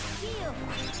 Heal.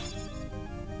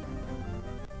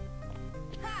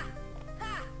 Ha.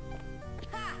 Ha.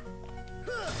 Ha.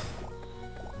 Huh.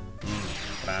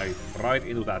 right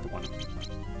into that one. Gotcha.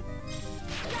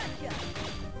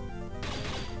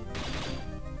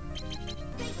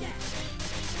 Take that.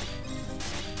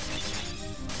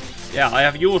 Yeah, I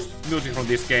have used music from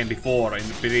this game before in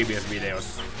previous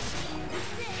videos.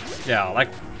 Yeah,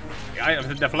 like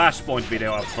the Flashpoint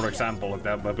video, for example,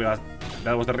 that was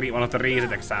one of the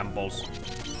recent examples.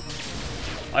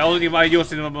 I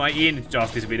used it in my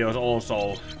Injustice videos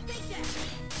also.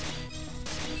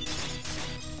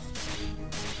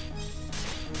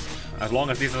 As long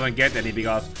as this doesn't get any,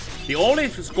 because the only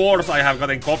scores I have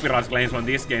gotten copyright claims on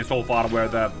this game so far were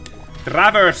the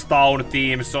Traverse Town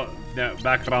theme, so the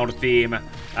background theme,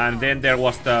 and then there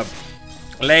was the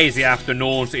Lazy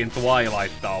Afternoons in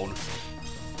Twilight Town.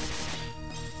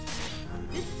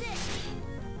 This is it.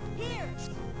 Here.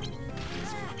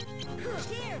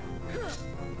 Here.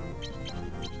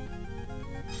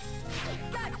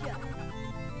 Gotcha.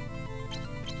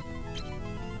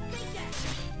 Take that.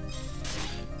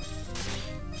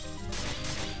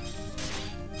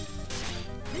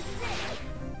 This is it.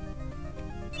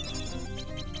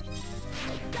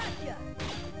 Gotcha.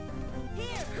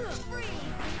 Here. Free.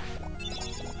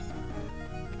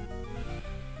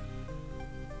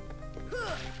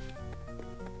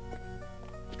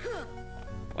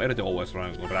 Why do they always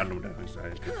run random damage? I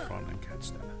just run and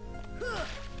catch them.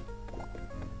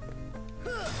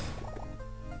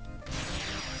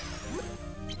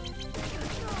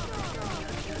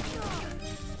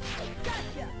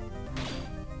 Gotcha.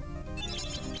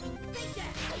 Take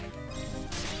that.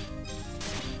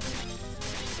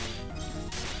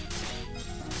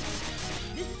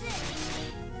 This is it.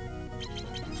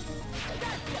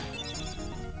 Gotcha. Gotcha.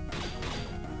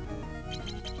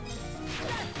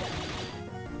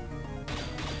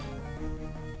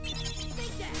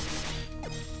 Take that.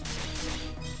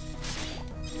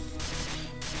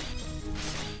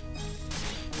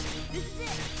 This is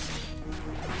it.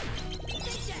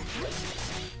 Take that.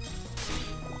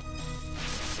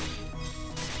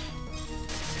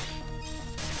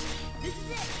 This is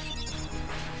it.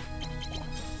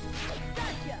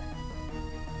 Gotcha.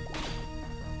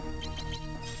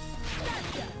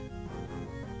 Gotcha.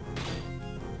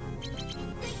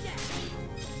 Take that.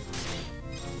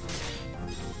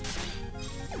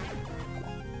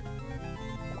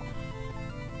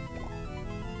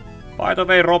 By the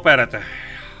way, Robert,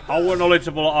 how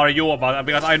knowledgeable are you about,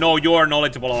 because I know you're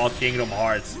knowledgeable about Kingdom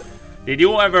Hearts. Did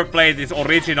you ever play this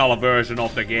original version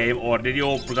of the game, or did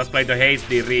you just play the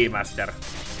HD remaster?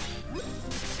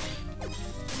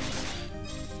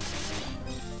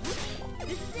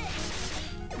 This is it.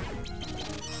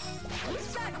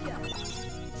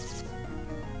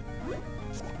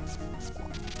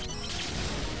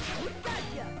 Gotcha.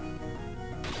 Gotcha.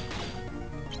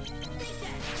 Take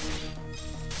that.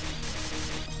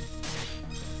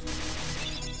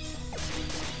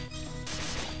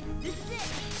 This is it.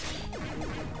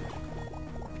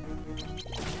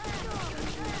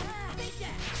 Take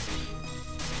that.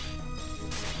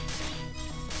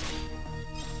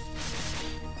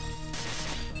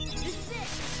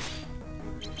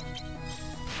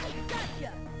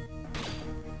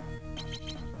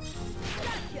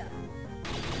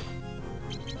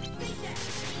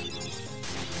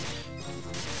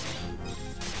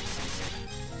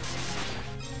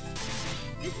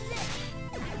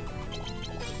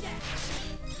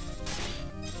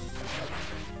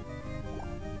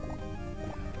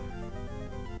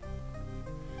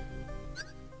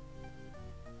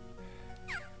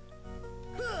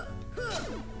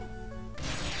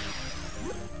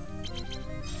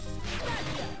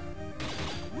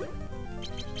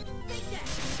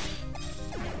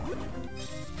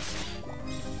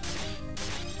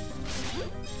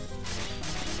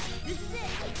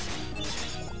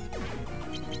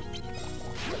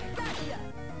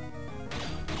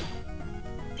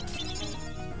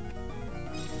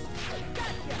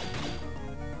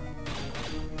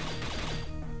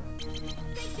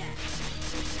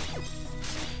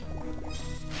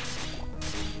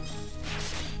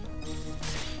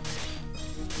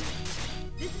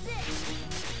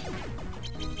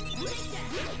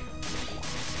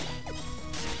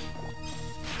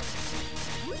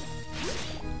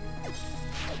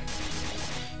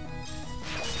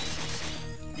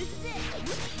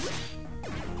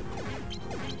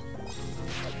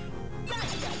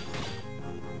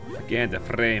 Again, the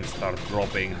frames start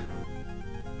dropping.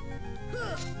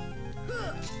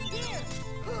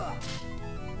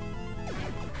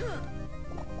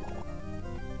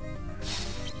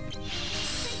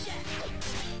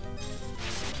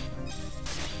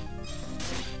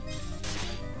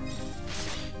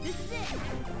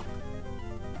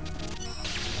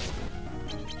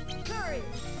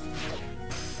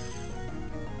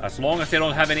 As long as they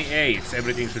don't have any 8s,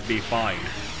 everything should be fine.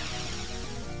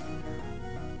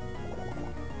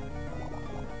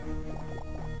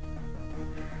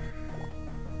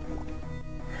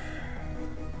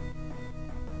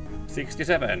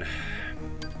 $67.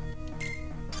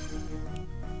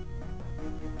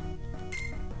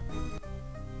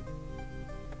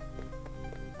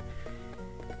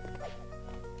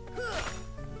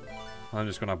 I'm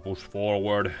just gonna push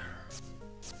forward.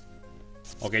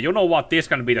 Okay, you know what? This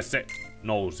can be the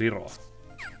no, 0.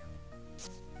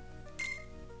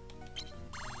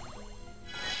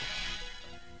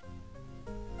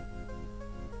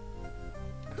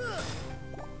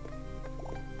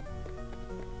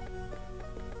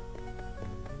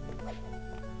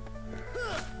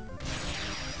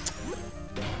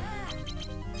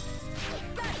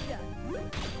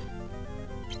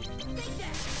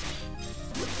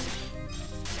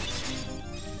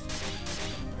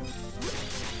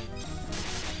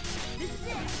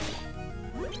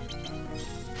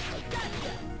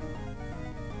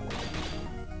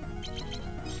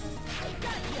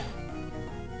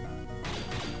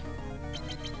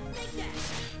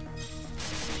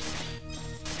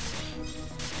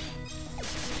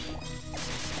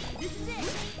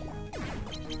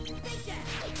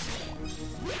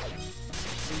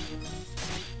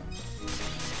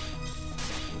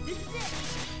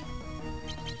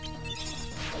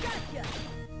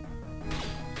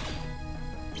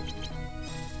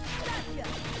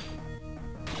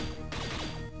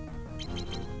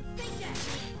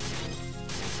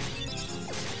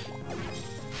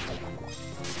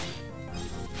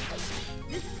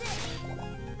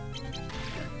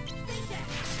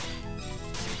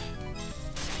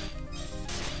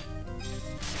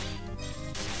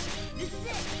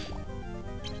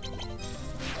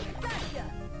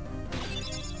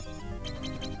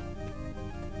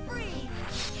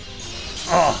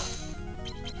 Oh.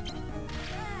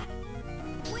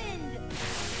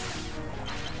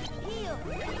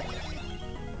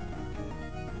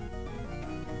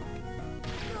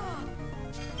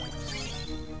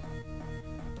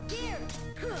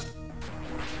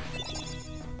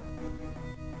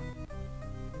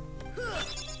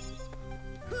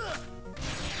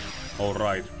 All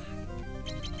right.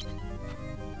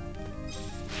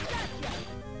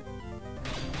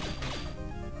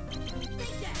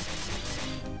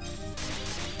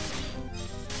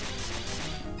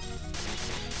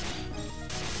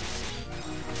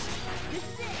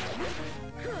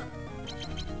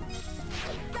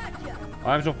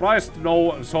 I'm surprised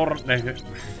no sort.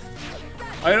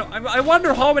 I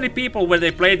wonder how many people when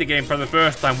they played the game for the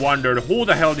first time wondered who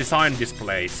the hell designed this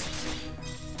place.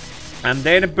 And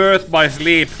then Birth by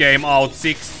Sleep came out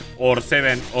 6 or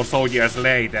 7 or so years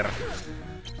later.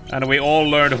 And we all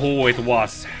learned who it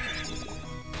was.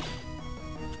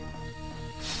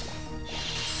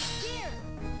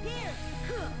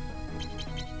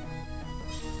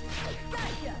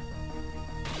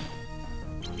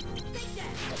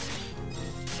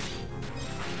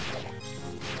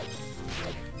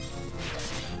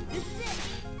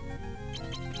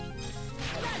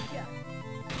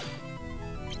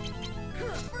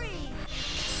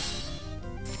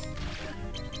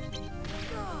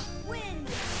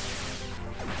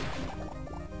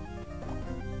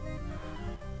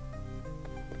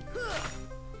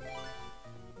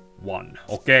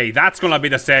 Okay, that's gonna be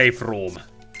the safe room.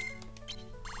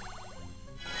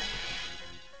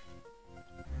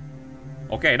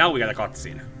 Okay, now we got a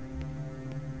cutscene.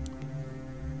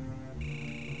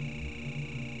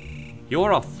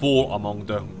 You're a fool among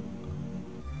the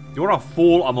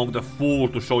fool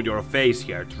to show your face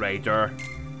here, traitor.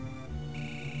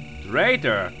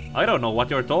 Traitor? I don't know what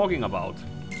you're talking about.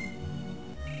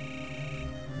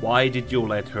 Why did you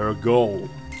let her go?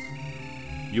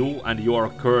 You and your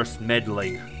cursed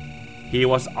meddling. He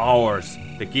was ours.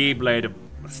 The Keyblade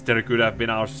Master could have been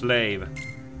our slave.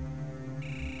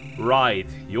 Right,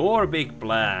 your big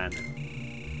plan.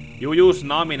 You use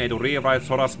Namine to rewrite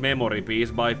Sora's memory piece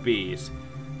by piece.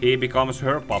 He becomes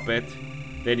her puppet.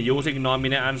 Then using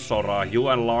Namine and Sora, you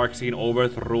and Larxene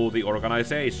overthrew the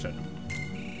organization.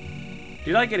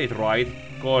 Did I get it right?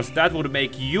 Cause that would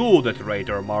make you the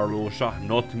traitor, Marluxia,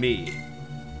 not me.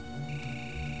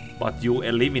 But you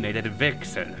eliminated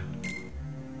Vexen.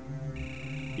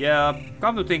 Yeah,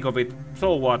 come to think of it,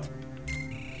 so what?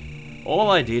 All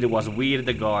I did was weed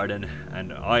the garden,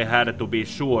 and I had to be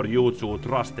sure you two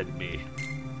trusted me.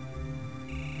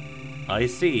 I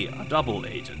see, a double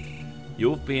agent.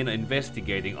 You've been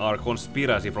investigating our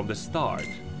conspiracy from the start.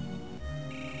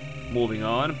 Moving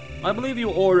on, I believe you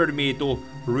ordered me to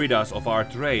rid us of our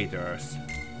traitors.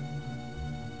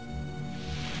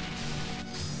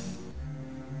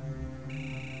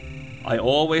 I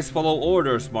always follow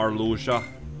orders, Marluxia.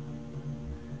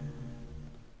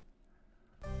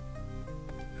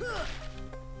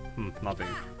 Nothing.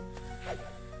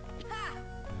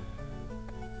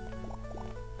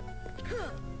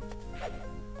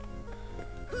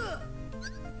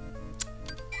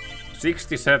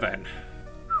 $67.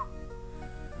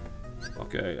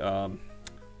 Okay,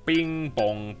 ping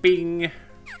pong ping.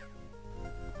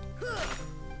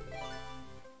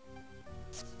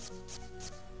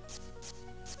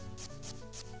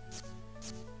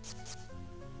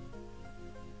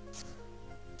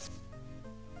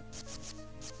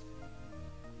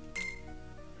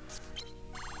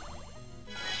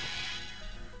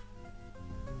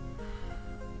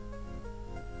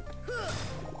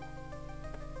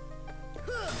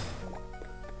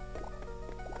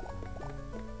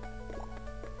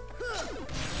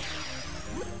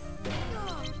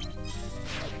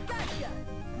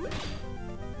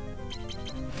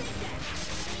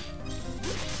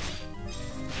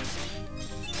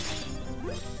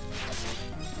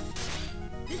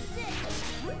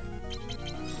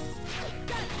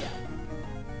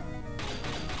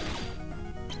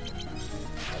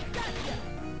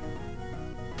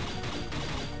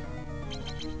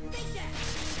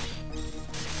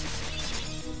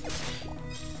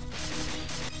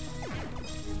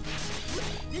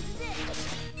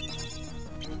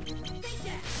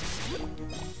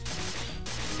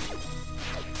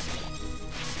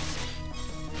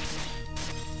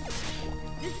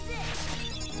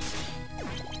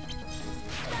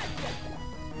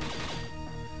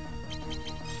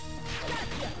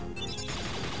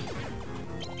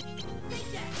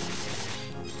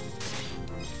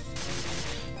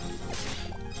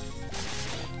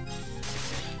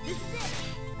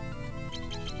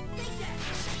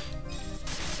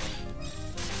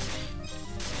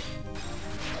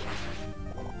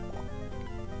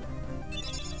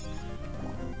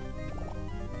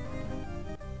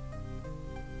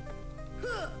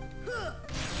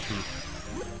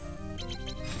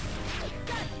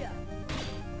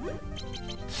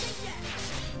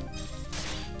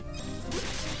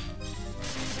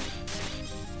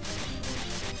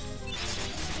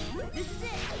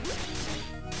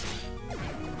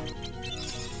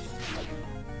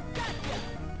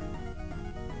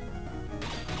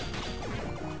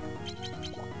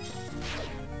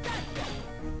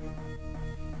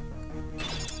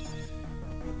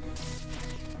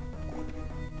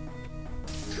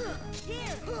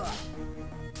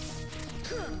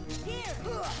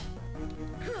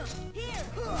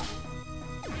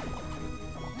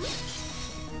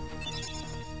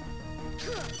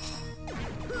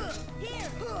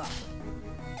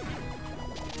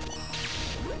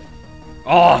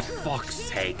 Oh, fuck's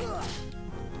sake.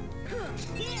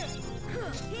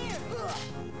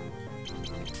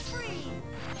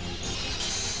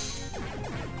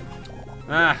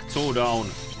 Ah, 2 down.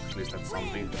 At least that's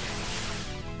something.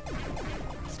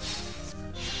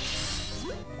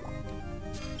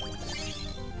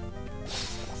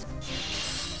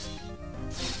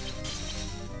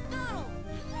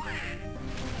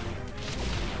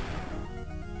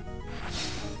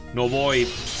 No boy.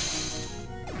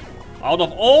 Out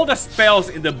of all the spells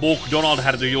in the book, Donald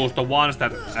had to use the ones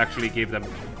that actually give them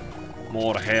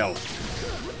more health.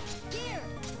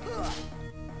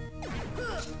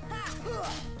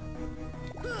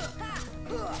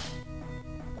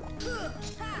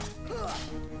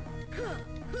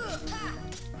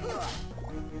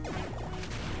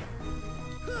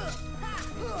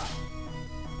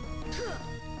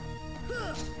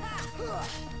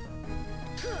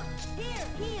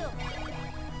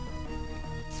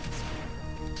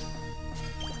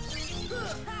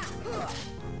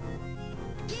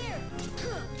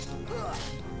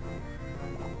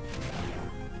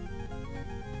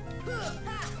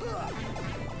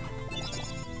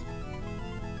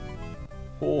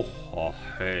 Oho,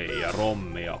 hei, ja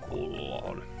rommia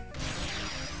pulloon.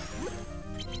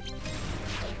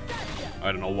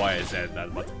 I don't know why I said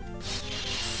that, but...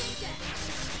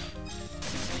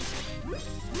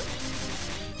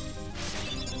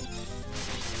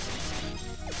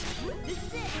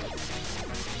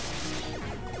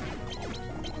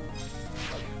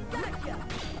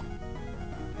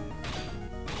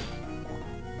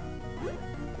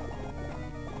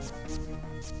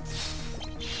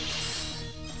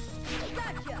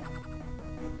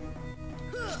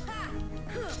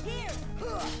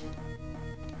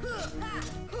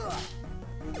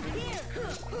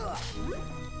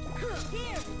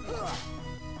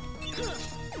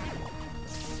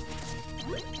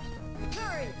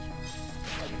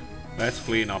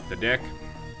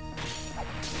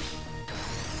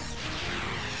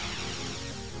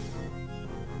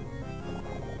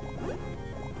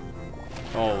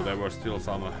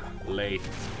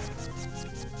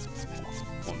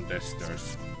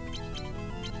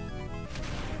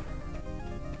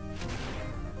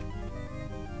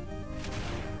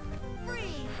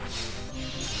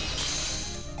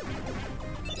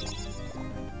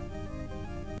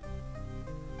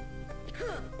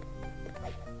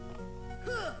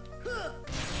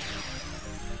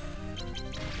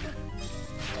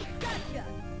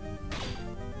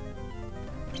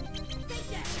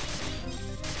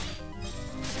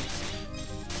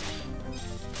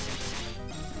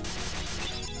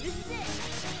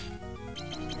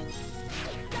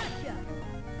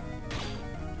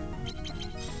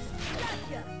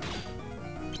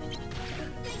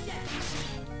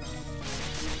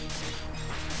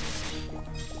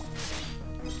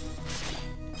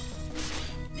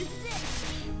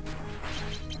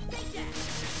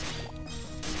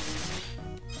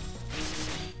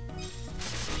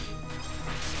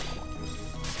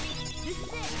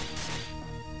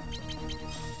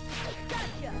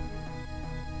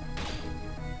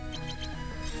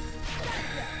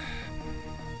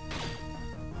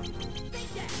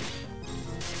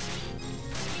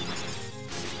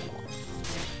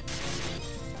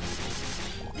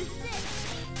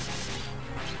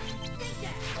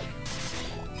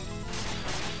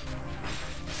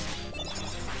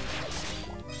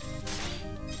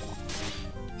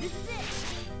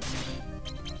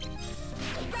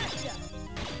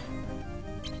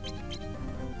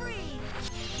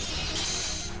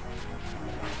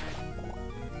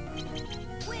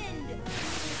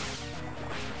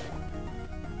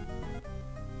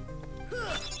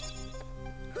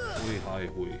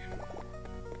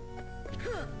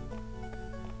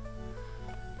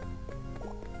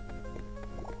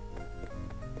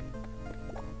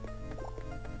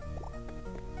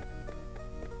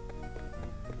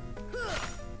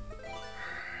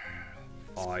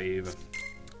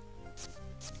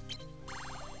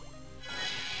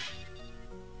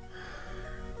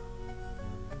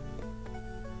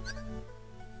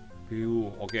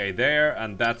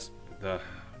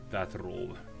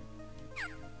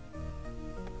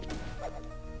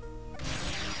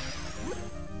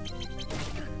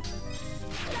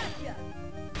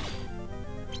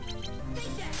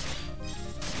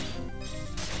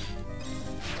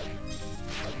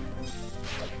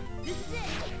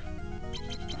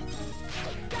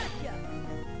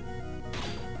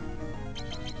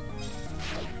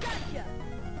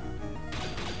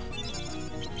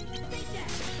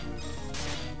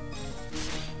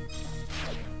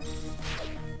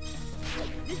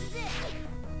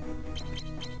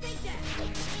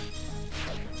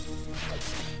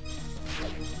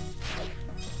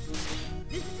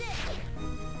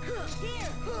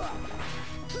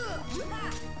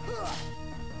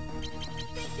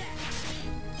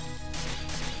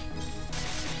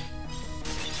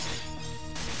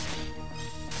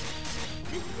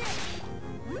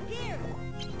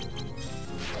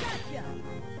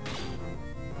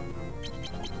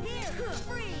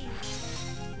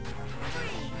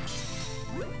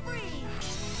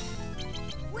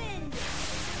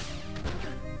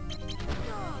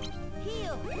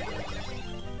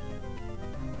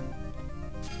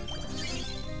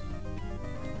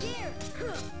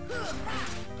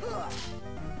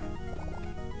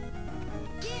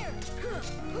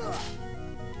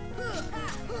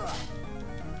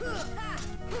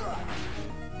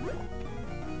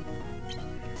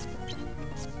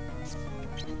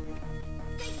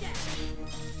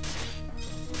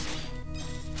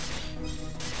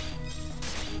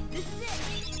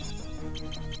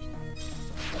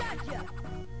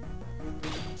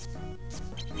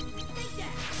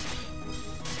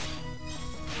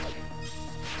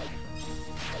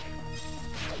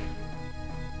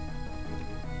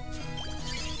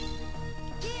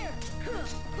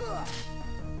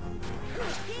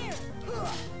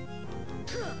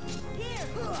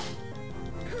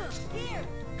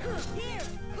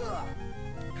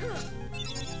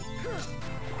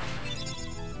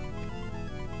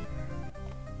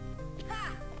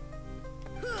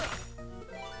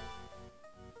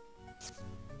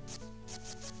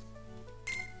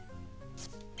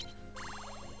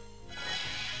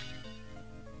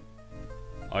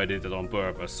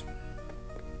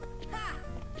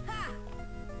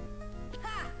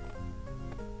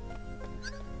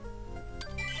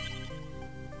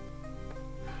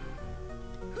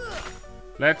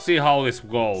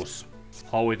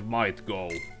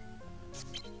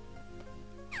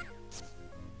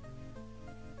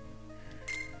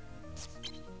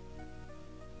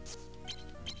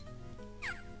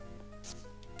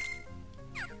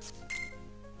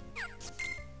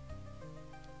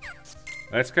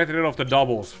 Let's get rid of the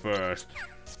doubles first.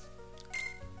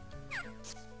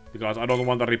 Because I don't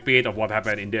want a repeat of what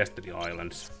happened in Destiny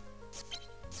Islands.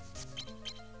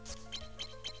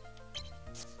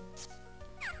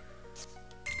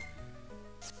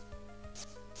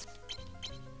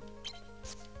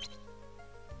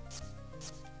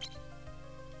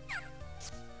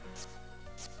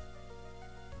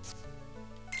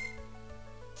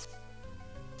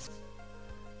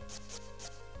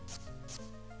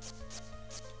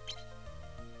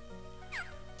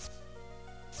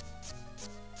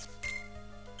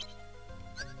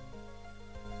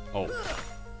 Oh.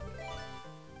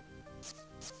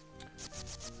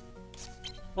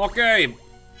 Okay.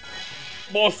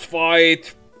 Boss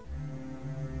fight.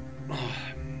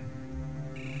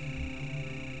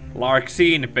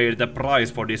 Larxene paid the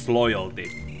price for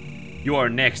disloyalty. You are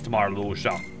next,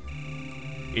 Marluxia.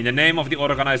 In the name of the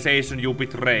organization you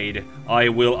betrayed, I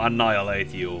will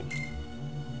annihilate you.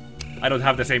 I don't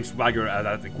have the same swagger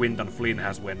that Quinton Flynn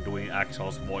has when doing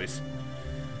Axel's voice.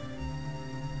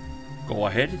 Go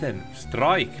ahead then,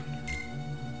 strike.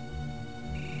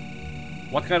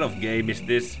 What kind of game is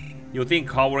this? You think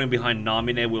cowering behind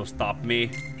Namine will stop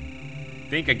me?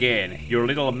 Think again, your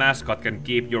little mascot can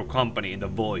keep your company in the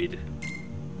void.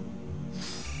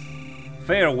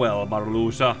 Farewell,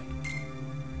 Marluxia.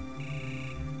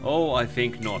 Oh, I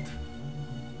think not.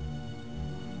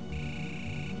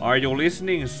 Are you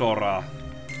listening, Sora?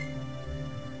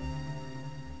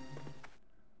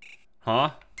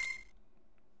 Huh?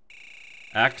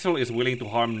 Axel is willing to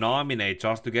harm Namine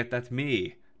just to get at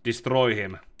me. Destroy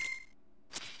him.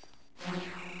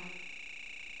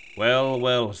 Well,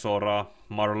 well, Sora.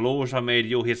 Marluxia made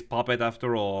you his puppet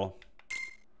after all.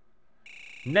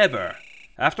 Never!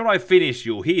 After I finish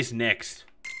you, he's next.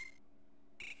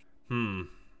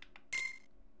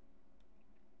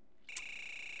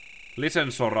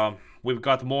 Listen, Sora. We've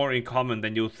got more in common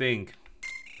than you think.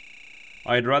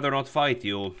 I'd rather not fight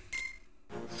you.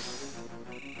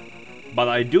 But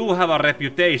I do have a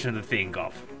reputation to think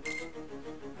of.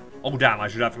 Oh damn, I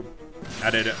should have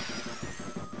added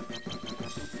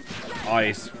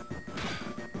ice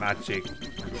magic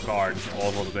cards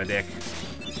also to the deck.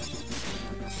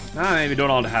 Maybe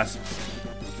Donald has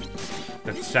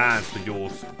the chance to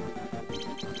use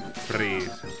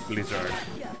Freeze Blizzard.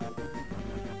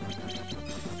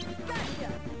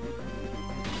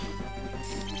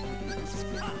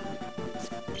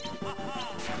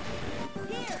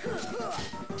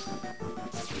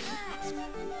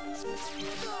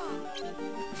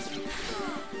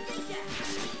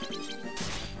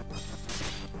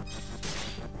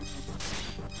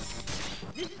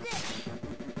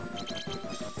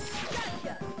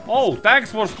 Oh,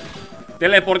 thanks for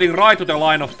teleporting right to the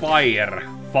line of fire.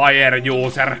 Fire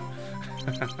user.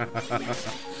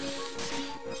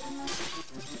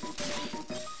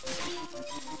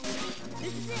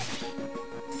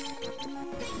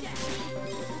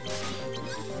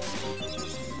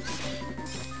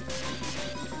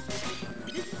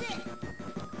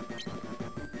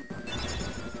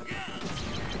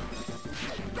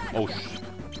 Oh,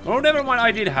 oh, never mind.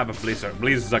 I did have a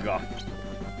Blizzaga.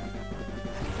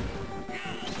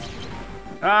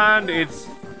 And it's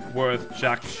worth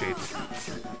jack shit.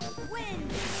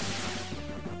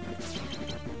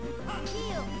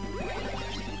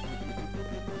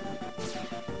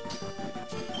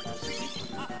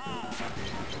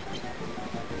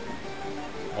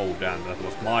 Oh damn, that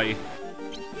was my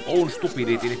own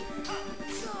stupidity.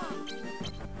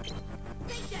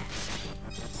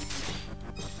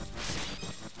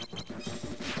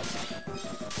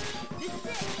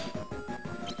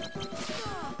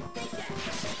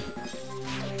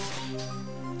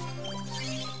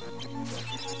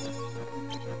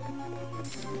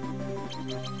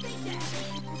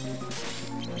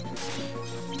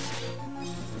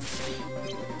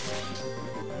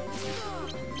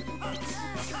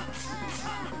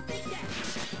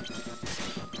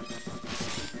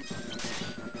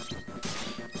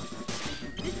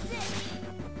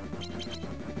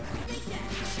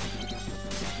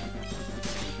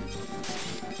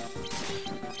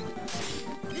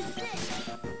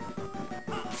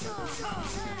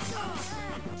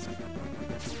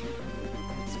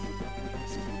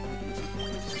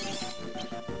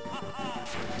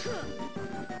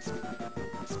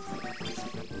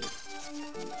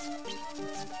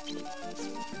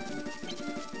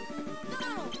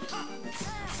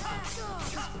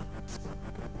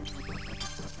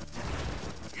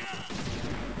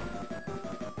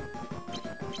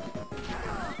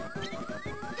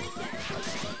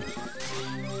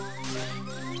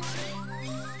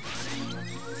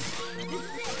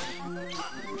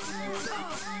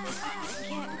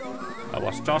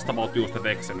 just about use the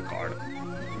Vexen card.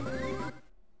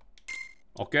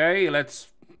 Okay, let's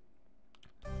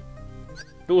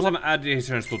do some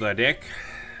additions to the deck.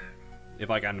 If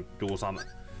I can do some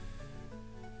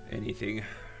anything.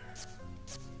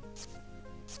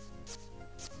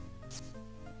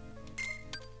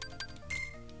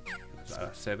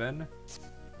 7.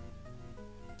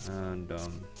 And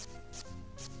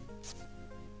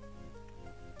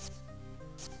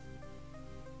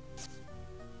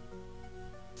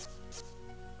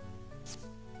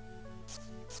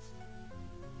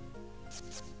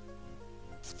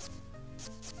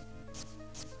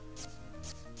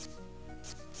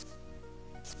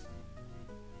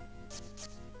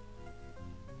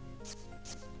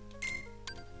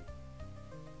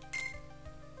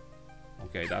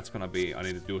okay, that's gonna be, I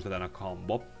need to use that in a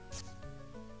combo.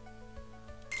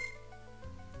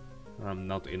 I'm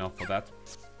not enough for that.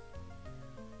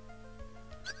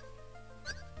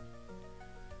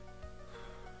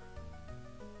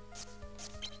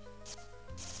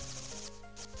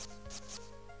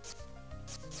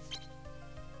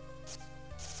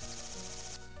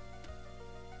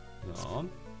 No.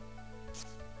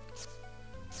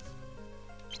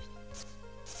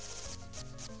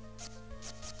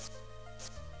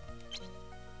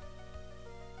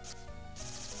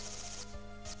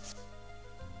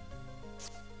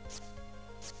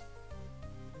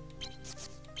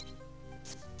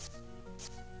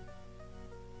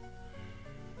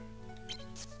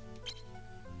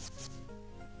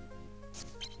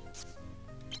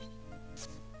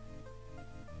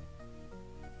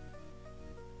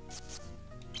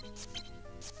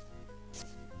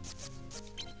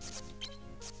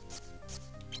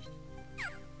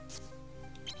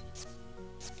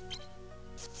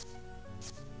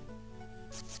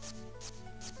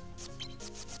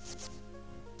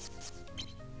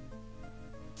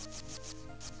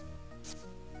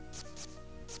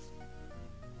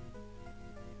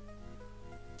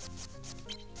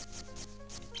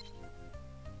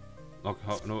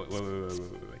 Okay, no,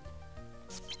 wait.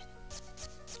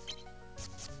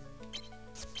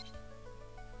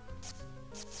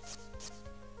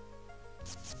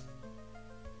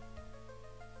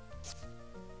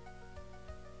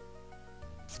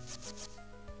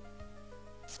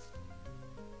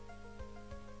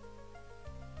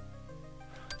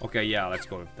 Okay, yeah, let's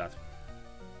go with that.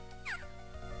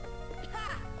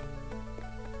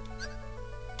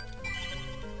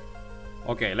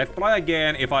 Okay, let's try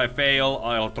again. If I fail,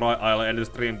 I'll end the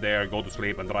stream there, go to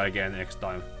sleep and try again next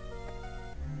time.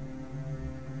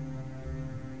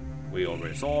 We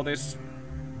already saw this.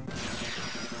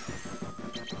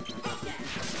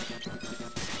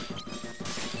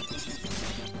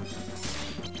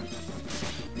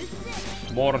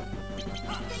 More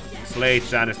Slade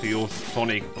chance to use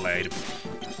Sonic Blade.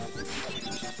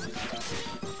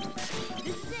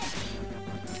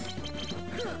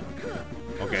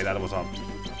 Okay, that was up.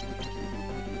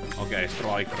 Okay,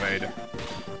 Strike Raid.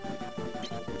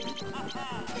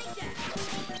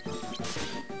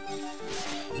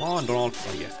 Come on, Donald.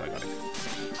 Oh, yes, I got it.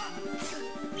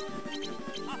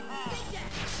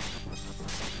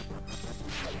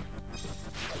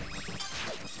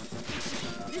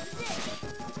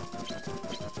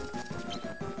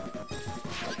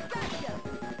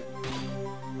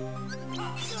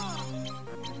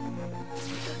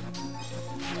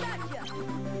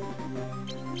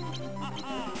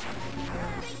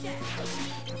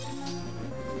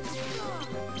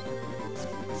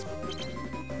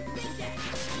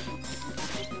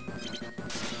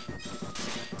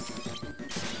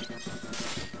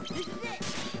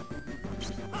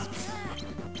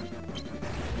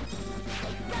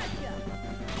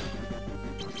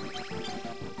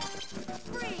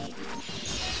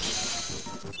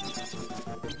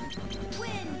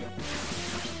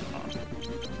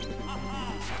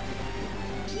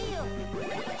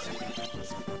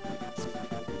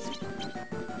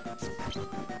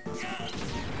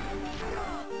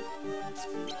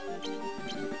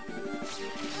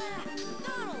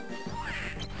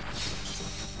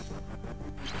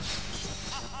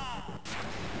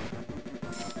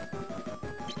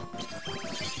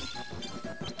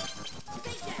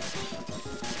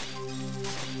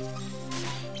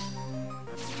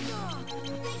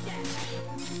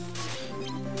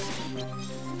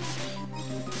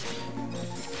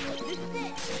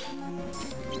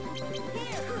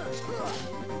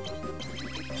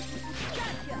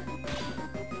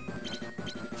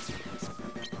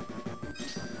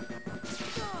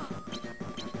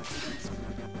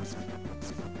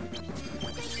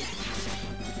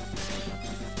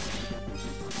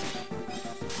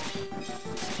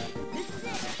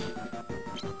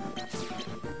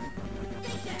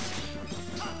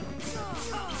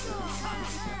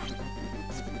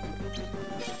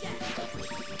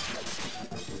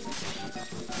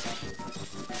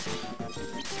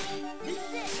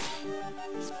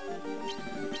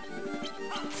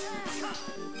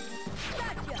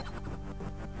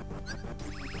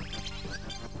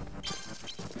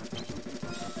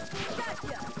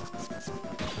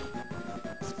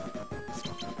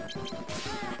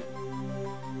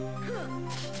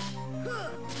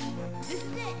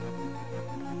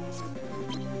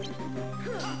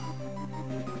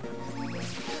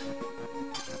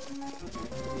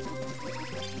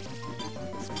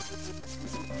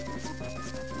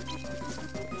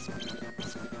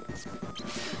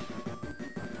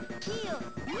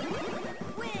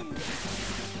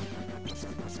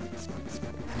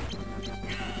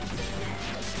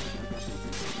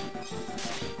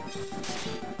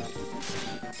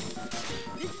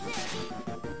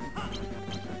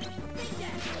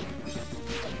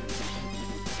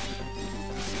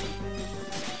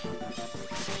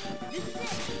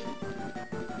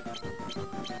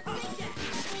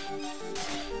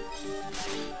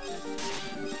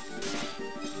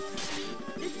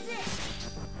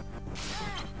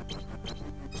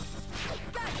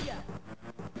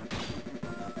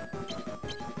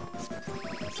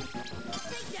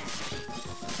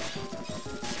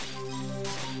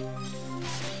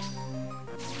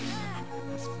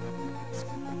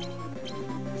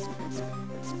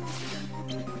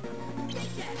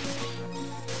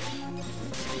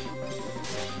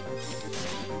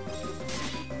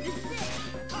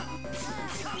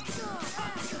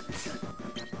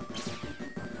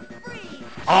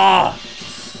 Ah!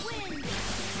 Wind.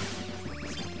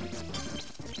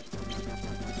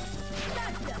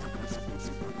 Gotcha.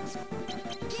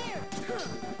 Here.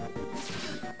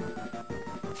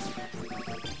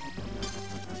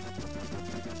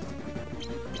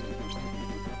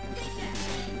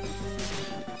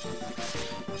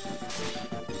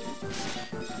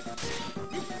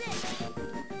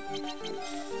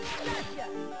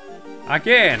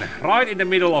 Again, right in the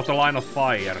middle of the line of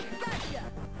fire.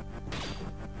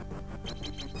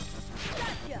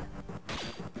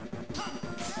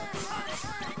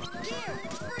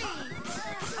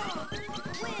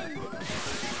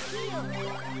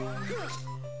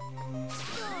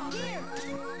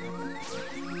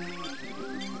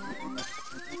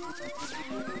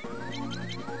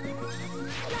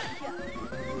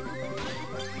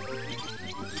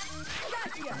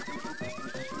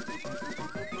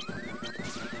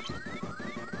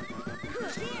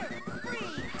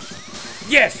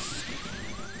 Yes!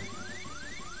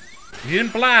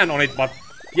 Didn't plan on it, but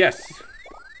yes.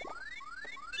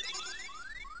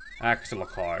 Axel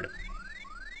card.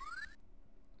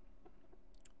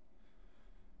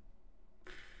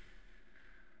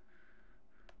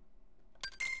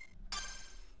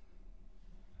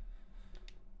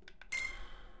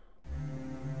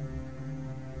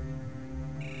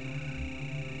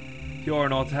 You're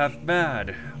not half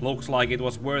bad. Looks like it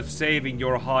was worth saving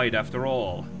your hide after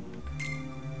all.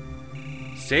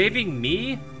 Saving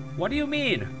me? What do you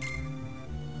mean?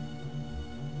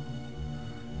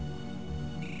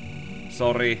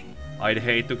 Sorry, I'd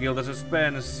hate to kill the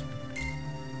suspense.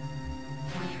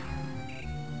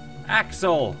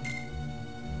 Axel!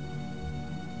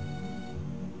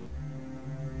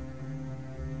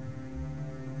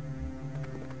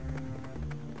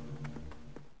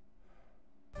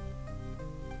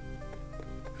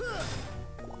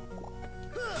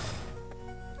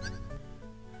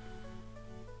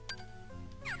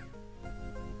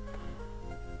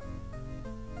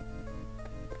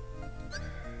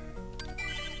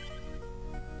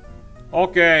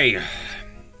 Okay.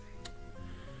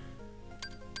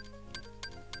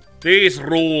 These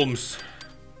rooms.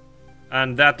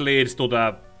 And that leads to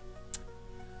the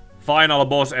final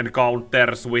boss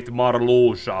encounters with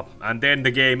Marluxia. And then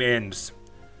the game ends.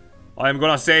 I'm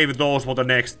gonna save those for the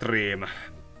next stream.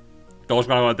 Those are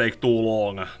gonna take too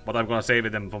long. But I'm gonna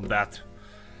save them from that.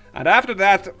 And after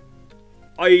that,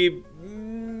 I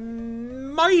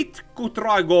might could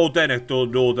try go then to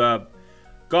do the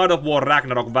God of War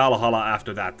Ragnarok Valhalla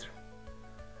after that.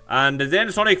 And then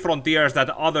Sonic Frontiers, that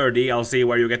other DLC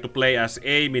where you get to play as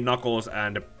Amy, Knuckles,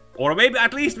 and... Or maybe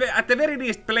at least, at the very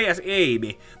least, play as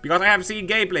Amy. Because I have seen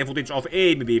gameplay footage of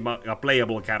Amy being a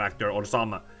playable character on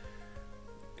some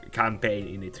campaign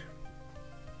in it.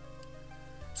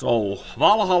 So,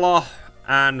 Valhalla,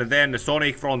 and then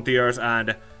Sonic Frontiers,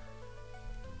 and...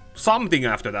 something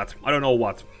after that. I don't know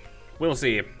what. We'll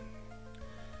see.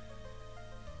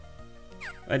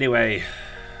 Anyway,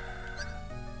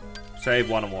 save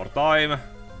one more time.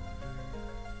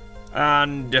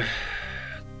 And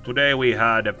today we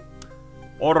had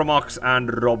Ormax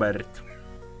and Robert.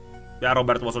 Yeah,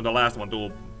 Robert was on the last one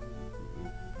too.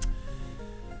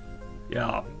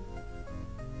 Yeah.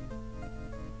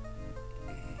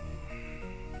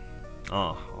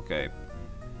 Ah, okay.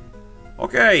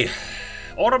 Okay.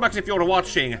 Ormax, if you're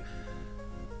watching,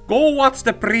 go watch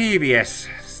the previous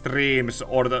streams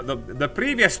or the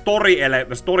previous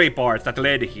story parts that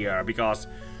led here, because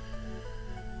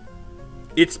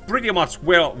it's pretty much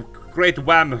great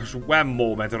wham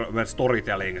moment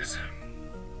storytelling.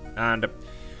 And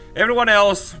everyone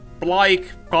else,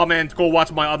 like, comment, go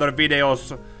watch my other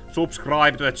videos,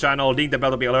 subscribe to the channel, ding the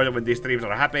bell to be alerted when these streams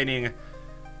are happening,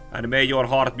 and may your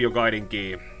heart be your guiding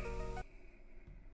key.